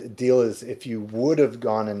think the deal is if you would have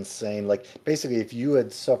gone insane, like basically if you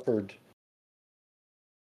had suffered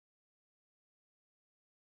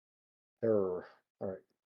terror. All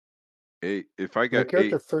right. If I When a got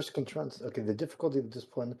character 8, first confronts, okay, the difficulty of the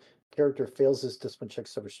discipline, character fails his discipline check,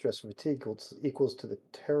 suffers stress and fatigue equals to the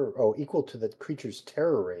equal to the creature's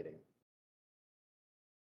terror rating.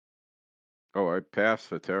 I passed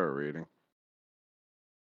the terror rating.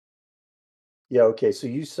 Yeah, okay, so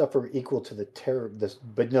you suffer equal to the terror,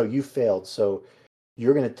 but no, you failed. So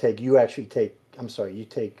you're going to take, you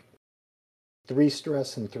take 3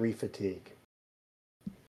 stress and 3 fatigue.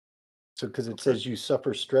 So because it says you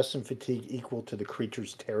suffer stress and fatigue equal to the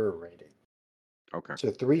creature's terror rating. Okay.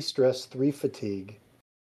 So 3 stress, 3 fatigue.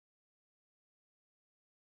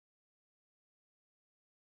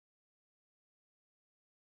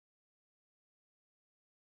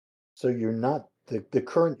 So you're not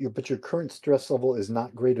but your current stress level is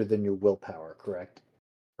not greater than your willpower, correct?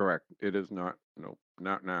 Correct. It is not. No,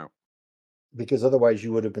 not now. Because otherwise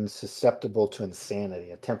you would have been susceptible to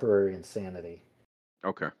insanity, a temporary insanity.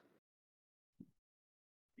 Okay.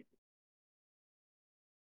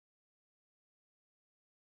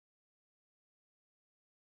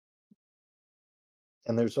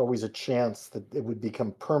 And there's always a chance that you'd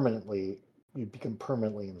become permanently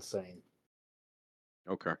insane.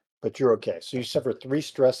 Okay. But you're okay. So you suffer 3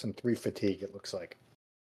 stress and 3 fatigue, it looks like.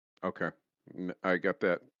 Okay. I got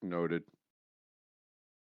that noted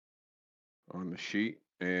on the sheet.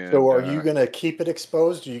 And So are you going to keep it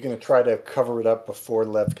exposed, or are you going to try to cover it up before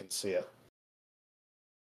Lev can see it?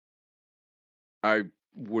 I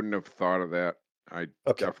wouldn't have thought of that. I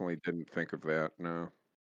Okay. definitely didn't think of that. No.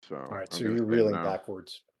 So All right, I'm so going you're to say reeling no.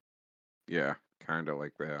 backwards. Yeah, kind of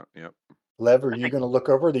like that. Yep. Lev, are you going to look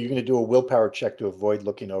over it, or are you going to do a willpower check to avoid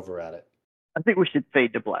looking over at it? I think we should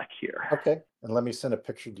fade to black here. Okay. And let me send a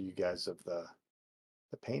picture to you guys of the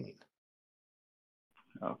painting.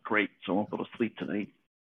 Oh, great. So I won't go to sleep tonight.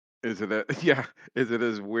 Is it yeah? Is it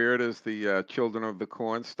as weird as the Children of the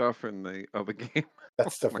Corn stuff in the other game?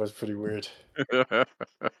 That stuff was pretty weird.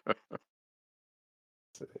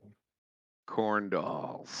 Corn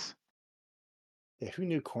dolls. Yeah, who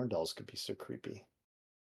knew corn dolls could be so creepy?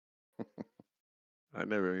 I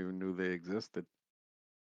never even knew they existed.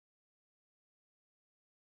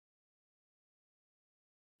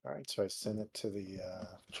 All right, so I sent it to the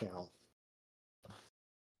channel.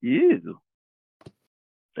 Ew.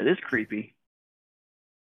 That is creepy.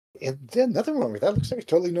 And then nothing wrong with that. Looks like a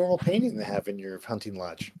totally normal painting to have in your hunting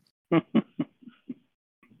lodge. All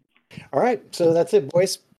right, so that's it,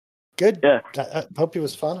 boys. Good. Yeah. I hope it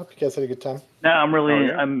was fun. Hope you guys had a good time. No, I'm really, Oh,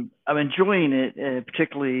 yeah. I'm enjoying it,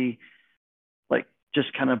 particularly like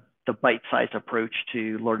just kind of the bite-sized approach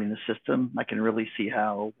to learning the system. I can really see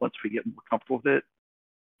how once we get more comfortable with it,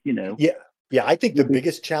 Yeah, I think the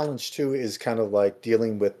biggest challenge too is kind of like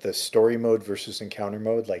dealing with the story mode versus encounter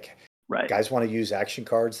mode. Like, right. Guys want to use action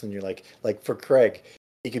cards, and you're like for Craig,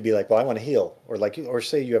 he could be like, well, I want to heal, or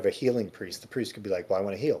say you have a healing priest. The priest could be like, well, I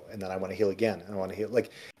want to heal, and then I want to heal again, and I want to heal.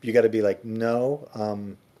 Like, you got to be like, no,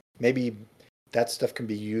 maybe that stuff can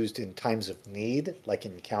be used in times of need, like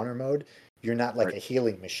in encounter mode. You're not like a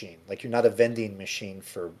healing machine. Like, you're not a vending machine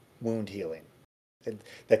for wound healing.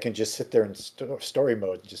 That can just sit there in story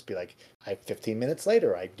mode and just be like, 15 minutes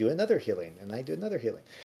later, I do another healing, and I do another healing.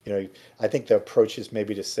 I think the approach is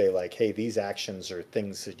maybe to say like, hey, these actions are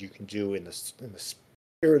things that you can do in the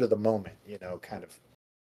spirit of the moment, kind of.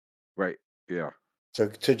 Right. Yeah. So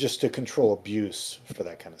to control abuse for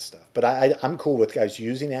that kind of stuff. But I'm cool with guys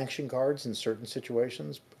using action cards in certain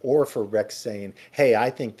situations, or for Rex saying, hey,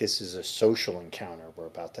 I think this is a social encounter we're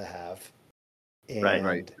about to have. And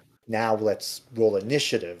Right. now let's roll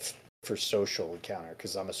initiative for social encounter,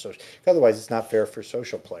 because I'm a social. Otherwise, it's not fair for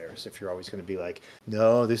social players if you're always going to be like,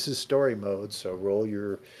 no, this is story mode, so roll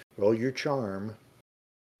your charm.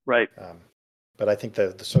 Right. But I think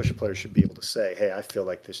the social players should be able to say, hey, I feel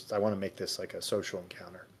like this. I want to make this like a social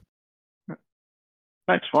encounter.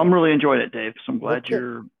 Right. Well, I'm really enjoying it, Dave. So I'm glad Okay.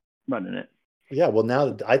 you're running it. Yeah. Well,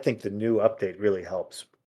 now I think the new update really helps.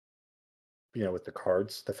 with the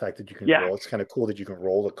cards. The fact that you can Yeah. roll, it's kind of cool that you can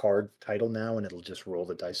roll the card title now, and it'll just roll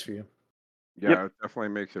the dice for you. Yeah, it definitely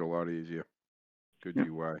makes it a lot easier. Good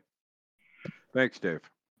UI. Thanks, Dave.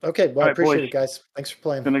 Okay, well, All I right, appreciate boys. it, guys. Thanks for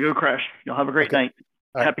playing. Gonna go crash. Y'all have a great night.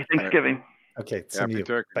 All right. Happy Thanksgiving. Okay, same to Happy you.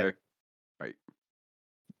 Turkey Bye. Day. Bye.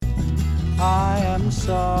 I am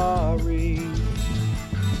sorry.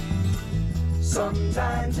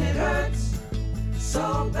 Sometimes it hurts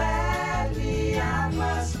so bad.